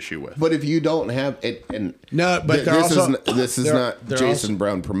huge issue with. But if you don't have it, and no, but this is not Jason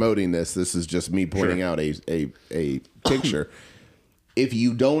Brown promoting this. This is just me pointing out a picture. If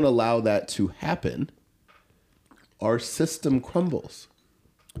you don't allow that to happen, our system crumbles.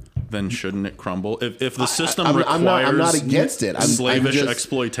 Then shouldn't it crumble? If the system I'm requires not against it. slavish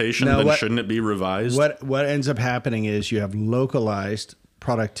exploitation, then shouldn't it be revised? What ends up happening is you have localized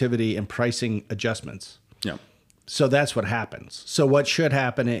productivity and pricing adjustments. Yeah. So that's what happens. So what should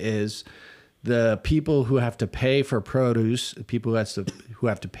happen is the people who have to pay for produce, people who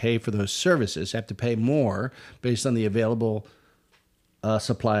have to pay for those services, have to pay more based on the available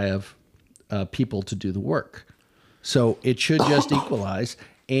supply of people to do the work. So it should just equalize.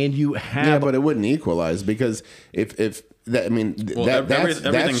 And you have, but it wouldn't equalize because if that, I mean,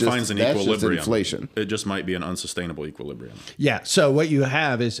 everything finds an equilibrium. Inflation. It just might be an unsustainable equilibrium. Yeah. So what you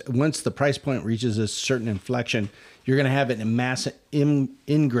have is once the price point reaches a certain inflection, you're going to have a mass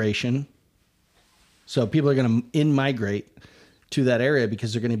immigration. So people are going to in-migrate to that area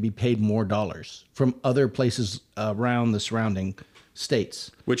because they're going to be paid more dollars from other places around the surrounding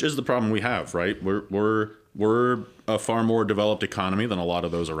states. Which is the problem we have, right? We're a far more developed economy than a lot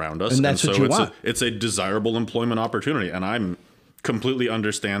of those around us. And that's what you want. It's a desirable employment opportunity. And I'm completely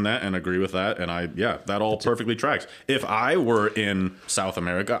understand that and agree with that. And that all perfectly tracks. If I were in South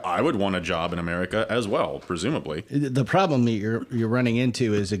America, I would want a job in America as well, presumably. The problem you're running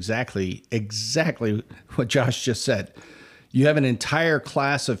into is exactly what Josh just said. You have an entire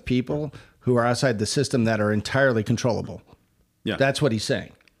class of people who are outside the system that are entirely controllable. Yeah. That's what he's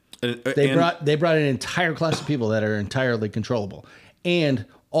saying. They brought an entire class of people that are entirely controllable and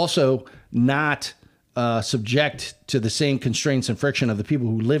also not subject to the same constraints and friction of the people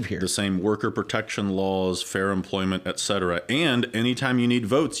who live here. The same worker protection laws, fair employment, etc. And anytime you need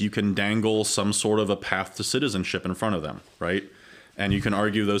votes, you can dangle some sort of a path to citizenship in front of them, right? And you can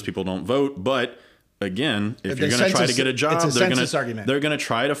argue those people don't vote, but again, if you're going to try to get a job, they're going to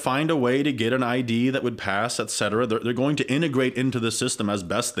try to find a way to get an ID that would pass, etc. They're going to integrate into the system as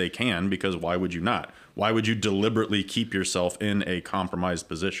best they can, because why would you not? Why would you deliberately keep yourself in a compromised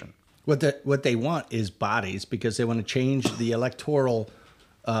position? What they want is bodies, because they want to change the electoral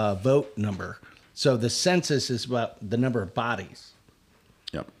vote number. So the census is about the number of bodies.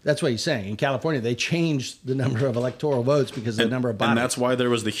 Yep. That's what he's saying. In California, they changed the number of electoral votes because of the number of bodies. And that's why there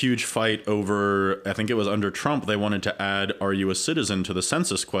was the huge fight over, I think it was under Trump, they wanted to add, are you a citizen, to the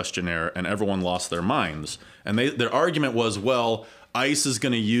census questionnaire, and everyone lost their minds. And their argument was, well, ICE is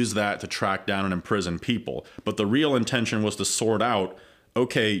going to use that to track down and imprison people. But the real intention was to sort out,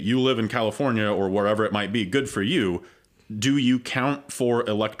 okay, you live in California or wherever it might be, good for you. Do you count for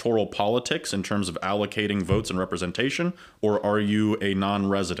electoral politics in terms of allocating votes and representation, or are you a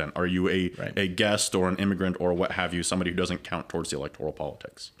non-resident? Are you a guest or an immigrant or what have you, somebody who doesn't count towards the electoral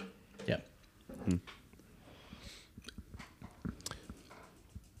politics? Yeah.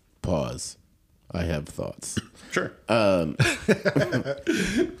 Pause. I have thoughts. Sure.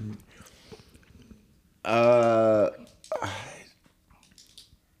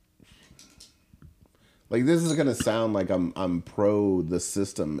 Like, this is gonna sound like I'm pro the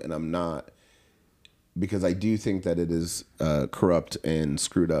system, and I'm not, because I do think that it is corrupt and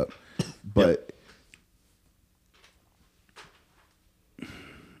screwed up. But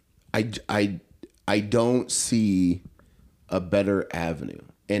I don't see a better avenue,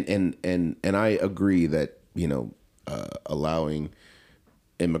 and I agree that, you know, allowing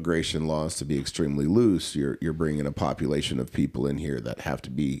immigration laws to be extremely loose, you're bringing a population of people in here that have to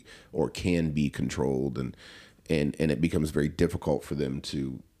be or can be controlled, and it becomes very difficult for them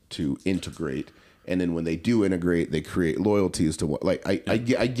to integrate. And then when they do integrate, they create loyalties to what, like, I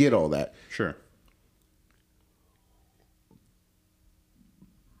get all that. Sure.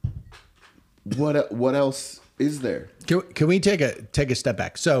 What else is there? Can we take a step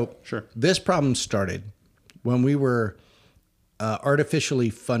back? So Sure. This problem started when we were artificially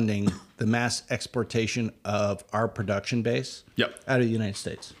funding the mass exportation of our production base Yep. out of the United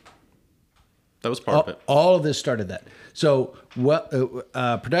States. That was part of it. All of this started that. So what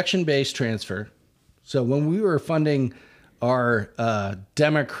production-based transfer. So when we were funding our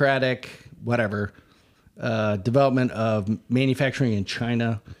democratic development of manufacturing in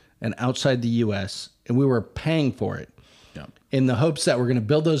China and outside the U.S., and we were paying for it in the hopes that we're going to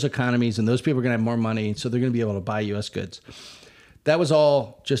build those economies and those people are going to have more money, so they're going to be able to buy U.S. goods. That was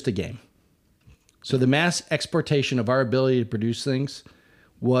all just a game. So the mass exportation of our ability to produce things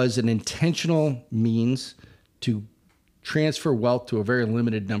was an intentional means to transfer wealth to a very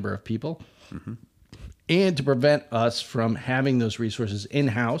limited number of people, and to prevent us from having those resources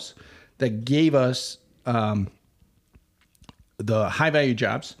in-house that gave us the high-value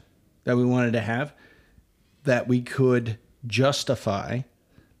jobs that we wanted to have, that we could justify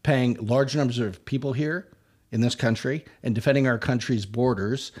paying large numbers of people here in this country and defending our country's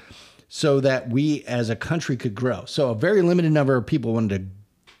borders so that we as a country could grow. So a very limited number of people wanted to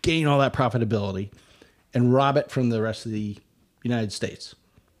gain all that profitability and rob it from the rest of the United States,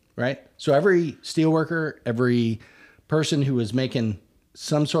 right? So every steelworker, every person who was making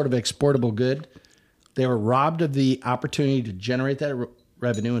some sort of exportable good, they were robbed of the opportunity to generate that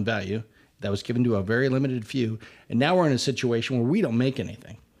revenue and value that was given to a very limited few. And now we're in a situation where we don't make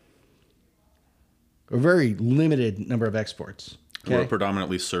anything. A very limited number of exports. Okay? We're a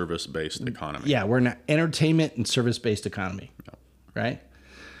predominantly service-based economy. Yeah, we're an entertainment and service-based economy, right?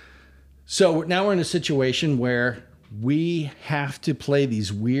 So now we're in a situation where we have to play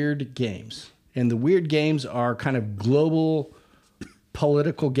these weird games. And the weird games are kind of global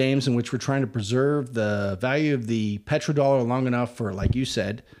political games in which we're trying to preserve the value of the petrodollar long enough for, like you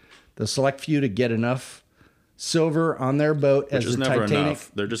said, the select few to get enough silver on their boat, which as is the never Titanic.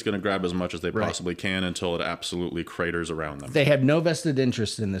 enough. They're just going to grab as much as they possibly can until it absolutely craters around them. They have no vested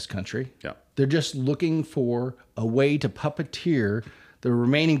interest in this country. Yeah. They're just looking for a way to puppeteer the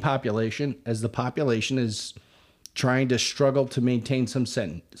remaining population as the population is trying to struggle to maintain some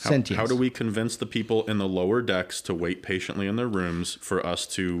sentience. How do we convince the people in the lower decks to wait patiently in their rooms for us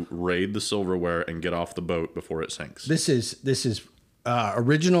to raid the silverware and get off the boat before it sinks? This is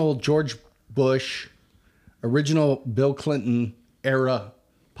original George Bush, original Bill Clinton era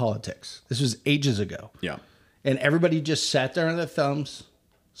politics. This was ages ago. Yeah. And everybody just sat there on their thumbs.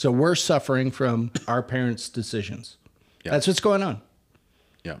 So we're suffering from our parents' decisions. Yeah. That's what's going on.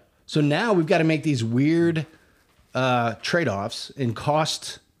 Yeah. So now we've got to make these weird trade-offs and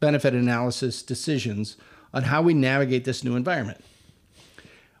cost-benefit analysis decisions on how we navigate this new environment.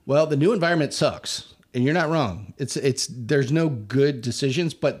 Well, the new environment sucks, and you're not wrong. There's no good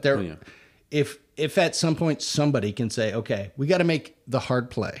decisions, but if at some point somebody can say, okay, we got to make the hard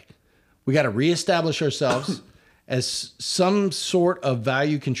play. We got to reestablish ourselves as some sort of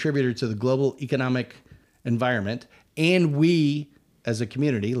value contributor to the global economic environment, and we as a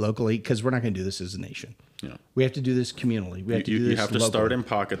community locally, because we're not going to do this as a nation. Yeah. We have to do this communally. We have to do this You have to locally. Start in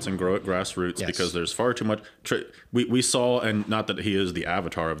pockets and grow at grassroots, Yes. because there's far too much. We saw, and not that he is the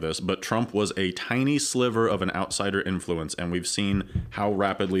avatar of this, but Trump was a tiny sliver of an outsider influence, and we've seen how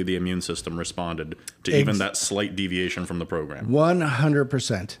rapidly the immune system responded to even that slight deviation from the program.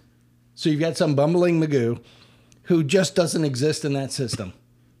 100%. So you've got some bumbling Magoo who just doesn't exist in that system.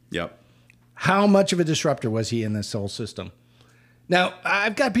 Yep. How much of a disruptor was he in this whole system? Now,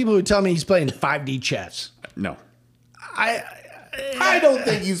 I've got people who tell me he's playing 5D chess. No. I don't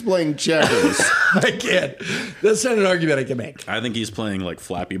think he's playing checkers. I can't. That's not an argument I can make. I think he's playing like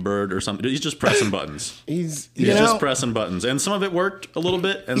Flappy Bird or something. He's just pressing buttons. He's He's just pressing buttons, and some of it worked a little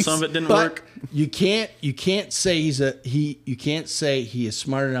bit, and some of it didn't work. You can't say you can't say he is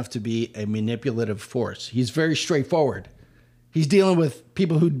smart enough to be a manipulative force. He's very straightforward. He's dealing with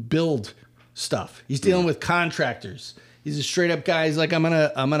people who build stuff. He's dealing with contractors. He's a straight up guy. He's like,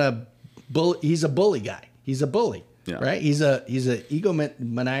 he's a bully guy. He's a bully. Yeah. Right? He's a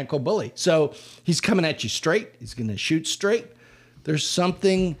egomaniacal bully. So he's coming at you straight. He's going to shoot straight. There's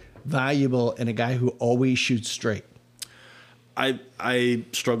something valuable in a guy who always shoots straight. I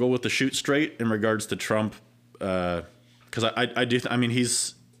struggle with the shoot straight in regards to Trump, because I do. I mean,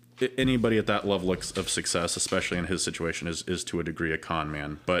 he's anybody at that level of success, especially in his situation, is to a degree a con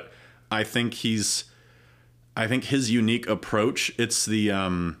man. But I think his unique approach, it's the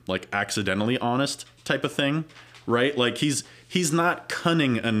like accidentally honest type of thing. Right? Like he's not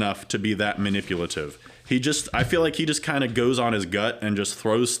cunning enough to be that manipulative. I feel like he just kind of goes on his gut and just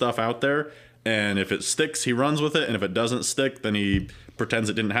throws stuff out there. And if it sticks, he runs with it. And if it doesn't stick, then he pretends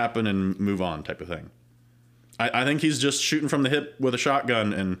it didn't happen and move on type of thing. I think he's just shooting from the hip with a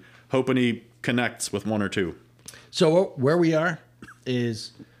shotgun and hoping he connects with one or two. So where we are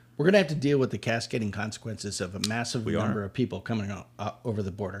is we're going to have to deal with the cascading consequences of a massive number of people coming over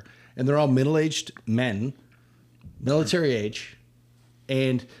the border. And they're all middle-aged men, military age,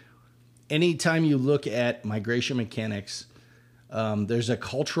 and anytime you look at migration mechanics, there's a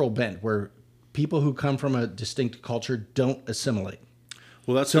cultural bent where people who come from a distinct culture don't assimilate.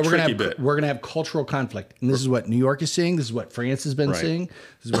 Well, that's the tricky bit. We're going to have cultural conflict. And this is what New York is seeing. This is what France has been seeing.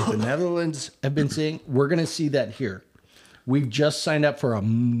 This is what the Netherlands have been seeing. We're going to see that here. We've just signed up for a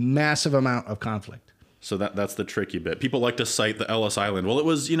massive amount of conflict. So that's the tricky bit. People like to cite the Ellis Island. Well, it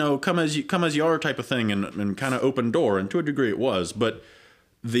was, come as you are type of thing, and kind of open door, and to a degree it was. But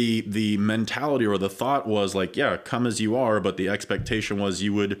the mentality or the thought was like, yeah, come as you are, but the expectation was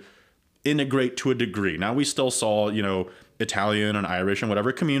you would integrate to a degree. Now we still saw, Italian and Irish and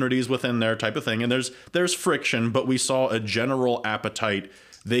whatever communities within there type of thing, and there's friction, but we saw a general appetite.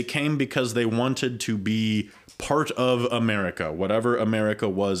 They came because they wanted to be part of America, whatever America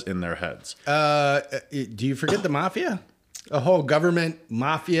was in their heads. Do you forget the mafia? A whole government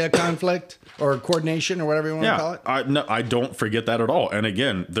mafia conflict or coordination or whatever you want to call it? No, I don't forget that at all. And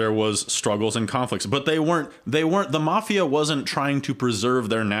again, there was struggles and conflicts, but they weren't, the mafia wasn't trying to preserve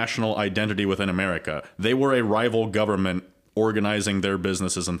their national identity within America. They were a rival government organizing their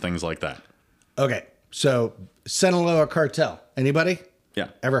businesses and things like that. Okay. So Sinaloa cartel, anybody? Yeah.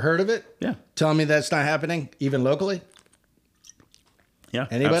 Ever heard of it? Yeah. Tell me that's not happening, even locally? Yeah,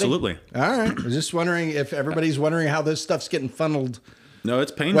 anybody? Absolutely. All right. I was just wondering if everybody's wondering how this stuff's getting funneled. No,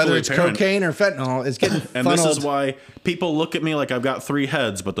 it's painfully whether it's apparent. cocaine or fentanyl, it's getting and funneled. This is why people look at me like I've got three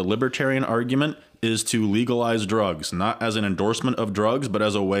heads, but the libertarian argument is to legalize drugs, not as an endorsement of drugs, but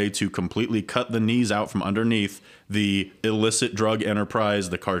as a way to completely cut the knees out from underneath the illicit drug enterprise,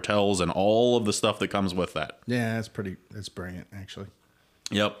 the cartels, and all of the stuff that comes with that. Yeah, that's brilliant, actually.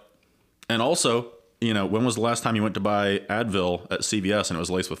 Yep. And also, when was the last time you went to buy Advil at CVS and it was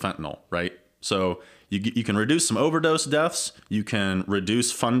laced with fentanyl, right? So you can reduce some overdose deaths. You can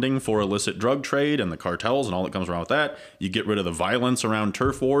reduce funding for illicit drug trade and the cartels and all that comes around with that. You get rid of the violence around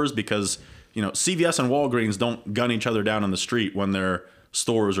turf wars because, CVS and Walgreens don't gun each other down on the street when their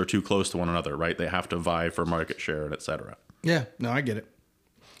stores are too close to one another, right? They have to vie for market share and et cetera. Yeah, no, I get it.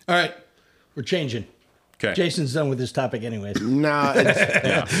 All right, we're changing. Okay. Jason's done with this topic anyways. Nah,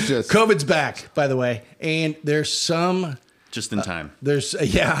 it's just... COVID's back, by the way. And there's some... Just in time.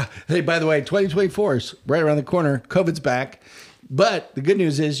 Hey, by the way, 2024 is right around the corner. COVID's back. But the good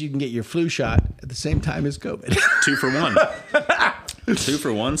news is you can get your flu shot at the same time as COVID. 2 for 1. 2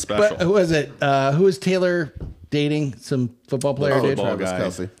 for 1 special. But who was it? Who was Taylor dating? Some football player did? football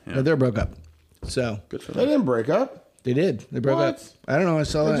Travis guy. Kelce. No, they're broke up. So Good for They them. didn't break up. they did. They broke up. What? I don't know. I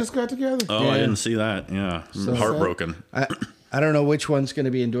saw They that. just got together. Oh, Yeah. I didn't see that. Yeah. I'm heartbroken. I don't know which one's going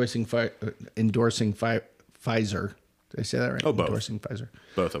to be endorsing Pfizer. Did I say that right? Oh, both. Endorsing Pfizer.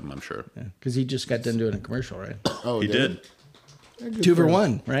 Both of them, I'm sure. Because he just got done doing a commercial, right? Oh, He did. Yeah, good 2 for him.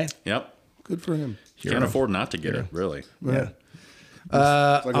 1, right? Yep. Good for him. Can't afford not to get it, really. Yeah. It's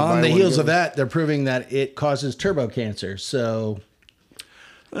like a buy On the one, heels get of that, they're proving that it causes turbo cancer. So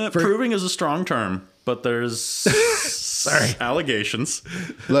Proving is a strong term, but there's allegations.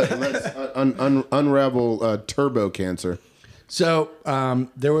 Let's unravel turbo cancer. So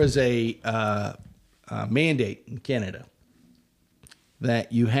there was a mandate in Canada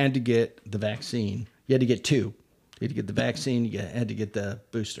that you had to get the vaccine. You had to get 2. You had to get the vaccine. You had to get the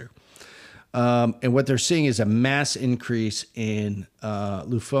booster. And what they're seeing is a mass increase in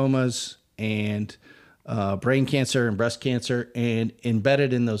lymphomas and brain cancer and breast cancer. And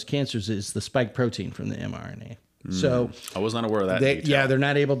embedded in those cancers is the spike protein from the mRNA. So I was not aware of that. detail. they're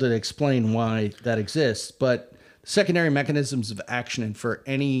not able to explain why that exists, but secondary mechanisms of action and for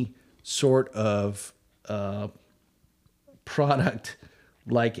any sort of product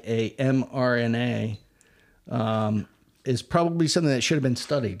like a mRNA is probably something that should have been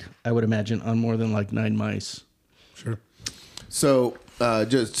studied, I would imagine, on more than like 9 mice. Sure. So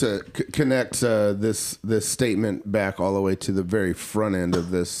just to connect this statement back all the way to the very front end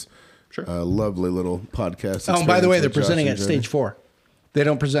of this lovely little podcast. Oh, and by the way, experience they're with Josh presenting and at Jody. stage 4. They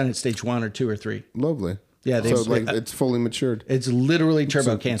don't present at stage 1 or 2 or 3. Lovely. Yeah, so like it's fully matured. It's literally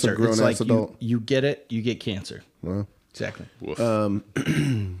turbo It's a cancer. grown-ass It's like adult. you get it, you get cancer. Wow. Exactly. Woof.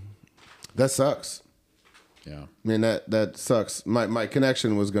 That sucks. Yeah. I mean that sucks. My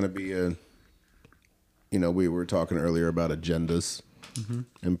connection was going to be we were talking earlier about agendas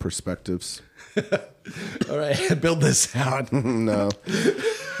and perspectives. All right, build this out. No,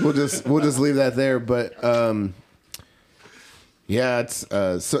 we'll just leave that there. But yeah, it's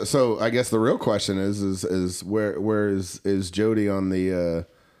so. I guess the real question is where is Jody on the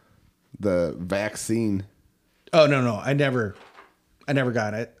vaccine? Oh no, I never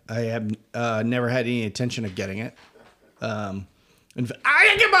got it. I have never had any intention of getting it. I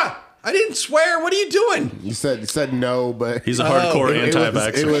didn't swear. What are you doing? You said no, but He's a hardcore it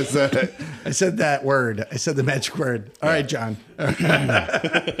anti-vaxxer. was I said that word. I said the magic word. All right, John. I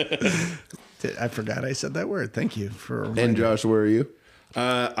forgot I said that word. Thank you for reminding and me. Josh, where are you?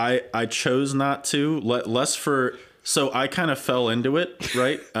 I chose not to. Less for. So I kind of fell into it,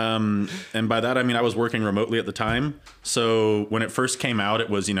 right? And by that I mean I was working remotely at the time. So when it first came out, it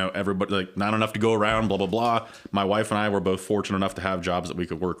was everybody like not enough to go around, blah blah blah. My wife and I were both fortunate enough to have jobs that we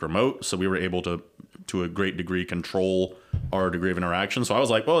could work remote, so we were able to a great degree control our degree of interaction. So I was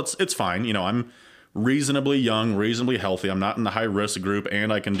like, well, it's fine. I'm reasonably young, reasonably healthy. I'm not in the high risk group,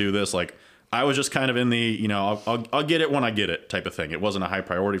 and I can do this. Like I was just kind of in the I'll get it when I get it type of thing. It wasn't a high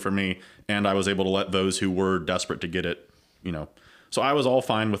priority for me, and I was able to let those who were desperate to get it, So I was all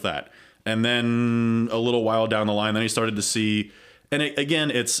fine with that. And then a little while down the line, then he started to see, and again,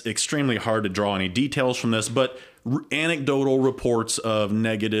 it's extremely hard to draw any details from this, but anecdotal reports of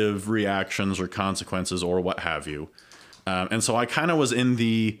negative reactions or consequences or what have you. And so I kind of was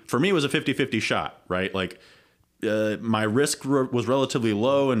for me, it was a 50-50 shot, right? Like, my risk was relatively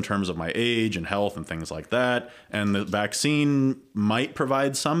low in terms of my age and health and things like that. And the vaccine might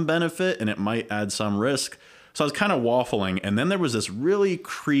provide some benefit and it might add some risk. So I was kind of waffling. And then there was this really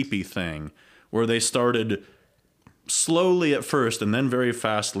creepy thing where they started slowly at first and then very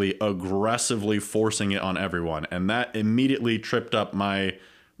fastly aggressively forcing it on everyone. And that immediately tripped up my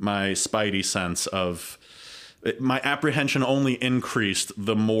spidey sense of... My apprehension only increased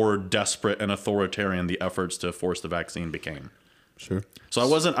the more desperate and authoritarian the efforts to force the vaccine became. Sure. So I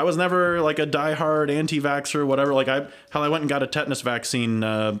was never like a diehard anti-vaxxer, whatever. Like I went and got a tetanus vaccine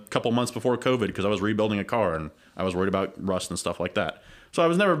a couple months before COVID because I was rebuilding a car and I was worried about rust and stuff like that. So I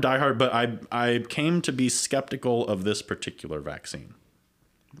was never diehard, but I came to be skeptical of this particular vaccine.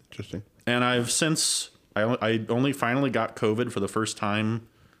 Interesting. And I've since I only finally got COVID for the first time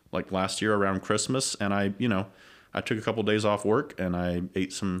like last year around Christmas, and I took a couple days off work and I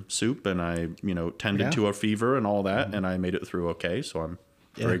ate some soup and I tended to a fever and all that, and I made it through okay. So I'm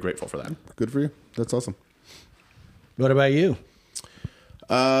very grateful for that. Good for you. That's awesome. What about you?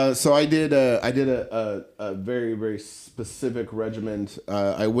 So I did a very, very specific regimen.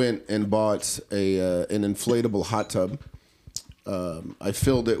 I went and bought an inflatable hot tub. I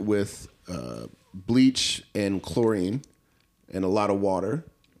filled it with bleach and chlorine, and a lot of water.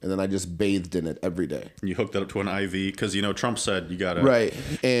 And then I just bathed in it every day. You hooked it up to an IV because, Trump said you got to. Right.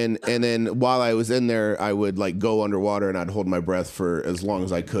 And then while I was in there, I would like go underwater and I'd hold my breath for as long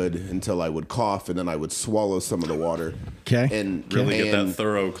as I could until I would cough, and then I would swallow some of the water. Okay. And Really get that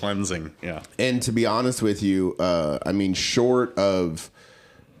thorough cleansing. Yeah. And to be honest with you, I mean, short of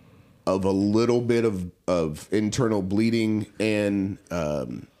a little bit of internal bleeding, and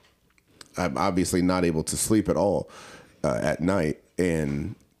I'm obviously not able to sleep at all at night.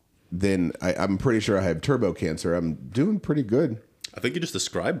 And then I'm pretty sure I have turbo cancer. I'm doing pretty good. I think you just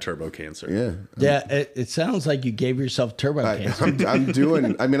described turbo cancer. Yeah. Yeah, it sounds like you gave yourself turbo cancer. I'm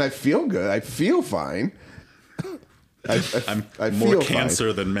doing, I mean, I feel good. I feel fine. I'm I more feel cancer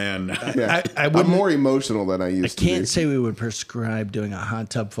fine. than man now. Yeah. I'm I'm more emotional than I I used to be. can't say we would prescribe doing a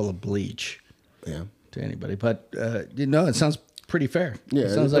hot tub full of bleach Yeah. to anybody, but it sounds pretty fair. Yeah.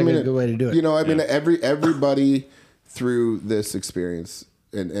 It sounds like a good way to do it. I mean, everybody through this experience,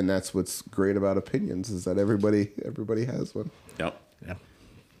 and that's what's great about opinions, is that everybody has one. Yep. Yeah.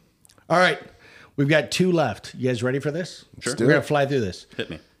 All right. We've got 2 left. You guys ready for this? Sure. We're going to fly through this.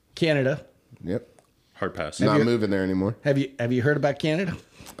 Hit me. Canada. Yep. Hard pass. Not moving there anymore. Have you heard about Canada?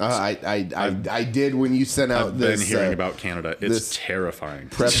 I did when you sent out I've this been hearing about Canada. It's this terrifying.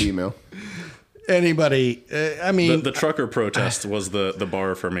 prep email. Anybody? I mean, The trucker protest was the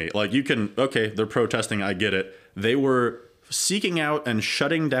bar for me. Like, they're protesting, I get it. They were seeking out and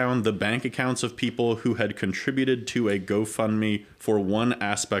shutting down the bank accounts of people who had contributed to a GoFundMe for one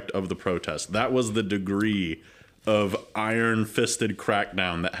aspect of the protest. That was the degree of iron-fisted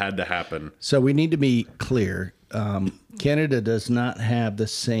crackdown that had to happen. so we need to be clear. Canada does not have the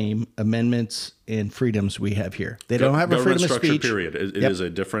same amendments and freedoms we have here. They don't have a Government freedom of structure, speech. period. It Yep. is a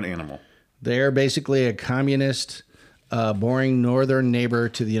different animal. They're basically a communist, boring northern neighbor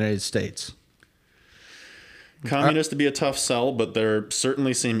to the United States. Communist to be a tough sell, but they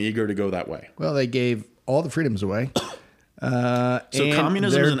certainly seem eager to go that way. Well, they gave all the freedoms away. So and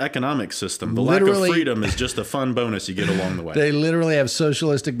communism is they're an economic system. The lack of literally- freedom is just a fun bonus you get along the way. They literally have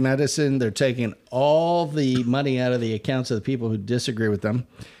socialistic medicine. They're taking all the money out of the accounts of the people who disagree with them.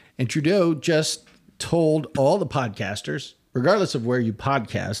 And Trudeau just told all the podcasters, regardless of where you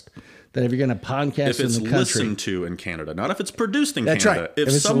podcast, that if you're going to podcast if it's in the country, listened to in Canada, not if it's produced in That's Canada. right. If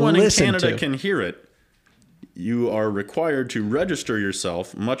If it's someone in listened Canada to. can hear it, you are required to register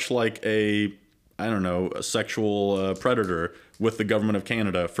yourself, much like a sexual predator with the government of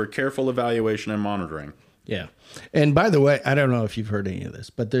Canada for careful evaluation and monitoring. yeah. And by the way, I don't know if you've heard any of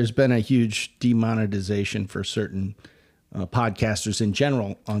this, but there's been a huge demonetization for certain podcasters in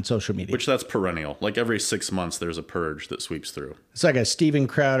general on social media. Which that's perennial. Like every 6 months, there's a purge that sweeps through. It's like a Steven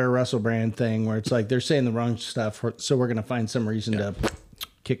Crowder, Russell Brand thing where it's like they're saying the wrong stuff, so we're going to find some reason to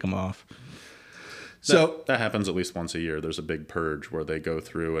kick them off. So that happens at least once a year. There's a big purge where they go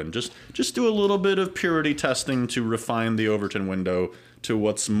through and just do a little bit of purity testing to refine the Overton window to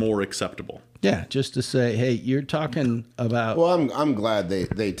what's more acceptable. yeah, just to say, hey, you're talking about. Well, I'm glad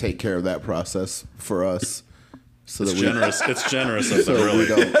they take care of that process for us. So It's that generous. It's generous of them, we really.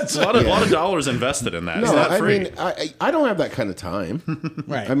 don't. It's a lot of dollars invested in that. No, it's not I free. mean, I don't have that kind of time.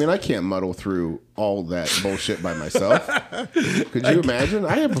 Right. I mean, I can't muddle through all that bullshit by myself. Could you imagine?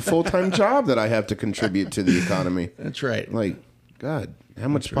 I have a full-time job that I have to contribute to the economy. That's right. Like, God, how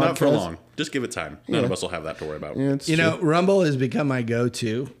much Not for podcast- long. Just give it time. None of us will have that to worry about. Yeah, it's You true. know, Rumble has become my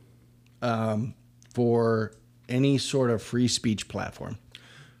go-to for any sort of free speech platform.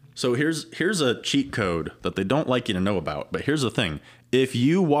 So here's a cheat code that they don't like you to know about. But here's the thing. If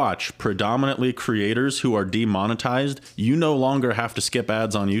you watch predominantly creators who are demonetized, you no longer have to skip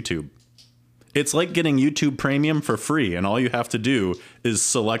ads on YouTube. It's like getting YouTube Premium for free, and all you have to do is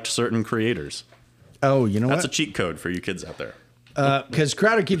select certain creators. Oh, you know That's a what? cheat code for you kids out there. Because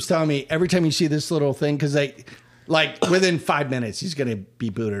Crowder keeps telling me every time you see this little thing, because like within 5 minutes, he's going to be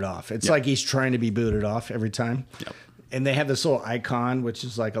booted off. It's like he's trying to be booted off every time. Yep. And they have this little icon, which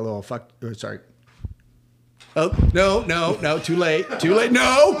is like a little sorry. Oh, no, too late.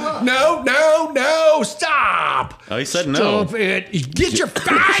 No, stop. Oh, he said no. Stop it. Get your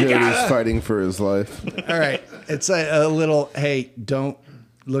fire. Jody's fighting for his life. All right. It's a little, hey, don't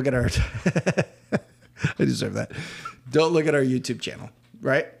look at our, I deserve that. Don't look at our YouTube channel,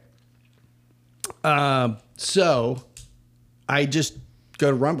 right? So I just go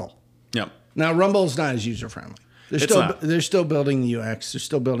to Rumble. Yep. Now, Rumble's not as user-friendly. It's not. They're still building the UX. They're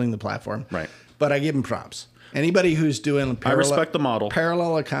still building the platform. Right. But I give them props. Anybody who's doing respect the model.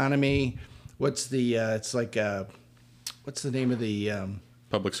 Parallel economy. What's the? It's like what's the name of the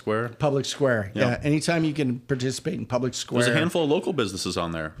Public Square. Public Square. Yeah. Anytime you can participate in Public Square. There's a handful of local businesses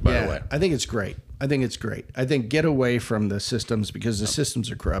on there, by the way. I think it's great. I think get away from the systems because the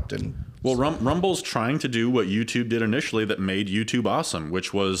systems are corrupt. And well, Rumble's trying to do what YouTube did initially that made YouTube awesome,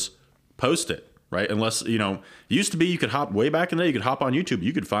 which was post it, right? Unless, used to be you could hop way back in the day, you could hop on YouTube,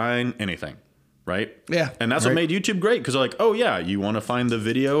 you could find anything. Right? Yeah. And that's what made YouTube great because they're like, oh, yeah, you want to find the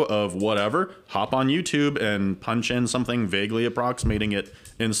video of whatever, hop on YouTube and punch in something vaguely approximating it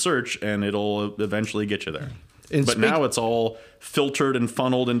in search, and it'll eventually get you there. But now it's all filtered and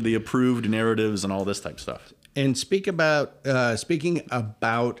funneled into the approved narratives and all this type of stuff. And speaking about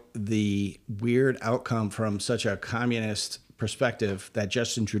the weird outcome from such a communist perspective that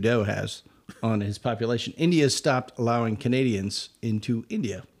Justin Trudeau has on his population, India stopped allowing Canadians into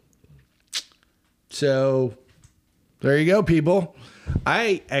India. So there you go, people.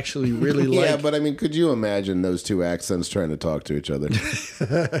 I actually really like... Yeah, but I mean, could you imagine those two accents trying to talk to each other?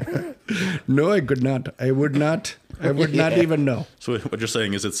 No, I could not. I would not. I would not even know. So what you're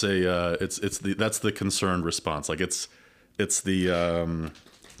saying is that's the concerned response. Like it's the...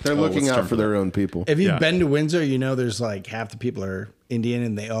 They're looking out for their own people. If you've been to Windsor, there's like half the people are Indian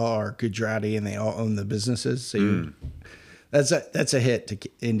and they all are Gujarati and they all own the businesses. So that's a hit to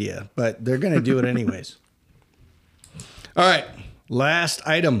India, but they're going to do it anyways. All right. Last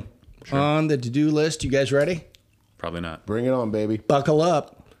item on the to-do list. You guys ready? Probably not. Bring it on, baby. Buckle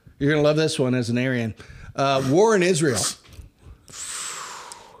up. You're going to love this one as an Aryan. War in Israel.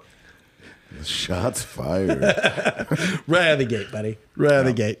 Shots fired. Right out of the gate, buddy. Right out of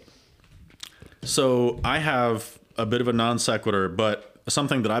the gate. So I have a bit of a non sequitur, but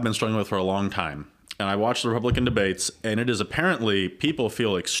something that I've been struggling with for a long time. And I watched the Republican debates, and it is apparently people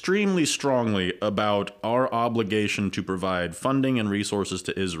feel extremely strongly about our obligation to provide funding and resources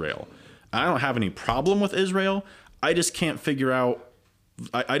to Israel. I don't have any problem with Israel. I just can't figure out,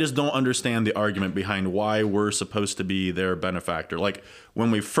 I just don't understand the argument behind why we're supposed to be their benefactor. Like when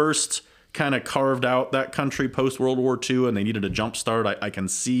we first kind of carved out that country post World War II and they needed a jump start, I can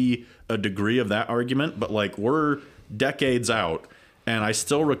see a degree of that argument, but like we're decades out. And I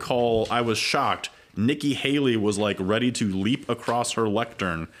still recall I was shocked. Nikki Haley was like ready to leap across her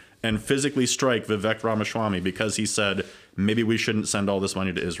lectern and physically strike Vivek Ramaswamy because he said maybe we shouldn't send all this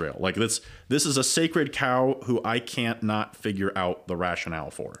money to Israel. Like this is a sacred cow who I can't not figure out the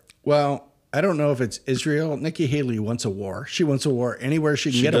rationale for. Well, I don't know if it's Israel. Nikki Haley wants a war. She wants a war anywhere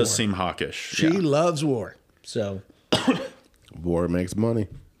she can get a war. She does seem hawkish. She loves war. So War makes money.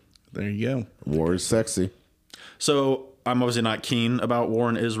 There you go. War is sexy. So I'm obviously not keen about war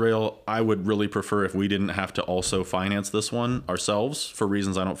in Israel. I would really prefer if we didn't have to also finance this one ourselves for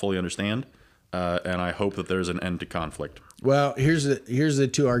reasons I don't fully understand. And I hope that there's an end to conflict. Well, here's the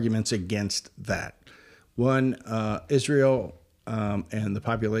two arguments against that. One, Israel and the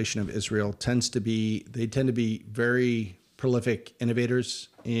population of Israel tend to be very prolific innovators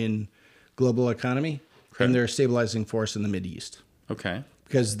in global economy, and they're a stabilizing force in the Mideast. Okay.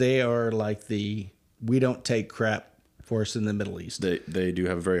 Because they are like the we don't take crap force in the Middle East. They do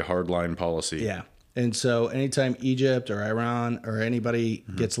have a very hardline policy. Yeah. And so anytime Egypt or Iran or anybody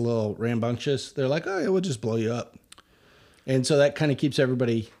gets a little rambunctious, they're like, oh, yeah, we'll just blow you up. And so that kind of keeps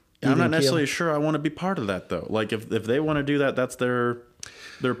everybody I'm not necessarily sure I want to be part of that, though. Like, if they want to do that, that's their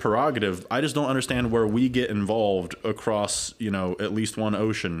prerogative. I just don't understand where we get involved across, at least one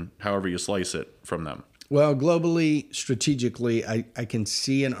ocean, however you slice it, from them. Well, globally, strategically, I can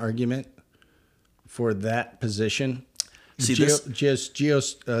see an argument for that position. See, just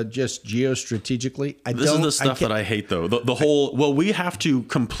geostrategically. This is the stuff that I hate, though. The whole, we have to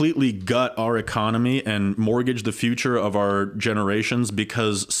completely gut our economy and mortgage the future of our generations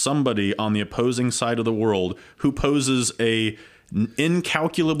because somebody on the opposing side of the world who poses a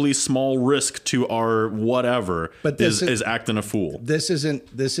incalculably small risk to our whatever is acting a fool. This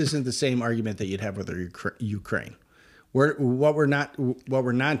isn't the same argument that you'd have with Ukraine. What we're not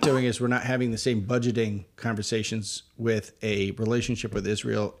doing is we're not having the same budgeting conversations with a relationship with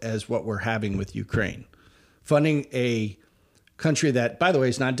Israel as what we're having with Ukraine. Funding a country that, by the way,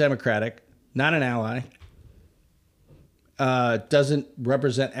 is not democratic, not an ally, doesn't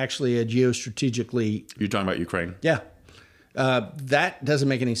represent actually a geostrategically... You're talking about Ukraine? Yeah. That doesn't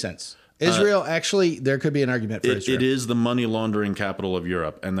make any sense. Israel, actually, there could be an argument for Israel. It is the money laundering capital of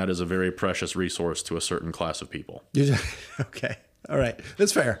Europe, and that is a very precious resource to a certain class of people. Okay. All right.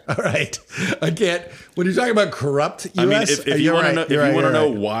 That's fair. All right. I can't. When you're talking about corrupt U.S., I mean, if you want to know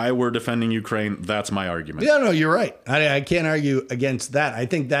why we're defending Ukraine, that's my argument. Yeah, no, you're right. I can't argue against that. I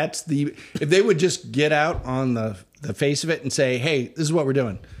think that's if they would just get out on the face of it and say, hey, this is what we're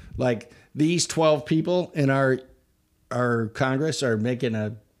doing. Like these 12 people in our our Congress are making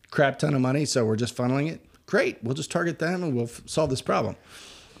a crap ton of money, so we're just funneling it. Great, we'll just target them and we'll solve this problem.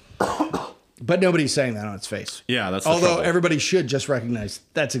 But nobody's saying that on its face. Yeah, that's the although trouble. everybody should just recognize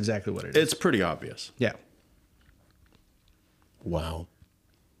that's exactly what it is. It's pretty obvious. Yeah. Wow.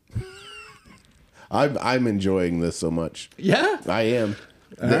 I'm enjoying this so much. Yeah. I am.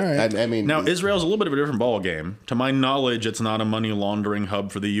 right. I mean, Now, Israel's a little bit of a different ball game. To my knowledge, it's not a money laundering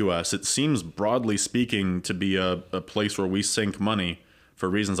hub for the U.S. It seems, broadly speaking, to be a place where we sink money for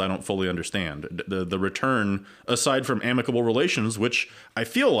reasons I don't fully understand. The return, aside from amicable relations, which I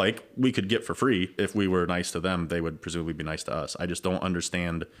feel like we could get for free if we were nice to them, they would presumably be nice to us. I just don't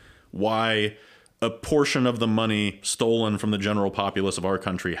understand why a portion of the money stolen from the general populace of our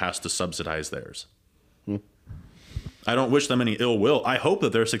country has to subsidize theirs. I don't wish them any ill will. I hope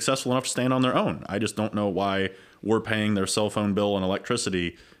that they're successful enough to stand on their own. I just don't know why we're paying their cell phone bill and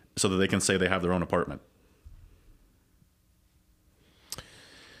electricity so that they can say they have their own apartment.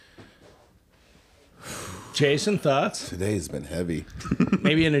 Jason, thoughts? today's been heavy.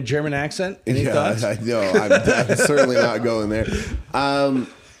 Maybe in a German accent? Any thoughts? I know. I'm certainly not going there.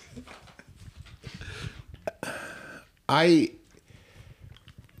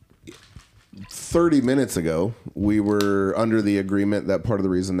 30 minutes ago, we were under the agreement that part of the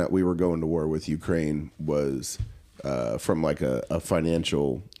reason that we were going to war with Ukraine was from like a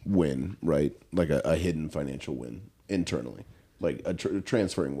financial win, right? Like a hidden financial win internally, like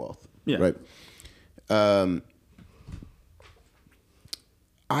transferring wealth, Yeah. right?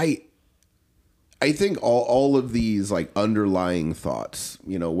 I think all of these like underlying thoughts,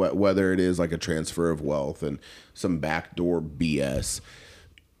 you know, whether it is like a transfer of wealth and some backdoor BS,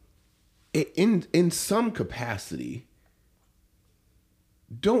 in some capacity,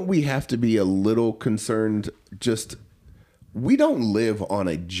 don't we have to be a little concerned? Just we don't live on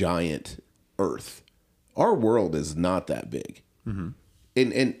a giant Earth. Our world is not that big, and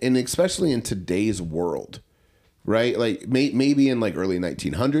especially in today's world. Right? Like maybe in like early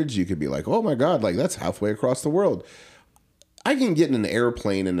 1900s, you could be like, oh my God, like that's halfway across the world. I can get in an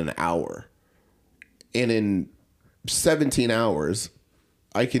airplane in an hour. And in 17 hours,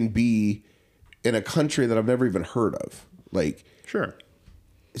 I can be in a country that I've never even heard of. Like, Sure.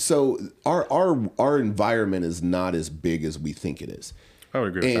 so our environment is not as big as we think it is. I would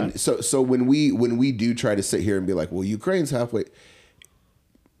agree with And that. so when we do try to sit here and be like, well, Ukraine's halfway.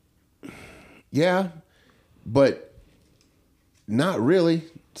 Yeah. But not really.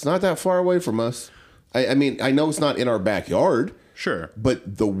 It's not that far away from us. I mean, I know it's not in our backyard. Sure.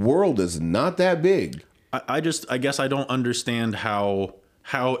 But the world is not that big. I guess I don't understand how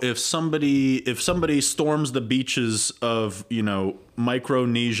if somebody storms the beaches of, you know,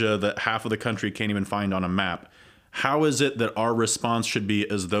 Micronesia that half of the country can't even find on a map, how is it that our response should be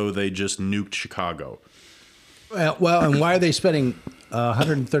as though they just nuked Chicago? Well, and why are they spending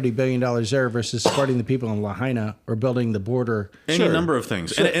 $130 billion there versus supporting the people in Lahaina or building the border? Any number of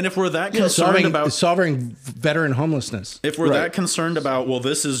things. And if we're that concerned about solving veteran homelessness. If we're that concerned about, well,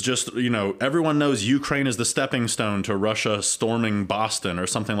 this is just, you know, everyone knows Ukraine is the stepping stone to Russia storming Boston or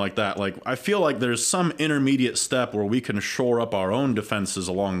something like that. Like, I feel like there's some intermediate step where we can shore up our own defenses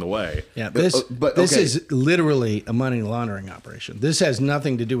along the way. Yeah, this okay. is literally a money laundering operation. This has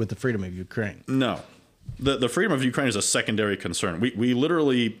nothing to do with the freedom of Ukraine. No. The freedom of Ukraine is a secondary concern. We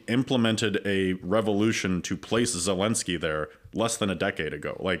literally implemented a revolution to place Zelensky there less than a decade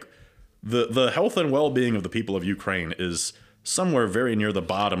ago. Like, the health and well-being of the people of Ukraine is somewhere very near the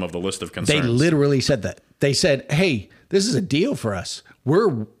bottom of the list of concerns. They literally said that. They said, "Hey, this is a deal for us.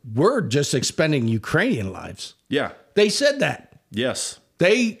 We're just expending Ukrainian lives." Yeah. They said that. Yes.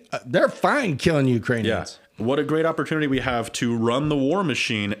 They're fine killing Ukrainians. Yeah. What a great opportunity we have to run the war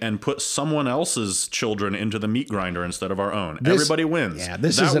machine and put someone else's children into the meat grinder instead of our own. Everybody wins. Yeah,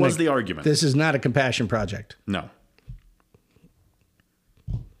 that was the argument. This is not a compassion project. No.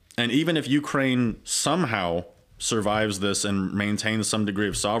 And even if Ukraine somehow survives this and maintains some degree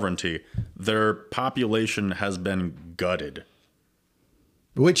of sovereignty, their population has been gutted.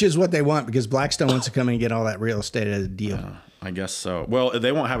 Which is what they want, because Blackstone wants to come in and get all that real estate as a deal. I guess so. Well,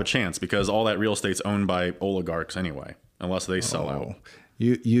 they won't have a chance because all that real estate's owned by oligarchs anyway, unless they sell out.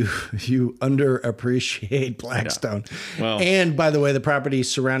 You underappreciate Blackstone. Yeah. Well, and by the way, the properties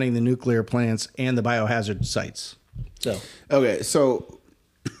surrounding the nuclear plants and the biohazard sites. So Okay, so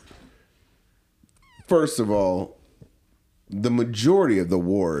first of all, the majority of the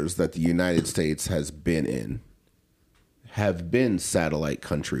wars that the United States has been in have been satellite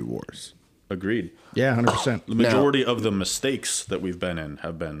country wars. agreed. yeah, 100%. The majority of the mistakes that we've been in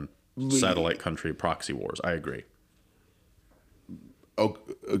have been satellite country proxy wars. I agree. Oh,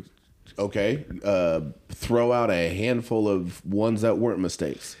 Okay, throw out a handful of ones that weren't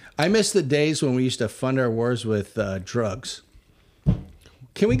mistakes. I miss the days when we used to fund our wars with drugs.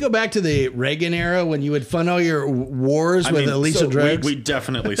 Can we go back to the Reagan era when you would fund all your wars with illegal drugs? We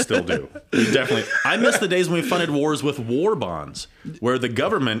definitely still do. I miss the days when we funded wars with war bonds, where the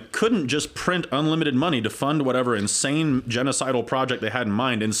government couldn't just print unlimited money to fund whatever insane genocidal project they had in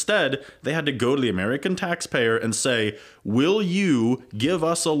mind. Instead, they had to go to the American taxpayer and say, will you give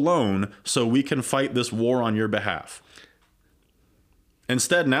us a loan so we can fight this war on your behalf?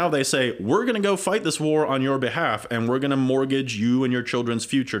 Instead, now they say, we're going to go fight this war on your behalf, and we're going to mortgage you and your children's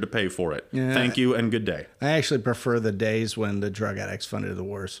future to pay for it. Yeah. Thank you and good day. I actually prefer the days when the drug addicts funded the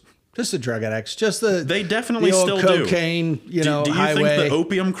wars. Just the drug addicts. They definitely the old still cocaine, do. Do you highway. think the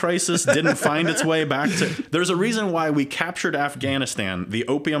opium crisis didn't find its way back to... There's a reason why we captured Afghanistan, the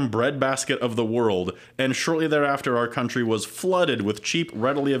opium breadbasket of the world, and shortly thereafter our country was flooded with cheap,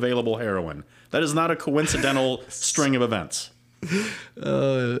 readily available heroin. That is not a coincidental string of events.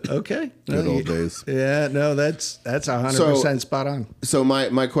 Okay. Good old days. Yeah, no, that's 100% spot on. So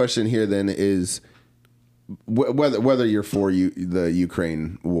my question here then is whether you're for the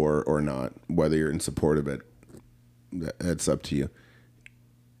Ukraine war or not, whether you're in support of it, that's up to you.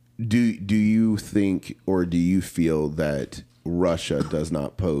 Do you think or do you feel that Russia does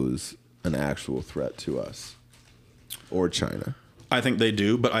not pose an actual threat to us or China? I think they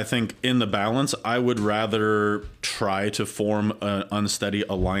do, but I think in the balance, I would rather try to form an unsteady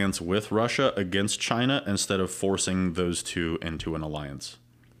alliance with Russia against China instead of forcing those two into an alliance.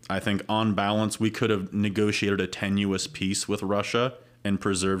 I think on balance, we could have negotiated a tenuous peace with Russia and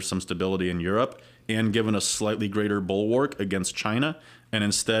preserved some stability in Europe and given a slightly greater bulwark against China. And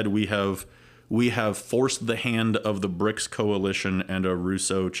instead, we have forced the hand of the BRICS coalition and a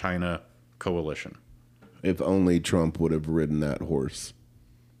Russo-China coalition. If only Trump would have ridden that horse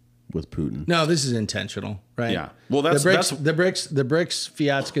with Putin. No, this is intentional, right? Yeah. Well, the BRICS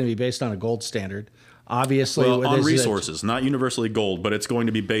fiat's going to be based on a gold standard. Obviously, on resources, not universally gold, but it's going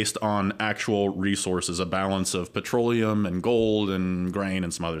to be based on actual resources, a balance of petroleum and gold and grain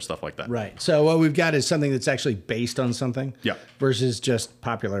and some other stuff like that. Right. So what we've got is something that's actually based on something. Yeah. Versus just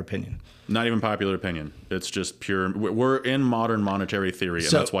popular opinion. Not even popular opinion. It's just pure. We're in modern monetary theory,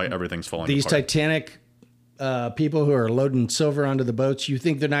 and that's why everything's falling apart. These Titanic people who are loading silver onto the boats, you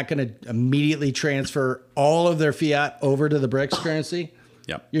think they're not going to immediately transfer all of their fiat over to the BRICS currency?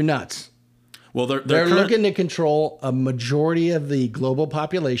 Yeah. You're nuts. Well, they're looking to control a majority of the global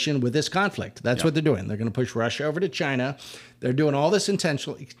population with this conflict. That's what they're doing. They're going to push Russia over to China. They're doing all this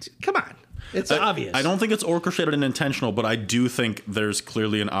intentionally. Come on. It's obvious. I don't think it's orchestrated and intentional, but I do think there's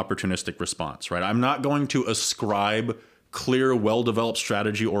clearly an opportunistic response, right? I'm not going to ascribe clear, well-developed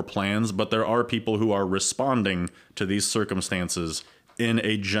strategy or plans, but there are people who are responding to these circumstances in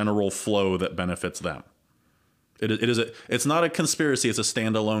a general flow that benefits them. It's not a conspiracy. It's a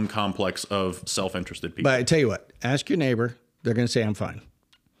standalone complex of self-interested people. But I tell you what, ask your neighbor. They're going to say, I'm fine.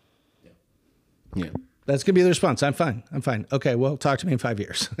 Yeah. That's going to be the response. I'm fine. I'm fine. Okay, well, talk to me in 5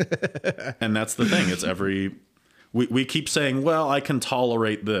 years. And that's the thing. It's we keep saying, well, I can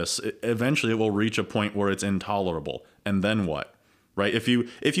tolerate this. Eventually, it will reach a point where it's intolerable. And then what? Right? If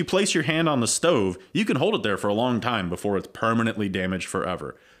you place your hand on the stove, you can hold it there for a long time before it's permanently damaged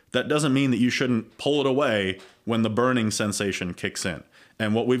forever. That doesn't mean that you shouldn't pull it away when the burning sensation kicks in.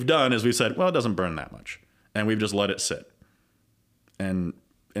 And what we've done is we've said, well, it doesn't burn that much. And we've just let it sit. And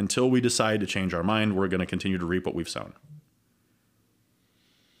until we decide to change our mind, we're going to continue to reap what we've sown.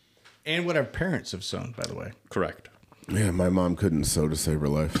 And what our parents have sown, by the way. Correct. Yeah, my mom couldn't sew to save her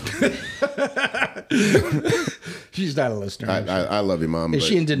life. She's not a listener. I love you, Mom. Is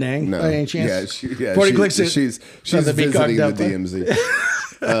she in Da Nang? No. By any chance? She's visiting the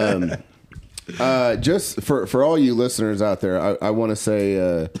DMZ. Just for all you listeners out there, I want to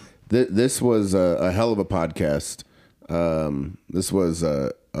say this was a hell of a podcast. This was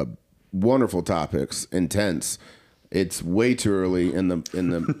a wonderful topics, intense. It's way too early in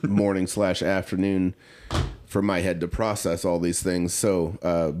the morning / afternoon for my head to process all these things. So,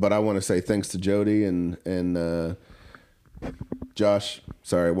 but I want to say thanks to Jody and Josh.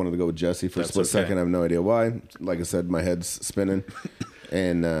 Sorry, I wanted to go with Jesse for a split second. I have no idea why. Like I said, my head's spinning.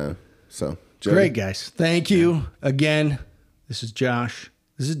 And so, Jody. Great, guys. Thank you again. This is Josh.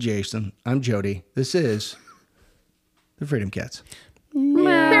 This is Jason. I'm Jody. This is the Freedom Cats.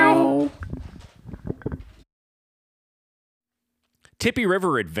 Meow. Tippy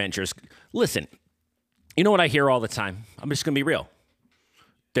River Adventures. Listen, you know what I hear all the time? I'm just going to be real.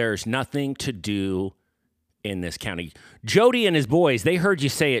 There's nothing to do in this county. Jody and his boys, they heard you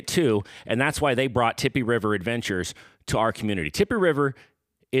say it too, and that's why they brought Tippy River Adventures to our community. Tippy River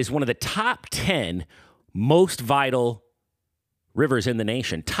is one of the top 10 most vital rivers in the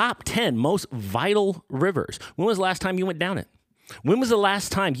nation. Top 10 most vital rivers. When was the last time you went down it? When was the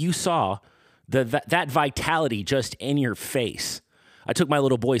last time you saw that vitality just in your face? I took my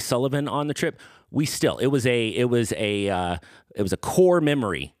little boy Sullivan on the trip. It was a core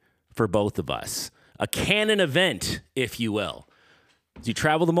memory for both of us. A canon event, if you will. As you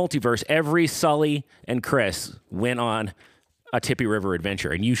travel the multiverse, every Sully and Chris went on a Tippy River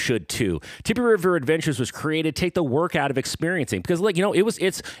adventure, and you should too. Tippy River Adventures was created to take the work out of experiencing, because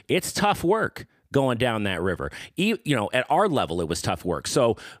it's tough work going down that river. At our level, it was tough work.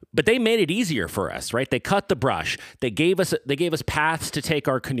 But they made it easier for us, right? They cut the brush. They gave us paths to take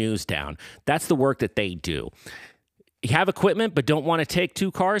our canoes down. That's the work that they do. You have equipment but don't want to take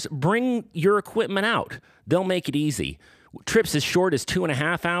 2 cars? Bring your equipment out. They'll make it easy. Trips as short as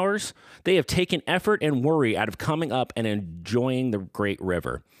 2.5 hours. They have taken effort and worry out of coming up and enjoying the great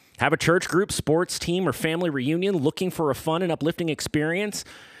river. Have a church group, sports team, or family reunion looking for a fun and uplifting experience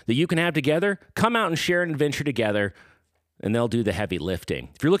that you can have together? Come out and share an adventure together, and they'll do the heavy lifting.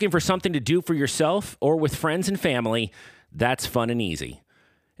 If you're looking for something to do for yourself or with friends and family, that's fun and easy.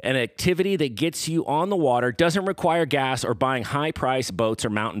 An activity that gets you on the water, doesn't require gas or buying high-priced boats or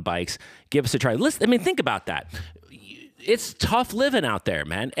mountain bikes. Give us a try. Think about that. It's tough living out there,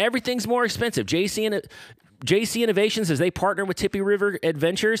 man. Everything's more expensive. JC Innovations, as they partner with Tippy River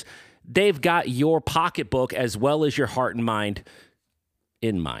Adventures, they've got your pocketbook as well as your heart and mind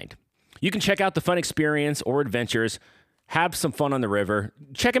in mind. You can check out the fun experience or adventures. Have some fun on the river.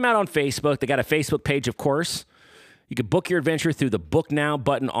 Check them out on Facebook. They got a Facebook page, of course. You can book your adventure through the Book Now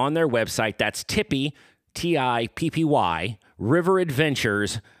button on their website. That's Tippy, Tippy,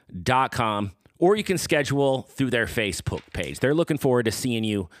 riveradventures.com. Or you can schedule through their Facebook page. They're looking forward to seeing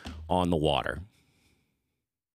you on the water.